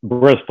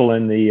Bristol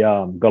and the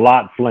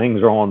Galat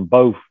Flings are on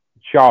both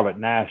Charlotte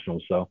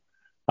Nationals. So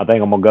I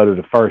think I'm going to go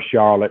to the first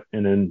Charlotte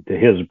and then to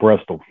his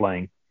Bristol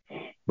Fling.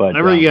 But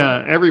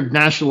every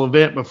national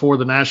event before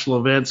the national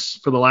events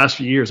for the last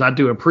few years, I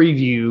do a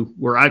preview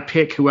where I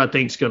pick who I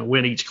think is going to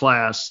win each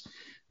class.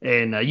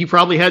 And you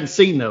probably hadn't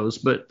seen those,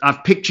 but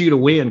I've picked you to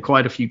win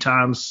quite a few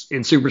times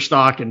in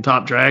Superstock and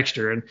Top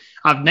Dragster, and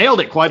I've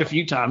nailed it quite a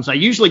few times. I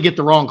usually get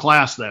the wrong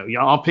class, though.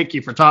 I'll pick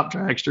you for Top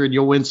Dragster, and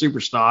you'll win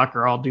Superstock,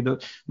 or I'll do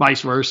the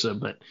vice versa.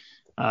 But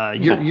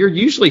you're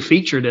usually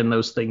featured in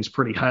those things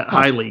pretty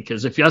highly,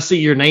 because if I see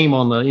your name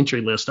on the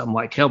entry list, I'm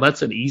like, hell,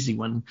 that's an easy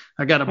one.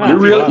 I got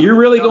You're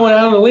really going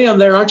out on a limb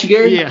there, aren't you,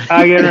 Gary? Yeah.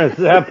 I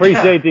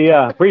appreciate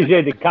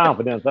the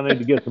confidence. I need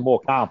to get some more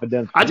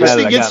confidence. I just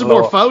need to get some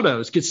more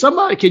photos.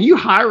 Can you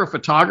hire a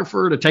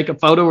photographer to take a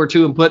photo or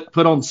two and put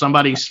on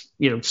somebody's,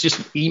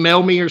 just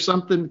email me or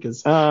something?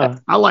 Because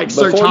I like to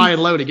search high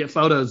and low to get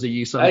photos of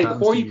you sometimes. Hey,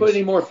 before you put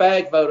any more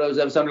fag photos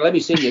of something, let me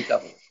send you a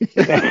couple.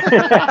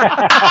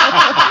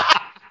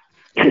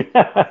 Hey,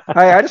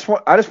 I just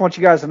want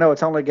you guys to know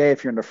it's only gay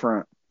if you're in the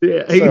front.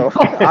 Yeah. So,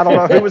 I don't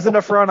know who was in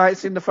the front. I ain't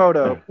seen the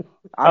photo. We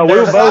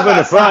were both in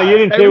the front. You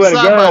didn't see where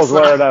the girls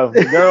were, though.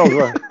 The girls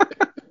were.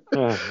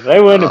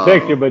 They were in the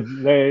picture, but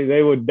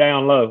they were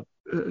down low.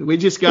 We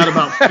just got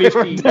about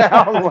 50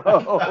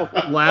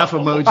 laugh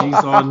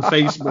emojis on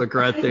Facebook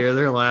right there.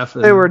 They're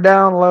laughing. They were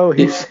down low,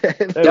 he said.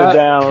 They were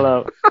down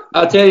low.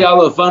 I'll tell you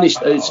all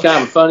it's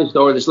kind of a funny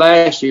story. This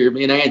last year,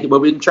 me and Anthony,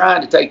 we've been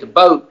trying to take the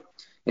boat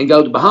and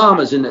go to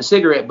Bahamas in a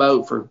cigarette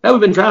boat we've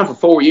been trying for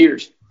 4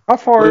 years. How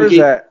far is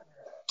that?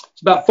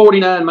 It's about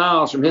 49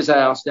 miles from his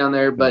house down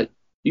there, but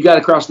you got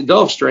to cross the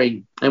Gulf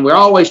Stream, and we're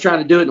always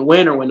trying to do it in the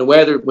winter when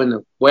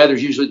the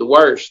weather's usually the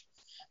worst.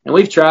 And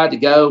we've tried to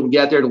go and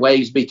get out there, the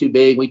waves be too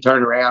big. We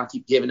turn around,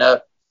 keep giving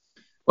up.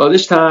 Well,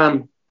 this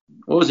time,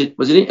 what was it?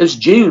 It was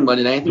June,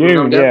 wasn't it, Anthony?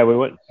 June, yeah, we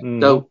went.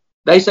 Mm-hmm. So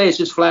they say it's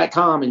just flat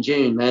calm in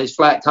June, man. It's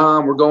flat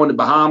calm. We're going to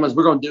Bahamas.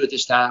 We're going to do it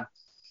this time.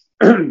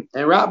 And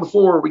right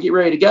before we get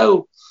ready to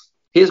go,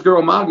 his girl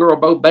and my girl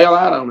both bail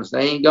out on us.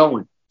 They ain't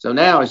going. So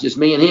now it's just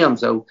me and him.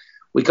 So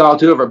we call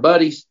 2 of our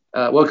buddies.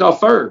 We call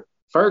Fur.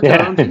 Fur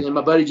comes, and then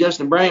my buddy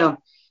Justin Brown.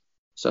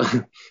 So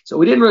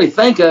we didn't really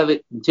think of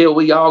it until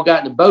we all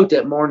got in the boat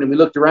that morning and we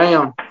looked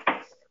around.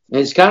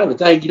 And it's kind of a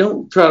thing. You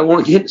don't try to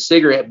want to get in a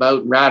cigarette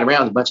boat and ride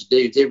around with a bunch of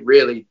dudes. It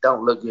really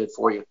don't look good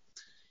for you.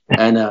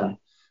 And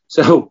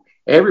so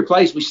every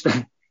place we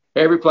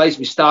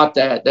stopped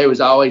at, there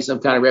was always some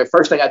kind of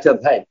first thing I tell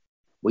them, hey,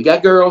 we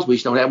got girls. We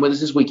just don't have them with us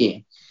this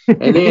weekend.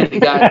 And then it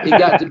got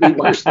to be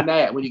worse than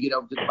that when you get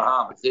over to the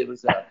Bahamas. It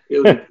was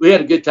we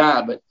had a good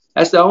time, but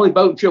that's the only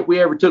boat trip we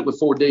ever took with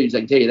 4 dudes. I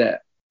can tell you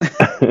that.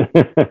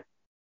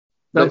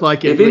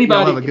 Like if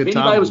anybody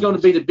was going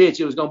to be the bitch,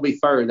 it was going to be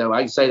Fur, though.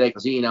 I can say that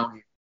because he ain't on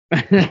here.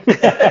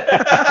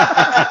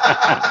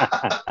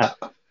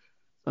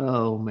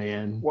 Oh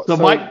man! So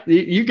Mike,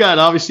 you got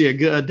obviously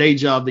a day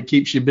job that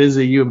keeps you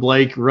busy. You and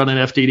Blake running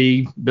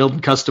FTD,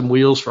 building custom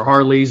wheels for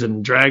Harleys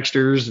and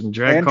dragsters and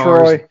drag cars.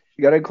 Troy,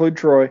 you got to include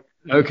Troy.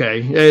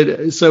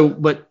 Okay,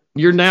 but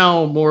you're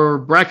now more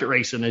bracket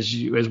racing as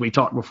we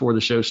talked before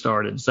the show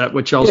started. Is that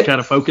what y'all's kind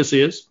of focus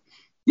is?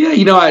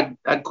 Yeah,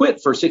 I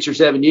quit for 6 or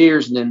 7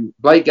 years, and then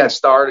Blake got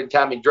started,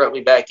 kind of drugged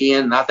me back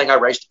in, and I think I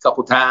raced a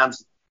couple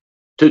times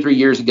 2 or 3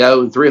 years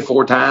ago, 3 or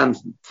 4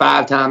 times,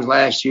 5 times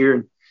last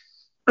year.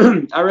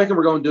 I reckon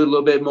we're going to do a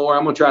little bit more.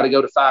 I'm going to try to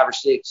go to 5 or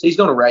 6. He's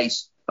going to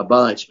race a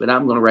bunch, but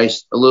I'm going to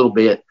race a little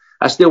bit.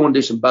 I still want to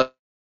do some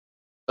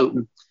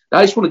boating.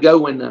 I just want to go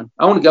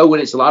when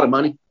it's a lot of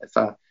money. If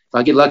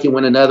I get lucky and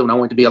win another one, I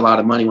want it to be a lot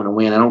of money when I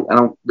win. I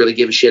don't really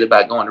give a shit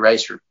about going to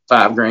race for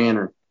 $5,000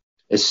 or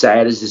as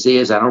sad as this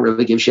is. I don't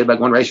really give a shit about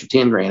going to race for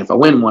 $10,000. If I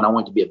win one, I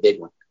want it to be a big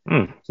one.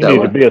 You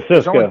need to be a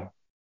Cisco.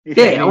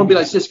 Yeah, I want to be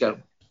like Cisco.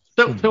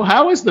 So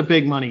how is the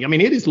big money? I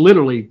mean, it is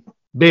literally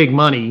big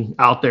money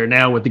out there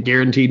now with the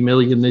guaranteed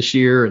million this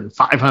year and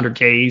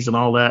 500Ks and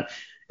all that.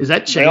 Is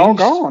that changed? They all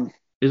gone.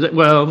 Is it?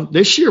 Well,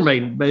 this year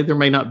there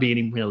may not be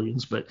any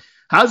millions, but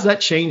how's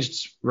that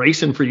changed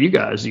racing for you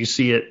guys? Do you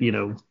see it,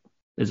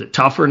 is it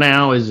tougher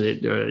now? Is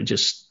it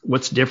just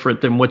what's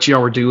different than what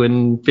y'all were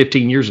doing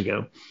 15 years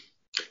ago?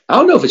 I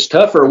don't know if it's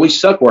tougher or we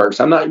suck worse.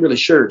 I'm not really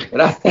sure,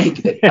 but I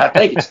think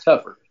it's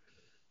tougher.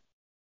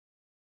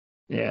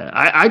 Yeah,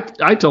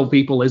 I told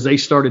people as they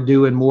started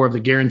doing more of the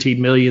guaranteed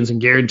millions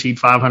and guaranteed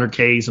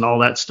 500Ks and all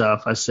that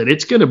stuff, I said,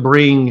 it's going to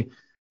bring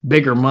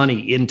bigger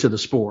money into the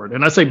sport.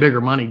 And I say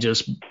bigger money,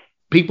 just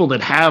people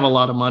that have a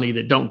lot of money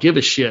that don't give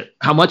a shit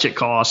how much it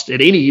costs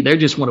they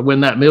just want to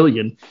win that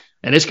million.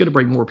 And it's going to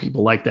bring more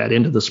people like that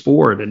into the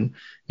sport. And,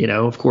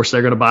 of course,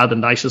 they're going to buy the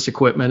nicest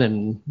equipment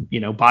and,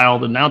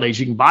 nowadays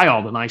you can buy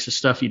all the nicest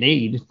stuff you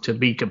need to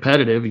be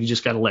competitive. You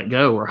just got to let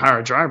go or hire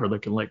a driver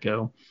that can let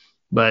go.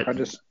 But I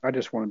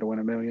just wanted to win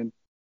 $1 million.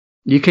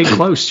 You came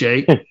close,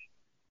 Jake.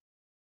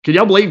 Can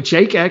y'all believe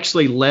Jake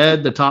actually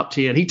led the top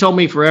 10? He told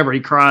me forever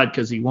he cried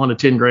because he won a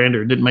 10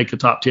 grander and didn't make the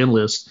top 10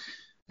 list.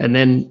 And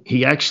then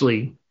he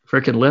actually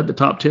freaking led the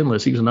top 10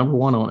 list. He was number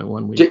one on it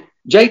one week.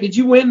 Jake, did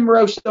you win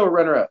Moroso or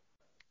runner up?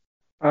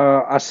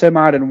 I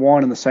semi'd and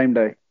won in the same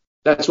day.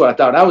 That's what I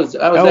thought. I was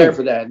there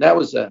for that. And that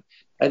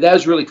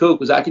was really cool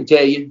because I can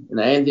tell you, and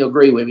Andy will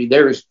agree with me,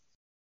 there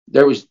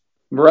was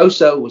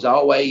Moroso was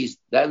always,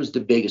 that was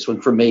the biggest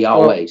one for me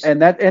always.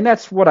 Well, and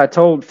that's what I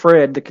told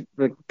Fred,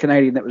 the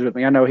Canadian that was with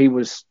me. I know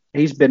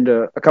he's been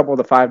to a couple of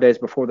the 5 days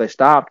before they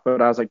stopped,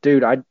 but I was like,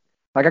 dude, I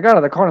got out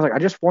of the car and I was like,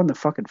 I just won the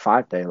fucking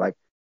 5 day. Like,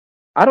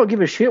 I don't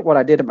give a shit what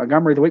I did at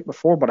Montgomery the week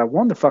before, but I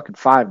won the fucking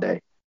 5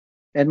 day.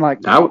 And like,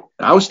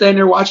 I was standing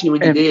there watching you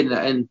when you did,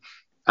 and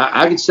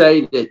I could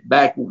say that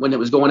back when it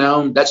was going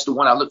on, that's the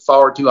one I looked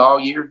forward to all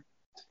year.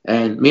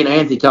 And me and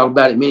Anthony talked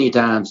about it many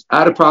times.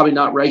 I'd have probably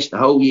not raced the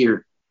whole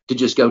year to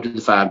just go to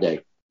the 5 day.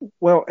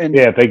 Well, and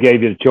if they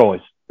gave you the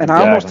choice. And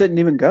I almost didn't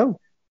even go.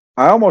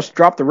 I almost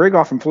dropped the rig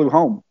off and flew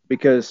home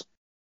because,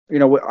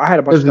 I had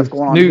a bunch of stuff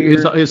going on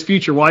here. His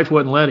future wife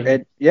wouldn't let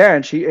him.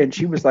 And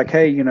she was like,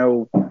 hey,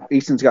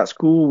 Easton's got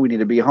school. We need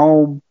to be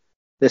home,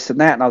 this and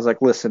that. And I was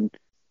like, listen,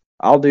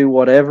 I'll do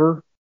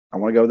whatever. I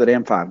want to go to the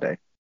damn 5 day.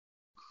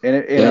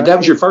 And that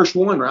was your first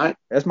one, right?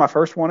 That's my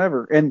first one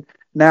ever. And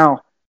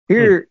now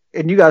here,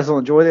 and you guys will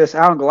enjoy this.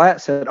 Alan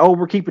Galat said, "Oh,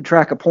 we're keeping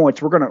track of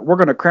points. We're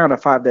gonna crown a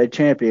 5 day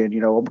champion.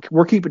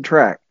 We're keeping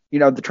track.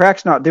 The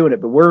track's not doing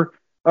it, but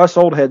us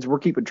old heads, we're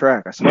keeping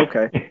track." I said,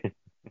 "Okay."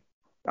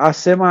 I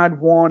semi'd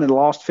won and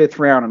lost 5th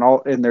round,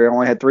 and they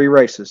only had 3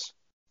 races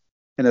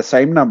in the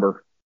same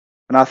number.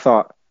 And I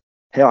thought,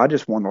 hell, I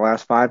just won the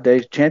last 5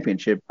 days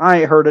championship. I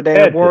ain't heard a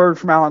damn word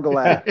from Alan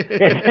Galat.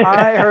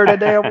 I ain't heard a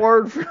damn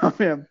word from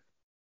him.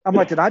 I'm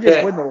like, did I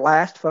just win the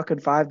last fucking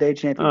 5 day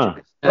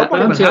championship?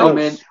 I'm telling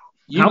you, man.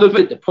 You looked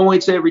at the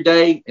points every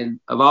day,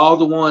 and of all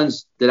the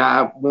ones that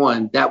I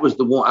won, that was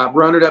the one. I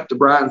run it up to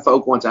Brian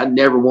Folk once. I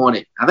never won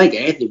it. I think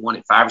Anthony won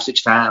it 5 or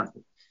 6 times.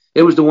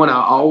 It was the one I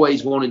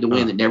always wanted to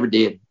win that never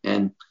did.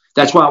 And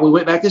that's why we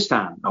went back this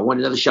time. I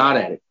wanted another shot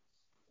at it.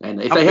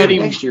 And if they had it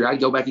next year,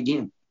 I'd go back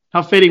again.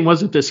 How fitting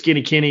was it that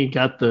Skinny Kenny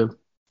got the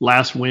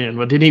last win?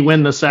 But didn't he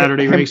win the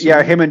Saturday race?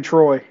 Yeah, him and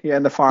Troy. Yeah,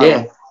 in the final.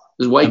 Yeah, it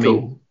was way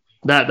cool.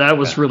 That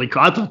was really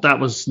cool. I thought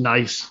that was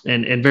nice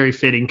and very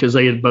fitting because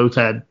they had both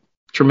had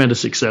tremendous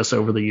success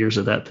over the years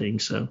of that thing.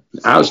 So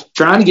I was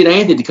trying to get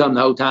Anthony to come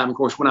the whole time. Of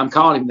course, when I'm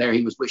calling him there,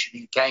 he was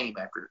wishing he came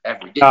after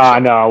he did. I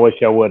know. I wish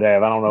I would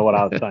have. I don't know what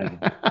I was thinking.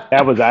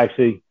 That was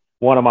actually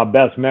one of my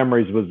best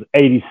memories. Was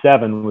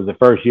 '87 was the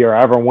first year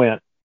I ever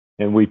went,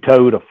 and we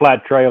towed a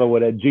flat trailer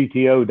with a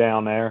GTO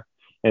down there.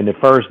 And the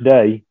first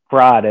day,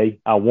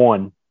 Friday, I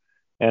won.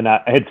 And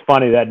it's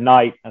funny that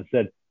night. I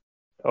said,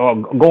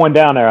 going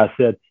down there, I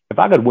said, if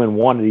I could win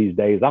one of these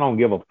days, I don't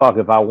give a fuck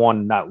if I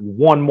won not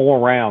one more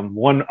round,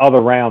 one other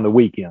round the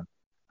weekend.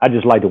 I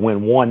just like to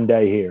win one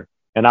day here.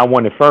 And I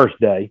won the first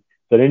day.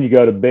 So then you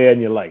go to bed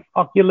and you're like,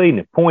 fuck, you're leading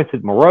the points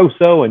at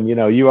Moroso. And,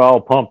 you're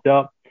all pumped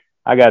up.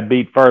 I got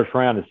beat first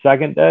round the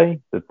second day,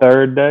 the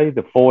third day,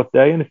 the fourth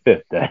day, and the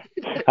 5th day.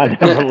 I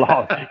never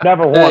lost,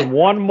 never won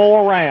one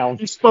more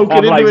round. You spoke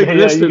it into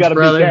existence, you got to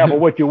brother. be careful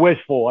what you wish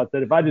for. I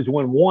said, if I just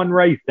win one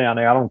race down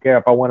there, I don't care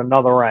if I win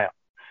another round.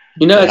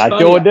 It's I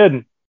funny. sure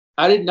didn't.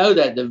 I didn't know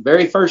that. The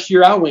very first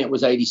year I went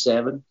was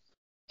 '87,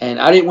 and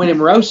I didn't win in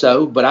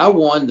Moroso, but I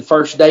won the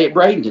first day at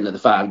Bradenton of the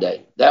 5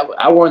 day.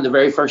 I won the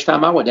very first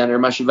time I went down there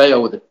in my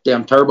Chevelle with a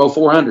damn turbo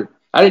 400.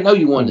 I didn't know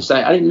you won the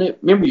same. I didn't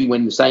remember you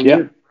winning the same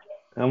year.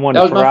 I won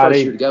that was Friday, my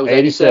first year to go.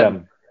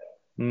 87.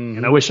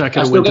 And I wish I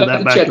could have went to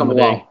that back in the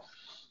day.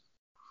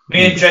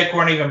 Me and Jake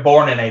weren't even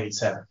born in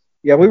 '87.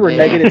 Yeah, we were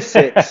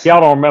 -6.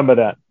 Y'all don't remember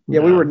that. Yeah,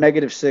 we were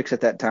 -6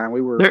 at that time.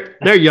 We were.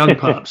 They're young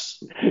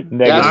pups.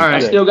 I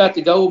still got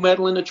the gold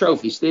medal and the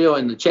trophy still,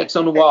 and the checks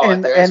on the wall.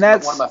 And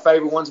that's one of my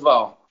favorite ones of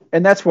all.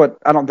 And that's what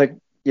I don't think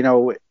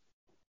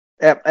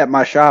at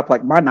my shop,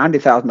 like my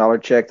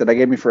 $90,000 check that I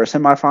gave me for a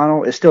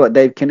semifinal is still at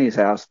Dave Kinney's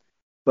house.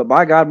 But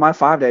by God, my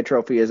 5 day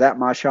trophy is at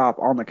my shop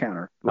on the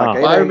counter.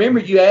 I remember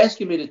you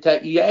asking me to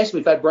take. You asked me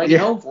if I'd bring it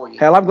home for you.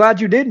 Hell, I'm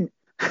glad you didn't.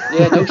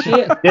 Yeah, no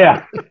shit.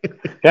 Yeah.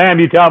 Damn,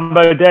 you talking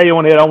about today, you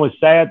want to hit on a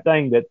sad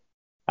thing that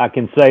I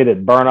can say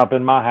that burned up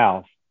in my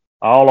house.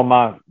 All of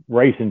my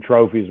racing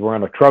trophies were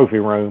in a trophy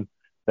room.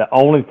 The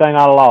only thing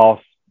I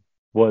lost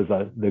was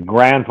the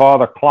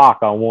grandfather clock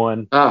I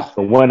won for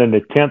winning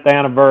the 10th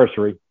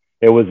anniversary.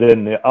 It was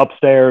in the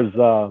upstairs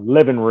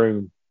living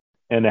room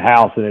in the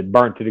house, and it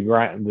burnt to the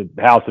ground.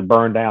 The house had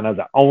burned down. That was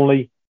the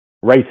only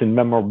racing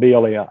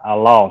memorabilia I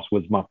lost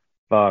was my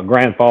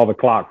grandfather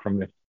clock from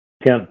the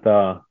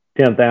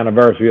 10th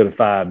anniversary of the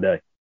 5-day.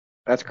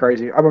 That's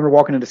crazy. I remember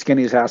walking into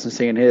Skinny's house and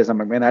seeing his. I'm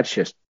like, man, that's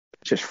just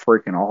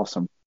freaking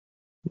awesome.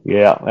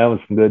 Yeah, that was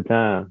some good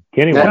time.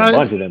 Kenny won a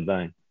bunch of them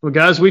things. Well,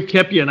 guys, we've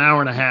kept you an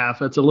hour and a half.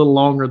 That's a little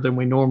longer than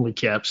we normally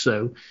kept.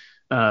 So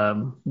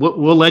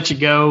we'll let you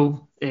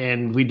go.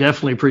 And we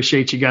definitely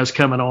appreciate you guys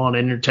coming on,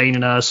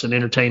 entertaining us and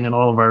entertaining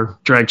all of our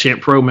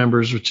DragChamp Pro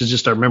members, which is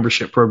just our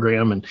membership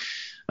program. And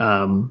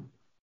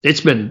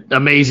it's been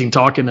amazing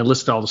talking and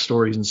listening to all the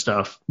stories and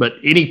stuff. But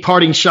any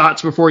parting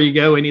shots before you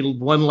go? Any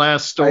one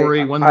last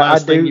story, one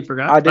last thing you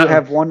forgot? I do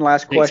have one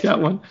last question. Got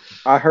one.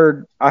 I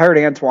heard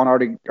Antoine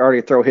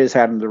already throw his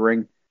hat in the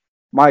ring.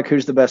 Mike,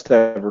 who's the best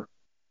ever?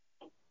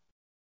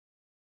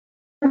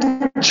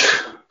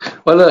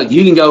 Well, look,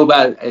 you can go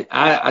about it.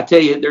 I tell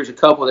you, there's a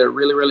couple that are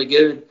really, really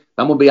good.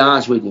 I'm going to be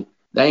honest with you.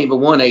 They ain't even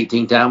won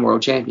 18-time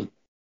world champion.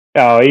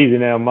 Oh, easy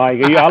now,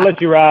 Mike. I'll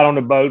let you ride on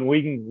the boat, and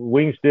we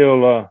can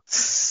still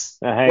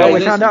hang. Well,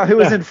 we found out who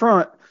was in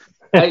front.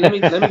 Hey, let me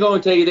go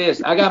and tell you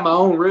this. I got my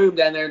own room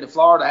down there in the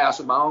Florida house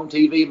with my own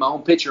TV, my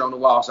own picture on the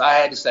wall, so I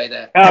had to say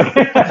that.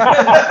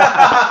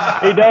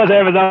 He does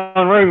have his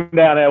own room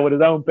down there with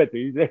his own picture.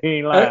 He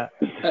ain't lying.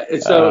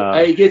 So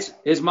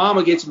his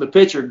mama gets him a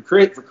picture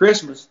for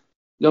Christmas.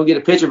 Gonna get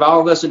a picture of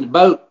all of us in the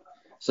boat.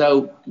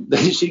 So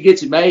she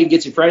gets it made,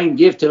 gets it framed,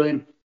 give to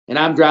him, and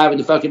I'm driving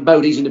the fucking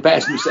boat. He's in the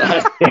passenger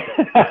side.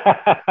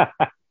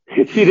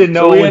 She didn't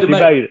know when she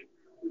made it.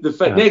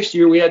 Next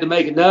year we had to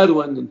make another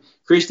one, and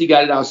Christy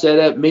got it all set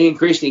up. Me and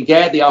Christy and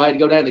Kathy all had to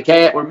go down to the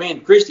cab, or me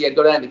and Christy had to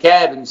go down to the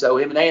cabin, so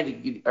her and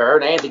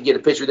Andy get a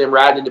picture of them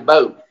riding in the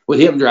boat with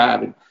him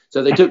driving.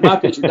 So they took my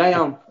picture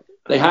down.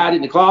 They hide it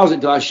in the closet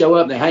until I show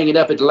up, and they hang it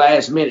up at the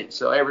last minute.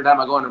 So every time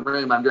I go in the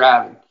room, I'm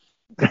driving.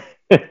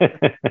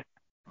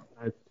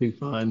 That's too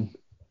fun.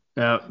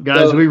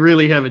 Guys, we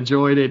really have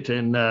enjoyed it,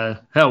 and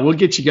hell, we'll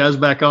get you guys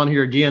back on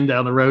here again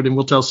down the road, and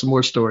we'll tell some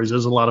more stories. It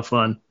was a lot of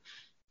fun.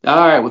 All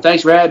right. Well,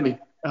 thanks for having me.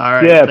 All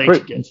right. Yeah, thanks,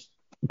 guys.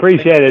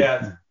 Appreciate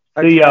it.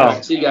 See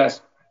y'all. See you guys.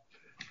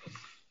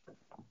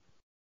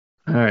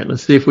 All right.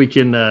 Let's see if we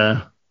can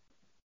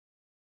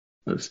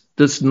let's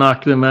just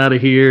knock them out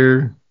of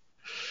here.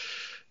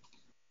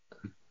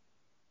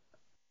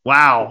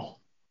 Wow.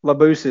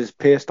 LaBouse is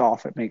pissed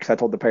off at me because I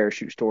told the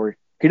parachute story.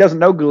 He doesn't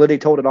know Gullit. He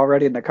told it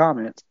already in the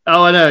comments.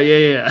 Oh, I know.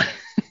 Yeah.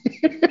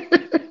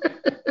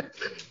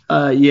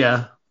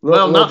 Yeah.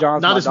 Well,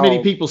 not as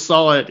many people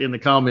saw it in the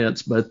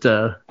comments, but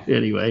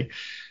anyway,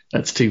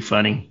 that's too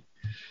funny.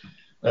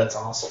 That's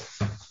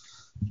awesome.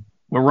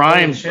 Well,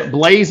 Ryan,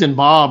 Blaze, and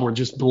Bob were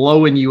just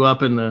blowing you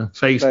up in the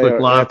Facebook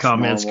Live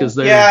comments because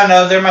I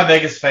know they're my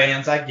biggest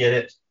fans. I get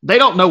it. They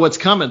don't know what's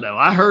coming though.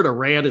 I heard a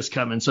rant is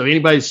coming, so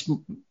anybody's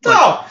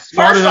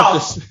first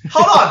off,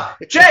 hold on,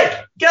 Jake.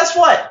 Guess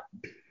what?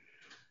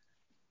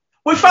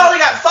 We finally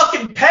got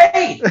fucking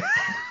paid.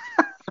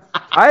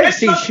 I ain't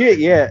seen shit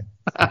yet.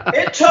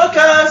 It took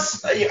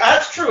us.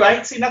 That's true. I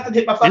ain't seen nothing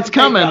hit my fucking. It's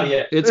coming.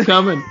 Yet. It's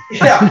coming.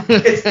 Yeah,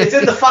 it's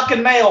in the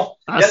fucking mail.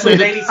 That's what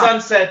Lady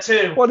Sun said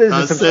too. What is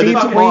this? Some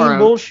pizza queen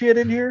bullshit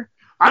in here?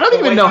 I don't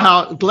even know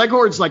how.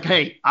 Gleghorn's like,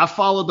 hey, I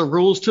followed the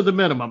rules to the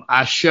minimum.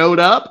 I showed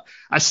up.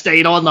 I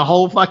stayed on the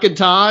whole fucking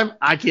time.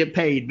 I get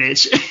paid,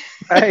 bitch.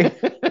 Hey,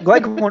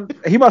 Gleghorn,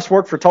 he must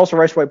work for Tulsa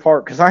Raceway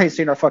Park because I ain't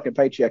seen our fucking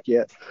paycheck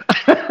yet.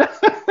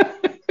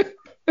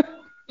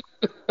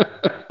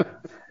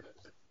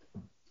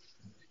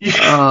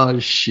 Oh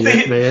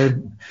shit,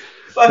 man!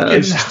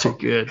 That's just too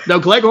good. No,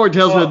 Gleghorn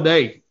tells me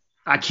today,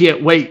 I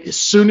can't wait. As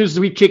soon as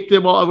we kick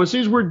them off, as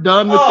soon as we're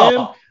done with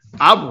them,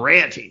 I'm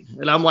ranting,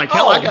 and I'm like,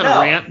 hell, I got to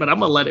rant, but I'm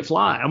gonna let it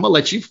fly. I'm gonna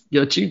let you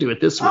do it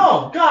this week.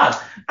 Oh God!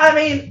 I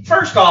mean,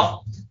 first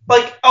off,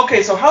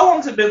 okay, so how long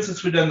has it been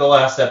since we done the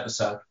last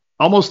episode?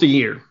 Almost a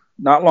year.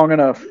 Not long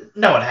enough.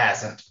 No, it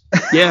hasn't.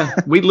 Yeah,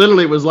 we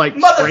literally was like,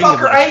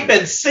 motherfucker, I ain't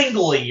been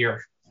single a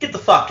year. Get the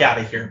fuck out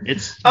of here.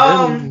 It's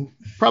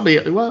probably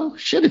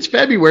it's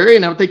February,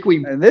 and I think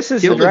and this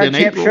is the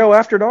DragChamp show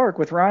after dark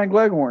with Ryan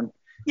Gleghorn.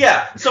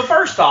 Yeah. So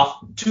first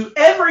off, to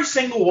every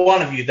single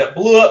one of you that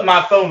blew up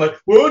my phone, like,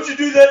 why don't you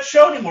do that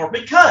show anymore?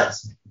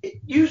 Because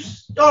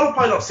y'all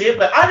probably don't see it,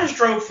 but I just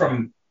drove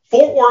from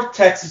Fort Worth,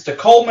 Texas to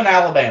Coleman,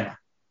 Alabama,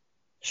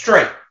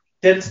 straight.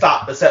 Didn't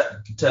stop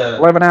except to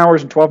 11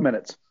 hours and 12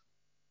 minutes.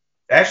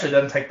 Actually,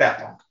 doesn't take that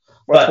long.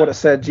 Well, that's what it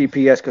said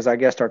GPS because I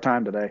guessed our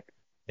time today.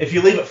 If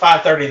you leave at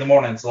 5:30 in the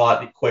morning, it's a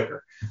lot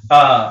quicker.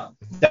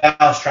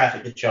 Dallas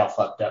traffic gets y'all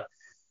fucked up.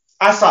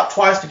 I stopped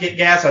twice to get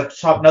gas. I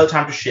stopped no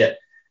time to shit.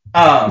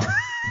 But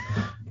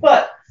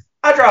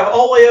I drive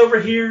all the way over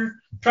here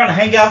trying to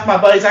hang out with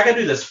my buddies. I got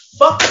to do this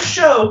fucking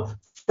show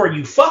for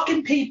you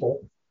fucking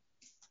people.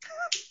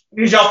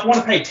 Because y'all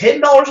want to pay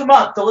 $10 a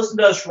month to listen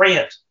to us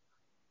rant.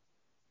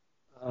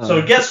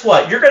 So guess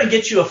what? You're going to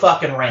get you a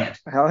fucking rant.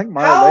 I think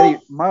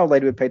my old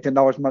lady would pay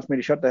 $10 a month for me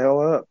to shut the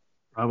hell up.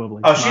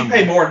 Probably. Oh, she'd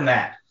pay more than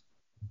that.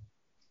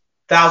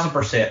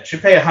 1,000%.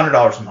 She'd pay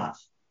 $100 a month.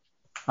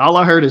 All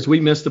I heard is we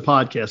missed the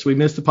podcast. We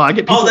missed the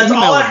podcast. Oh, that's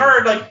all I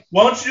heard. Like,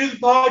 why don't you do the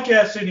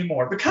podcast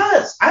anymore?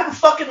 Because I have a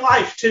fucking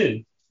life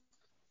too.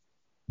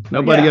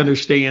 Nobody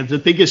understands. I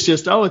think it's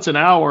just it's an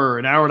hour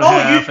and a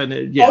half, all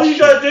you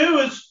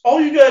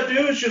gotta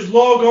do is just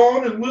log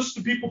on and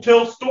listen to people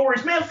tell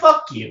stories. Man,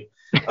 fuck you.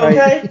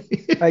 Okay.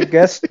 Hey,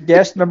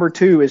 guest number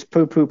 2 is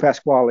Poo Poo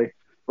Pasquale,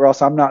 or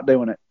else I'm not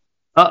doing it.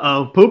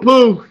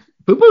 Poo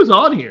Poo's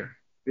on here.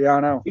 Yeah, I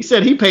know. He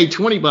said he paid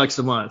 $20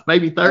 a month,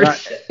 maybe 30.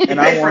 And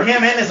I paid for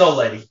him and his old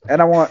lady.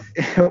 And I want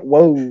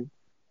whoa.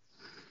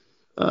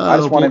 I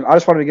just want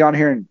him to get on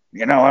here and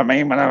you know what I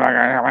mean.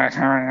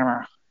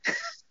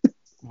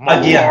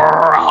 Monday.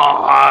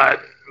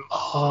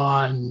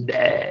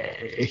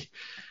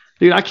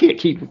 Dude, I can't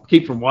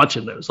keep from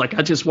watching those. Like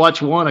I just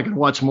watch one, I can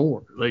watch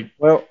more. Like,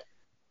 well,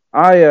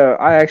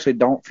 I actually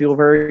don't feel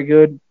very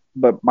good,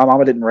 but my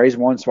mama didn't raise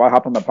one, so I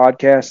hop on the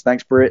podcast.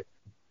 Thanks, Britt.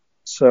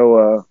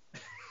 So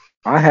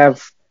I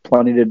have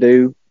plenty to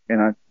do,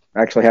 and I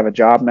actually have a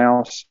job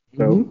now.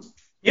 So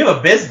you have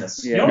a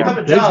business. Yeah, you don't have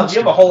a job. You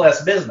have a whole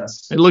ass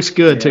business. It looks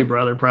good too,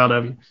 brother. Proud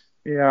of you.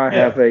 Yeah, I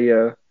have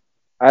a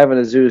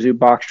Isuzu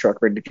box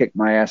truck ready to kick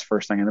my ass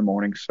first thing in the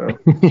morning. So,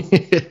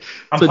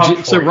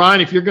 so Ryan,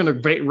 if you're going to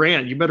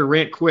rant, you better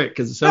rant quick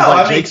because it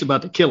sounds Jake's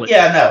about to kill it.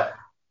 Yeah, no.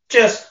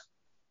 Just,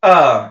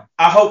 I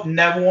hope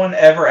no one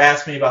ever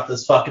asks me about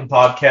this fucking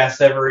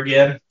podcast ever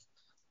again.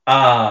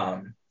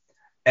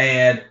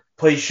 And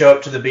please show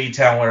up to the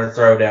B-Town Winter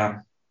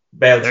Throwdown,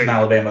 Baylorton,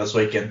 Alabama this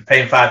weekend,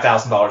 paying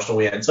 $5,000 to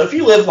win. So if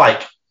you live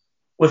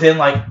within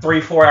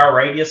 3-4 hour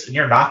radius and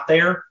you're not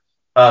there,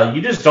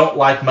 you just don't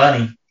like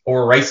money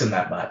or racing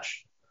that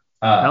much.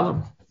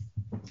 Yeah.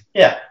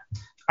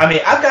 I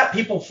mean, I've got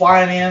people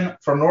flying in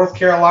from North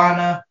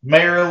Carolina,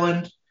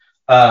 Maryland.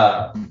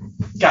 Got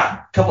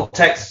a couple of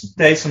texts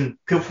today. Some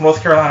people from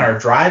North Carolina are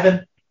driving.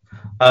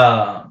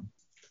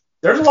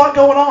 There's a lot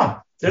going on.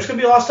 There's going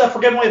to be a lot of stuff.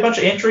 We're giving away a bunch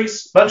of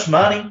entries, a bunch of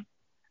money.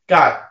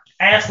 Got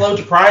ass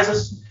loads of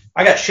prizes.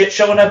 I got shit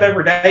showing up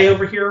every day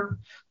over here.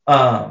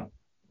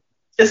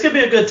 It's going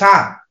to be a good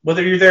time,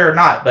 whether you're there or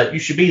not, but you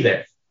should be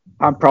there.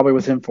 I'm probably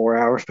within 4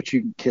 hours, but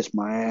you can kiss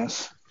my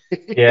ass.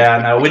 Yeah,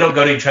 no, we don't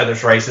go to each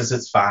other's races.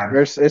 It's fine.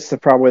 It's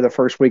probably the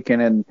first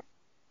weekend in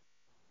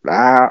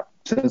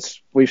since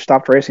we've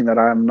stopped racing that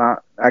I'm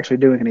not actually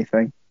doing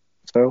anything.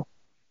 So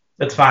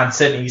that's fine.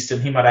 Sidney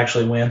Easton, he might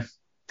actually win.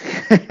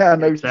 I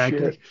know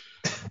exactly.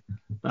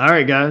 All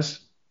right, guys.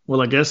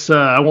 Well, I guess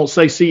I won't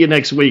say see you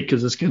next week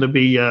because it's going to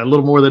be a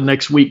little more than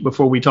next week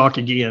before we talk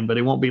again, but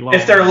it won't be long.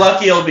 If they're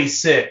lucky, it'll be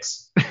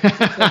 6.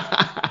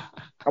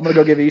 I'm going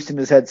to go give Easton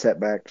his headset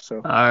back. So.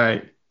 All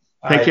right.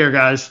 Take care,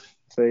 guys.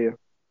 See you.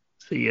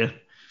 See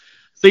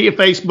you,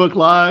 Facebook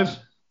Live.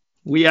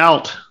 We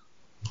out.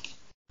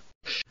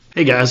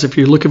 Hey, guys, if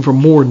you're looking for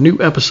more new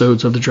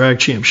episodes of the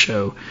DragChamp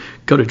Show,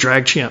 go to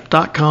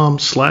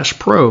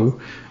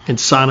dragchamp.com/pro and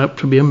sign up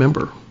to be a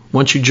member.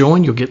 Once you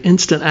join, you'll get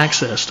instant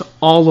access to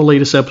all the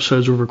latest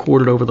episodes we've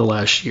recorded over the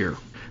last year.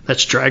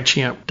 That's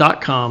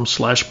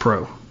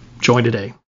dragchamp.com/pro. Join today.